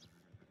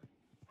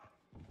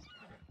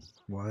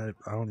 Well,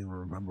 I don't even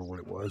remember what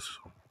it was.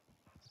 So.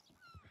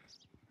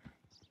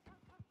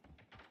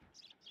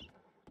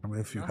 I mean,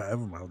 if you have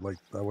them, I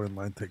wouldn't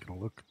mind taking a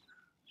look.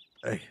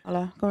 Hey.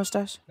 Hola, ¿cómo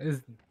estás?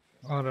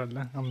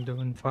 Hola, I'm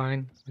doing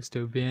fine.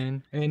 Estoy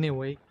bien.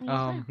 Anyway,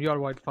 you are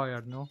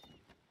wildfire, no?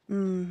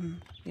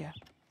 Yeah.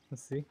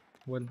 Let's see.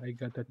 Well, I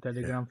got a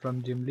telegram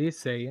from Jim Lee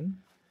saying,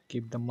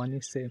 keep the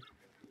money safe.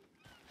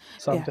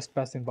 So I'm just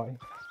passing by.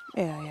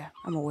 Yeah,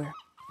 I'm aware.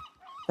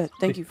 But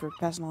thank you for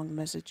passing along the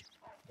message.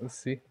 Let's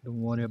see.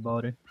 Don't worry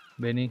about it.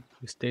 Benny,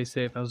 you stay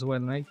safe as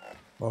well, right?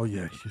 Oh,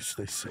 yeah, you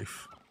stay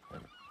safe.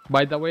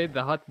 By the way,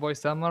 the hot boy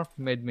summer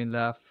made me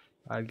laugh.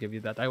 I'll give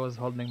you that. I was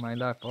holding my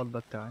laugh all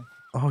the time.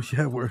 Oh,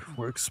 yeah, we're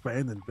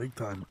expanding big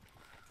time.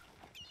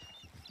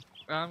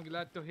 I'm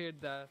glad to hear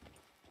that.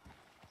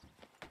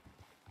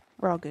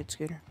 We're all good,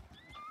 Scooter.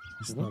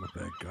 He's not a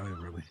bad guy,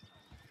 really.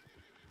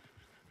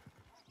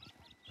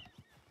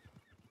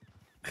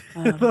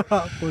 The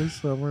hot boy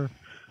summer.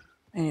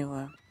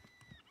 Anyway.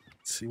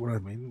 See what I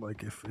mean?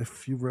 Like,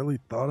 if you really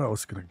thought I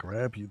was going to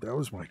grab you, that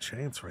was my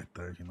chance right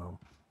there,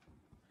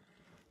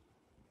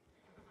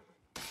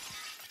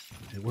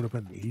 It would have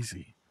been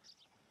easy.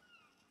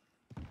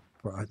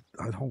 But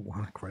I don't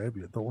want to grab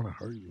you. I don't want to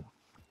hurt you.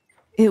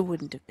 It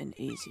wouldn't have been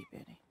easy,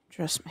 Benny.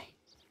 Trust me.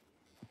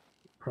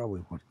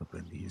 Probably wouldn't have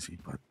been easy,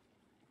 but...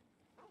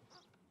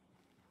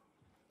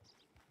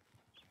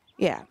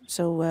 Yeah,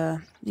 so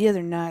the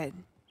other night,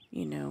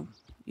 you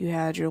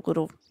had your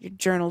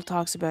journal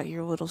talks about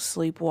your little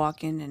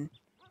sleepwalking, and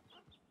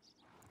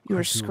you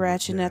were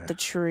scratching at the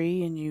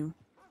tree, and you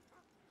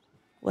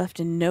left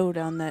a note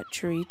on that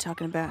tree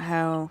talking about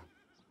how,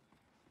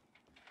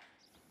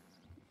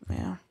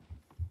 well,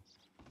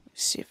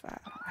 let's see if I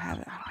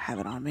don't have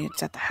it on me.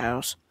 It's at the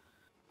house.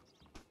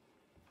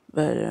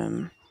 But,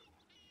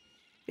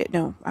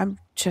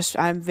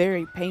 I'm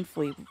very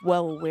painfully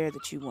well aware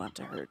that you want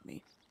to hurt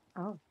me.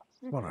 Oh.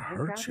 Want to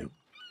hurt you?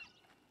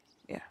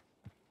 Yeah.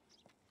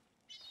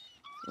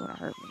 You want to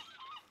hurt me.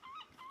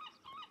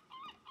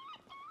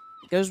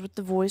 It goes with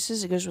the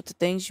voices. It goes with the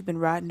things you've been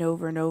writing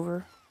over and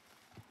over.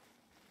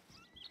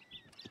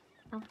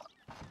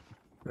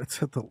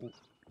 That's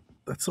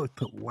like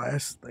the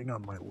last thing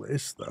on my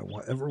list that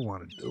I ever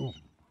want to do.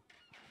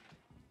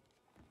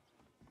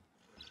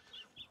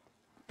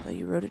 Well,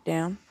 you wrote it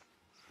down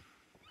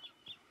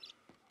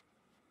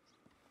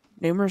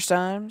numerous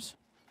times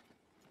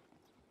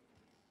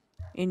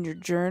in your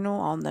journal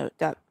on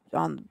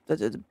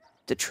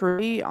the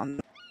tree on.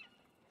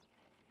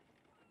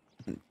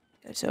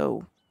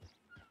 So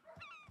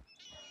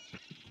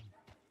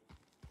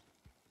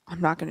I'm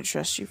not going to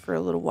trust you for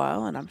a little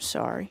while, and I'm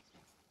sorry,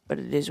 but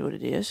it is what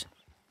it is.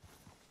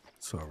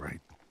 It's all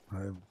right.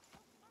 I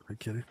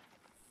get it.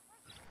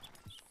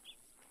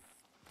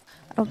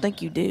 I don't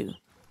think you do.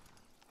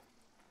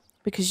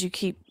 Because you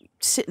keep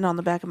sitting on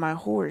the back of my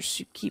horse.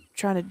 You keep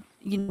trying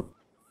to,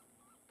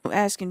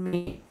 asking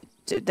me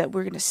that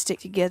we're going to stick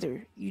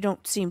together. You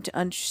don't seem to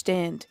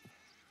understand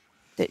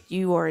that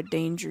you are a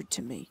danger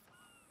to me.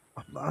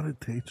 I'm not a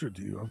danger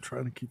to you. I'm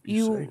trying to keep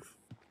you safe.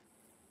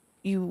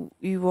 You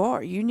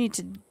are. You need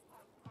to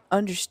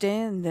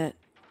understand that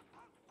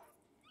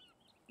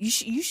you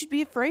should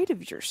be afraid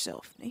of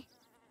yourself, me.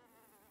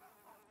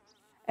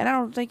 And I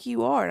don't think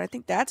you are, and I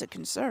think that's a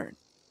concern.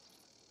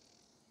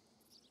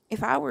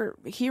 If I were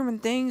hearing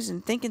things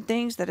and thinking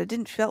things that I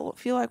didn't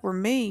feel like were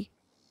me,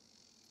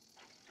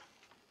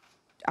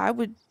 I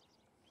would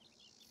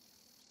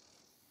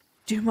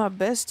do my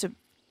best to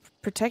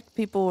protect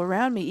people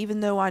around me,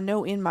 even though I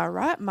know in my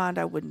right mind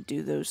I wouldn't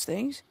do those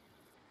things.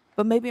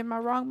 But maybe in my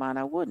wrong mind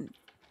I wouldn't.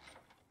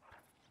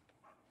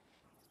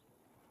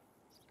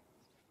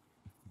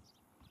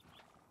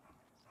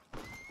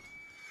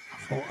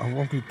 Well, I've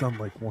only done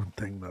like one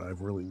thing that I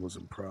really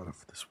wasn't proud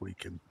of this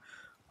week, and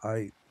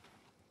I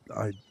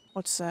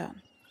What's that?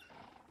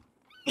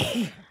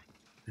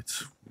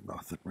 it's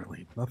nothing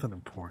really, nothing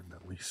important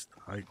at least.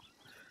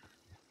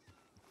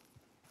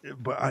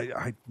 But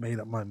I made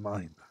up my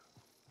mind.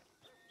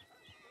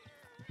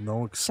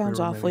 No experimenting. Sounds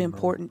awfully no-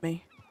 important to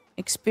me.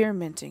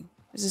 Experimenting.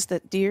 Is this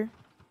that deer?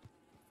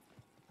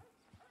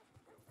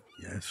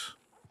 Yes.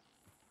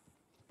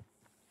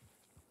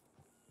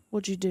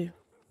 What'd you do?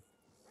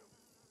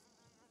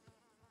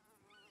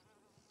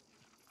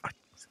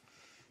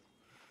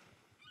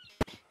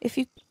 If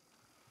you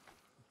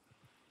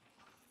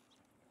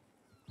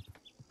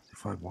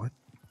If I what?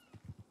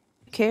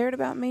 cared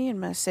about me and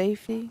my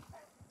safety,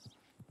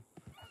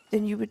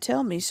 then you would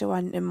tell me so I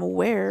am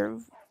aware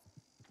of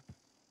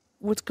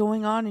what's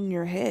going on in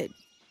your head.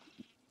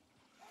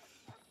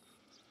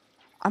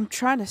 I'm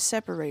trying to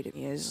separate it.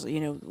 As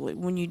you know,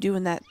 when you're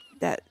doing that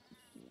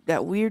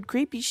weird,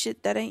 creepy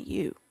shit, that ain't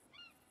you.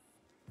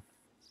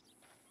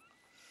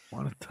 I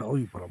want to tell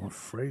you, but I'm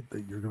afraid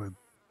that you're gonna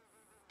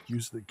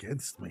use it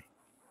against me.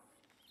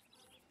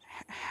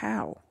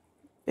 How,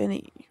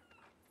 Benny?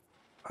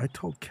 I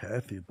told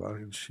Kathy about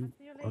it, and she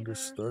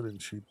understood,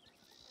 and she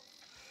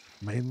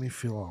made me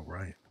feel all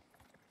right.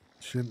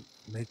 She didn't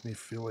make me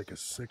feel like a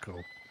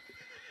sicko,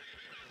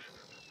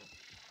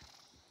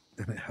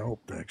 and it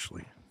helped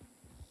actually.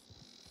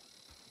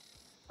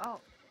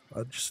 Oh.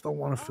 I just don't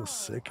want to feel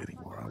sick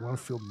anymore. I want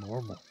to feel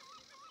normal.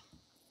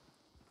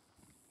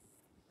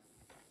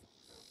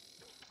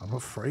 I'm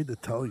afraid to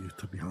tell you,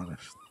 to be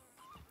honest.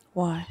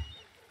 Why?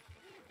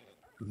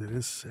 Because it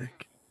is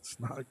sick. It's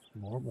not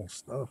normal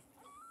stuff.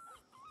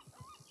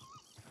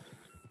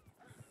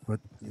 But,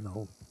 you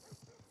know,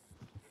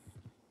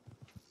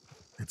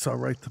 it's all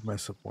right to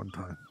mess up one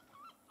time.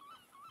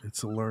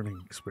 It's a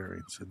learning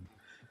experience. And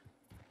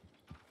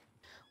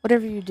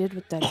Whatever you did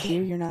with that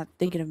deer, you're not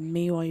thinking of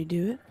me while you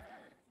do it?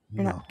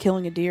 You're no, not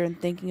killing a deer and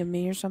thinking of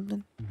me or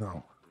something?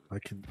 no,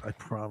 I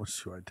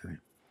promise you I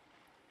didn't.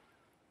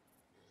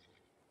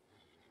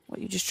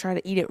 What, you just try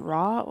to eat it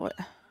raw? What?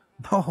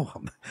 No,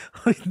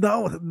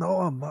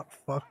 I'm not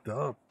fucked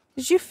up.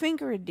 Did you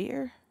finger a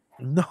deer?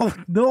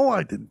 No,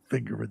 I didn't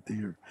finger a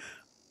deer.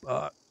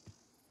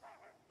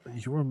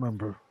 You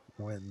remember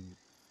when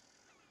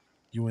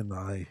you and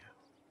I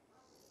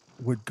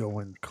would go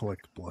and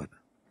collect blood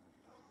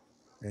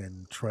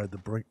and tried to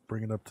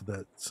bring it up to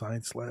that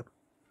science lab?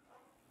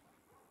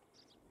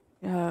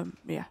 Yeah,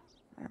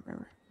 I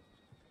remember.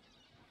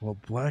 Well,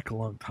 Black a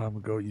long time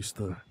ago used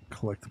to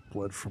collect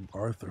blood from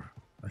Arthur.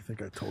 I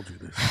think I told you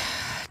this.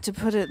 To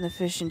put it in the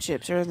fish and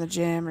chips or in the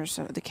jam or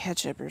some the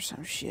ketchup or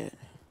some shit.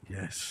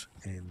 Yes,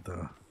 and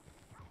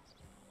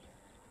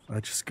I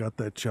just got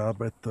that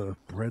job at the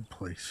bread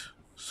place,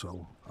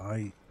 so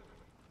I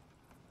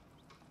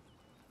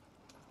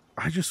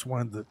just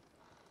wanted to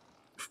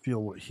feel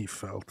what he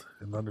felt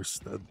and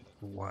understood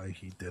why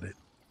he did it.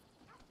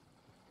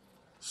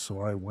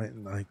 So I went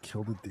and I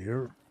killed a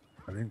deer.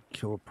 I didn't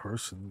kill a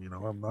person, you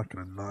know, I'm not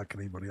going to knock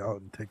anybody out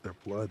and take their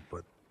blood,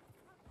 but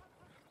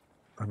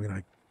I mean,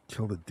 I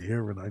killed a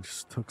deer and I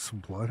just took some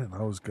blood and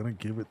I was going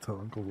to give it to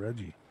Uncle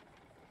Reggie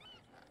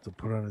to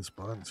put on his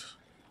buns.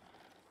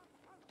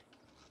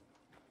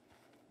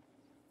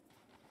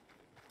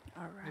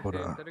 All right. But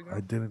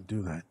I didn't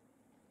do that.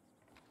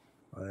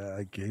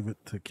 I gave it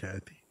to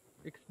Kathy.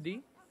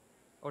 XD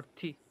or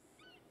T?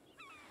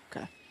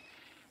 Okay.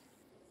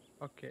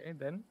 Okay,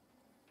 then.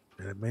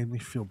 And it made me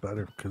feel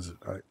better because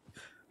I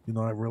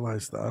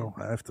realized that I don't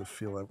have to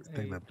feel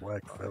everything that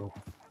Black felt.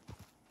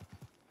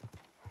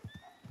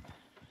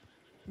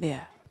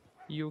 Yeah.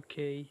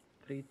 UK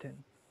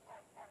 310.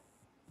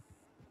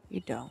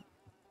 You don't.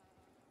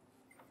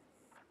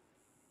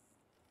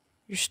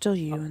 You're still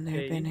you in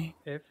there, Benny.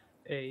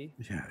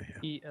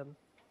 F-A-E-L.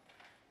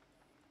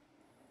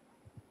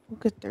 We'll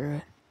get through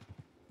it.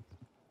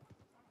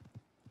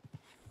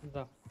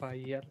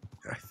 Raphael.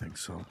 I think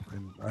so.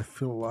 And I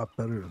feel a lot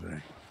better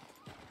today.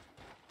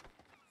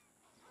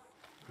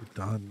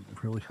 Don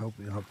really helped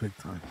me out big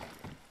time.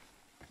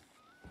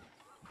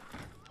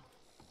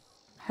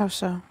 How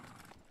so?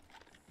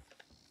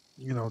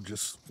 You know,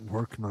 just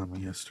working on me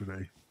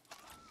yesterday.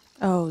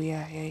 Oh,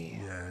 yeah.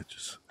 Yeah,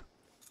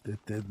 it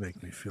did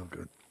make me feel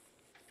good.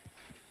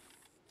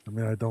 I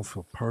mean, I don't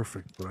feel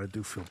perfect, but I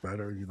do feel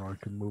better. You know, I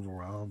can move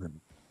around and...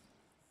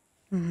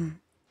 Mm-hmm.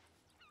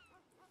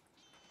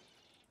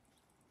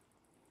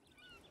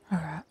 All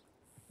right.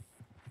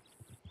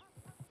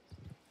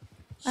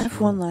 I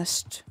have one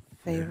last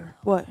favor. Yeah.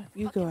 What?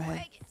 You go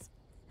ahead.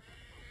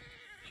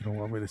 You don't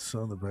want me to sit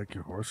on the back of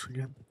your horse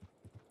again?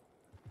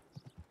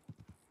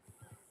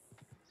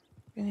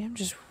 Benny, I'm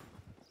just...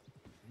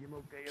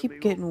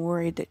 keep getting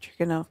worried that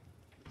you're gonna...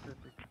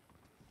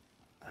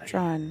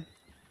 try and...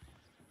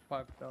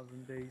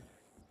 5,000 days.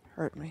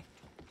 hurt me.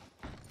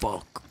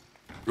 Fuck.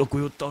 Look,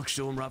 we will talk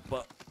soon,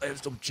 Rappa. I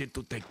have some shit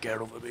to take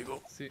care of,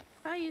 amigo.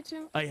 Hi, you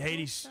two. Hey,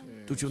 Hades.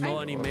 Do you know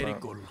any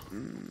medical?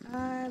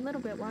 A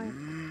little bit. Why?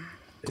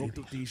 Go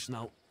to this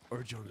now,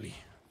 urgently.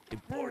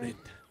 Important.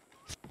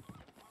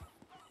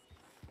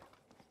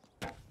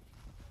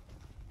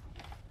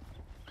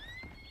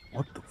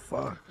 What the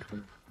fuck?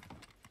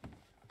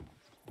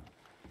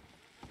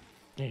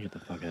 Yeah, get the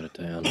fuck out of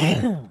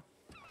town.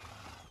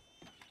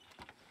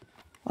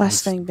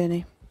 Last thing,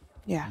 Benny.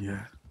 Yeah.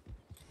 Yeah.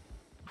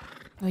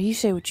 Well, you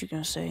say what you're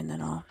gonna say, and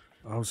then I'll.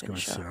 I was gonna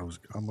finish say up.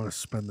 I'm gonna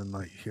spend the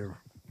night here.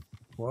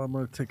 Well, I'm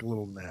gonna take a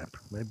little nap.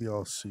 Maybe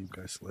I'll see you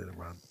guys later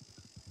on.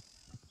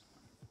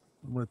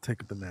 I'm gonna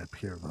take the nap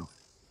here though.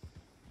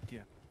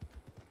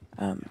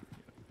 Yeah.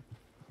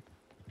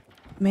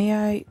 May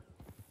I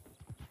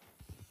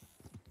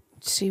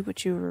see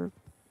what you were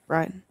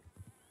writing?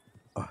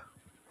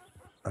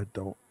 I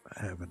don't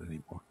have it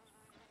anymore.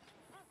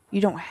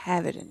 You don't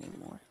have it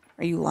anymore.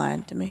 Are you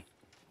lying to me?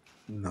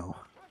 No.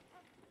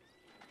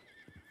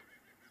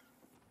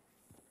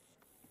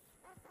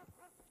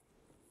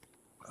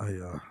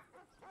 I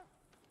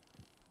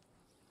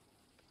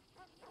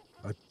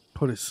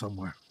put it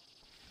somewhere.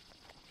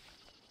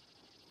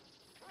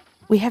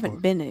 We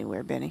haven't been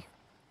anywhere, Benny.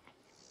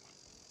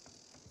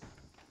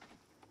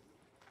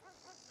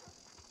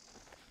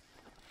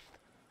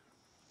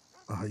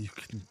 You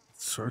can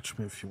search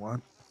me if you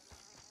want.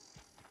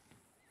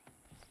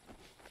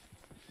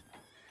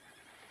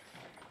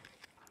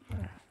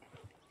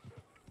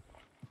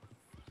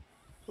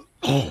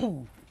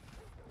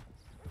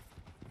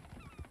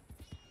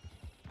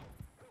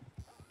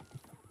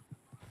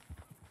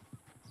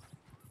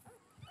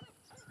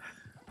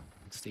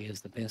 Honesty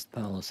is the best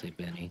policy,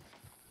 Benny.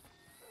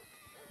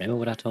 Remember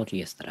what I told you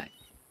yesterday?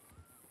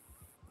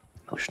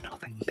 Emotional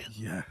thing, Ben.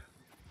 Yeah.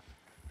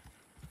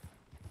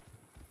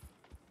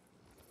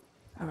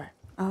 All right.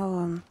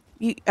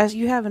 As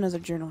you have another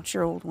journal, it's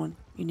your old one.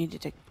 You need to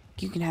take.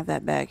 You can have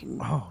that back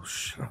and. Oh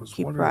shit! I was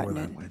keep wondering where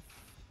writing that it. went.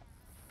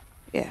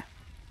 Yeah.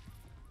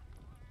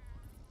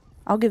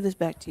 I'll give this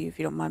back to you if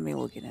you don't mind me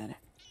looking at it.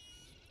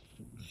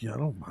 Yeah, I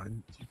don't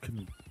mind. You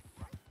can.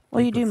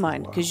 Well, you keep it do for a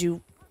mind while. because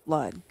you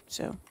lied.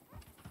 So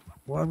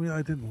Well, I mean,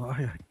 I didn't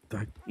lie.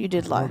 I you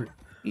did wrote lie.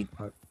 it-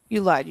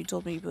 You lied. You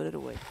told me you put it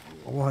away.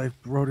 Well, I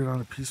wrote it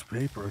on a piece of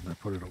paper and I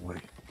put it away.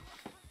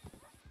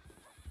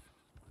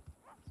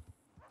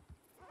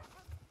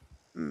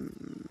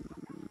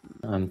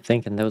 I'm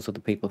thinking those are the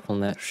people from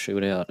that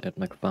shootout at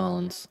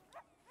McFarland's.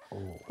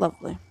 Oh.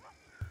 Lovely.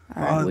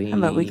 All right. How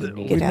about we get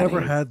we out of never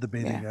here? had the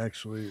meeting Yeah.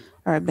 actually.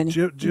 All right, Benny.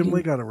 Jim you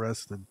Lee can- got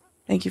arrested.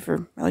 Thank you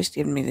for at least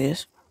giving me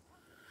this.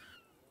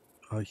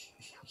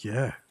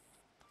 Yeah.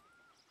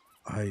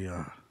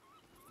 I'm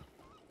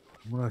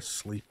gonna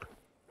sleep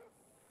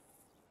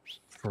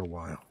for a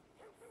while.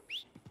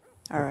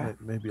 All right.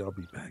 Maybe I'll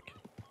be back.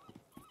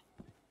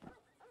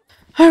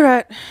 All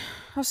right.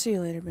 I'll see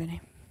you later,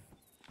 Benny.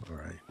 All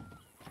right.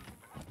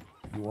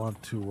 You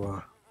want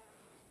to?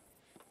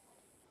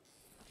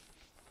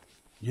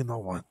 You know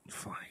what?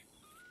 Fine.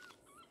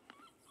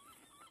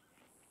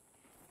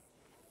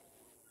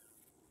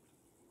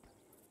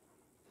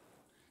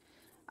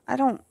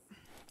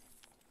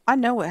 I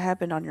know what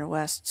happened on your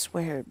last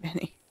swear,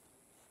 Benny.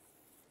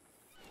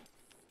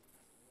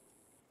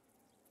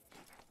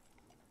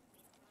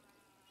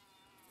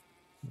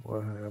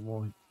 Well, I'm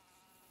only.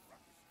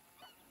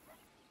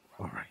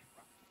 All right.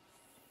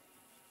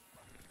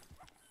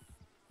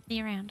 See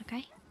you around,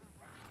 okay?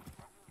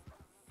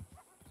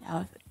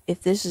 Now,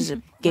 if this is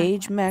a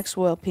Gage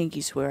Maxwell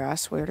pinky swear, I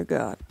swear to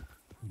God.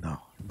 No,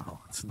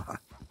 it's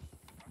not.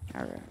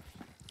 All right.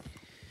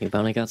 You've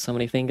only got so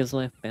many fingers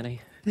left,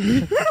 Benny.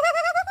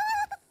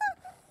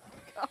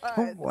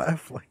 Don't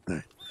laugh like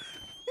that.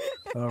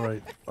 All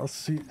right. I'll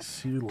see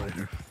you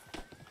later.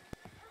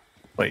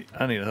 Wait,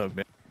 I need a hug,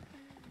 man.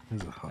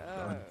 Here's a hug.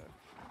 Done.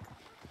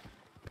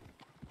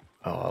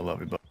 Oh, I love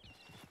you, bud.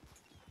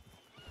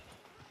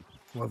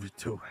 Love you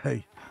too.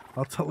 Hey,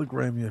 I'll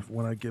telegram you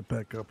when I get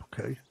back up,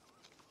 okay?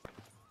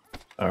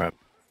 All right.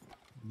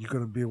 You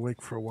gonna be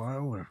awake for a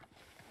while, or?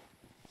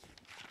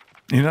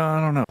 You know, I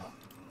don't know.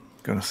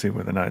 Gonna see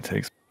where the night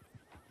takes.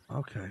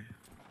 Okay.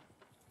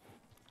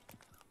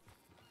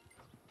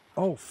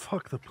 Oh,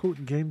 fuck, the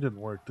Putin game didn't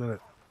work, did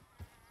it?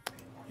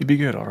 You'd be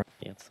good, all right.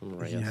 Get some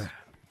rest. Yeah.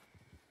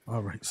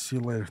 All right, see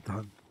you later,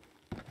 Don.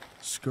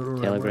 Scooter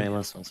away. Telegram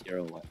us once you're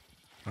away.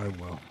 I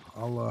will.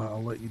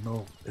 I'll let you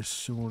know as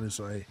soon as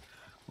I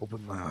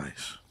open my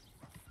eyes.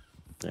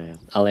 Yeah,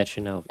 I'll let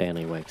you know if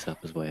Danny wakes up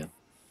as well.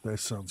 That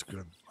sounds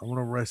good. I'm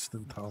gonna rest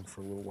in town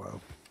for a little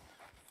while.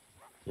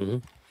 Mm-hmm.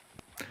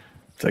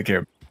 Take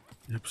care.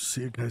 Yep,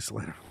 see you guys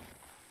later.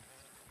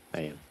 I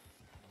am.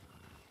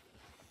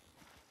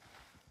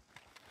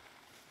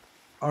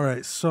 All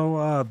right,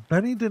 so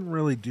Benny didn't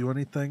really do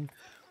anything,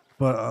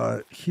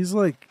 but he's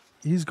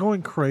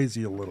going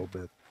crazy a little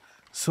bit.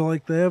 So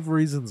like they have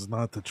reasons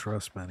not to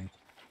trust Benny.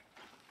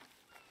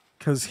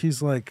 Cause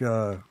he's like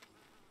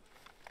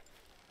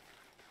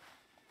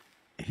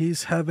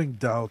he's having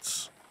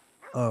doubts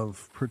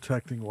of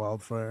protecting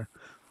Wildfire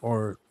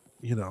or,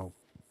 you know,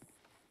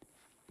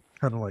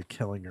 kind of like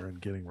killing her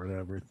and getting rid of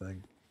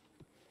everything.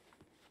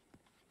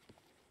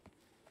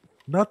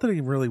 Not that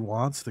he really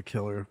wants to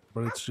kill her,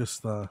 but it's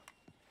just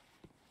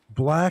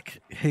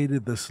Black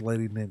hated this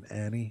lady named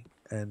Annie,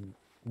 and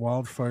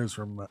Wildfire's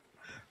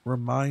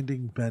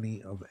reminding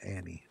Benny of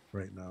Annie.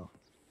 right now.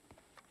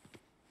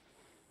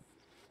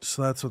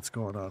 So that's what's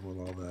going on with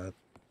all that.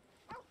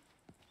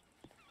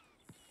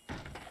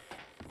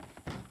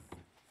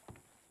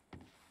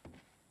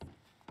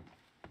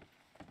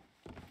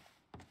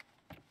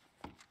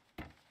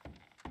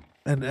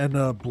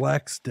 And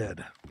Black's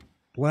dead.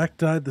 Black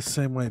died the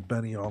same way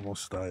Benny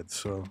almost died,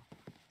 so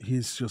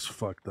he's just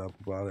fucked up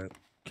about it.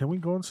 Can we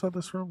go inside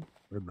this room?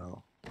 Or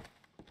no?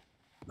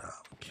 No,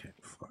 we can't.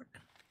 Fuck.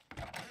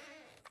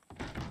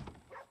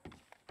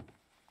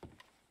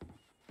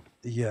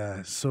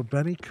 Yeah, so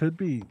Benny could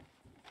be...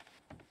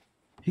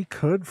 He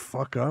could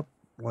fuck up,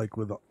 like,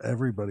 with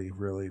everybody,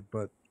 really,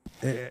 but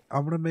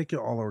I'm gonna make it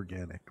all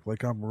organic.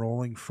 Like, I'm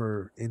rolling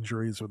for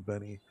injuries with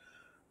Benny.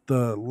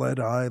 The lead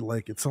eye,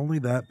 like, it's only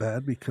that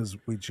bad because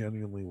we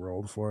genuinely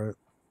rolled for it.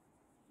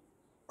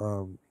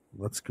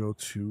 Let's go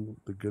to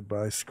the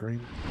goodbye screen.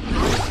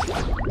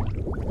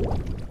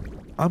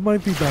 I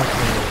might be back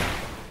later.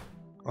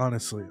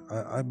 Honestly,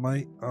 I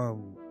might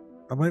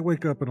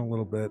wake up in a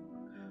little bit.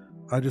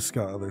 I just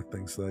got other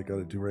things that I got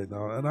to do right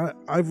now, and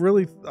I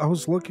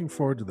was looking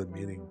forward to the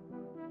meeting.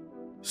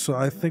 So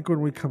I think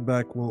when we come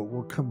back,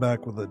 we'll come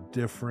back with a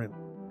different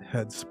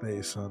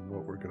headspace on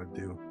what we're gonna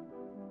do.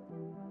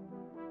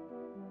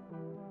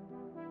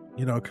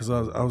 You know, because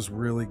I was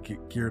really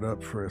geared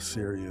up for a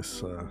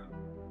serious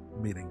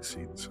meeting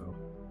scene. So,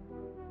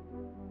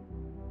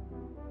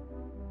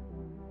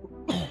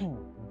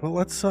 but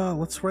let's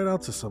write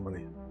out to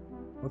somebody.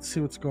 Let's see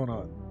what's going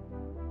on.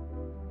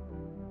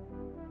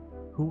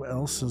 Who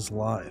else is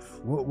live?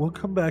 We'll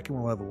come back and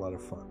we'll have a lot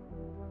of fun.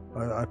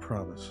 I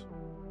promise.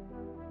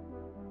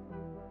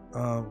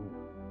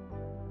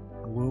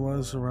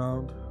 Lula's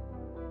around.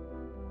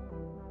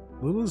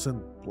 Lula's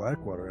in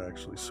Blackwater,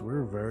 actually, so we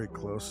were very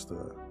close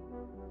to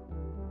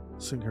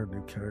seeing her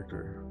new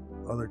character.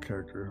 Other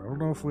character. I don't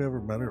know if we ever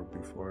met her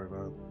before or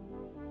not.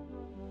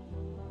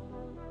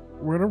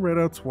 We're gonna write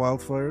out to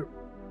Wildfire.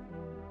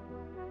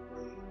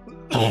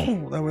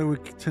 That way we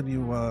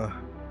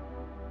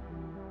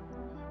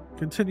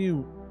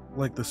continue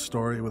like the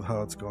story with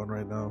how it's going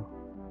right now.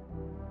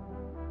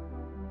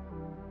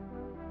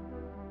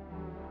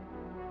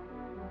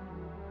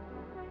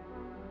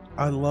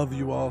 I love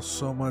you all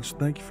so much.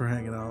 Thank you for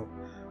hanging out.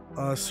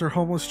 Sir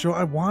Homeless Joe,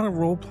 I want to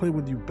roleplay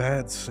with you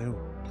bad soon.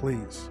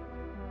 Please.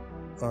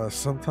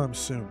 Sometime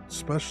soon.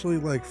 Especially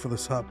like for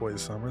this Hot Boy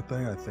Summer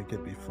thing. I think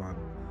it'd be fun.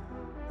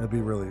 It'd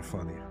be really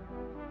funny.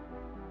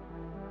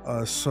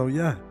 So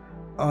yeah.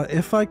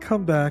 If I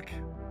come back,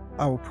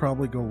 I will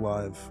probably go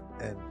live.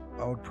 And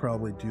I would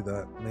probably do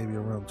that maybe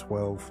around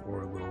 12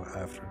 or a little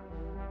after.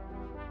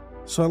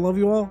 So I love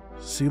you all.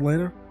 See you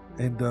later.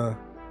 And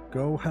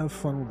go have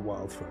fun with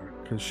Wildfire.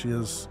 Because she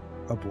is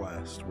a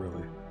blast,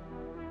 really.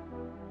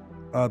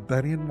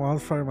 Benny and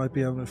Wildfire might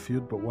be having a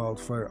feud, but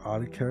Wildfire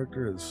out of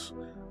character is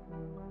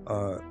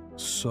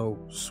so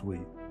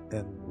sweet.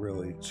 And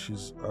really,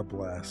 she's a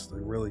blast. A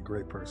really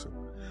great person.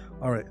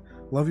 Alright,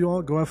 love you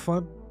all. Go have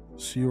fun.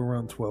 See you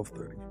around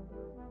 12:30.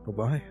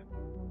 Bye-bye.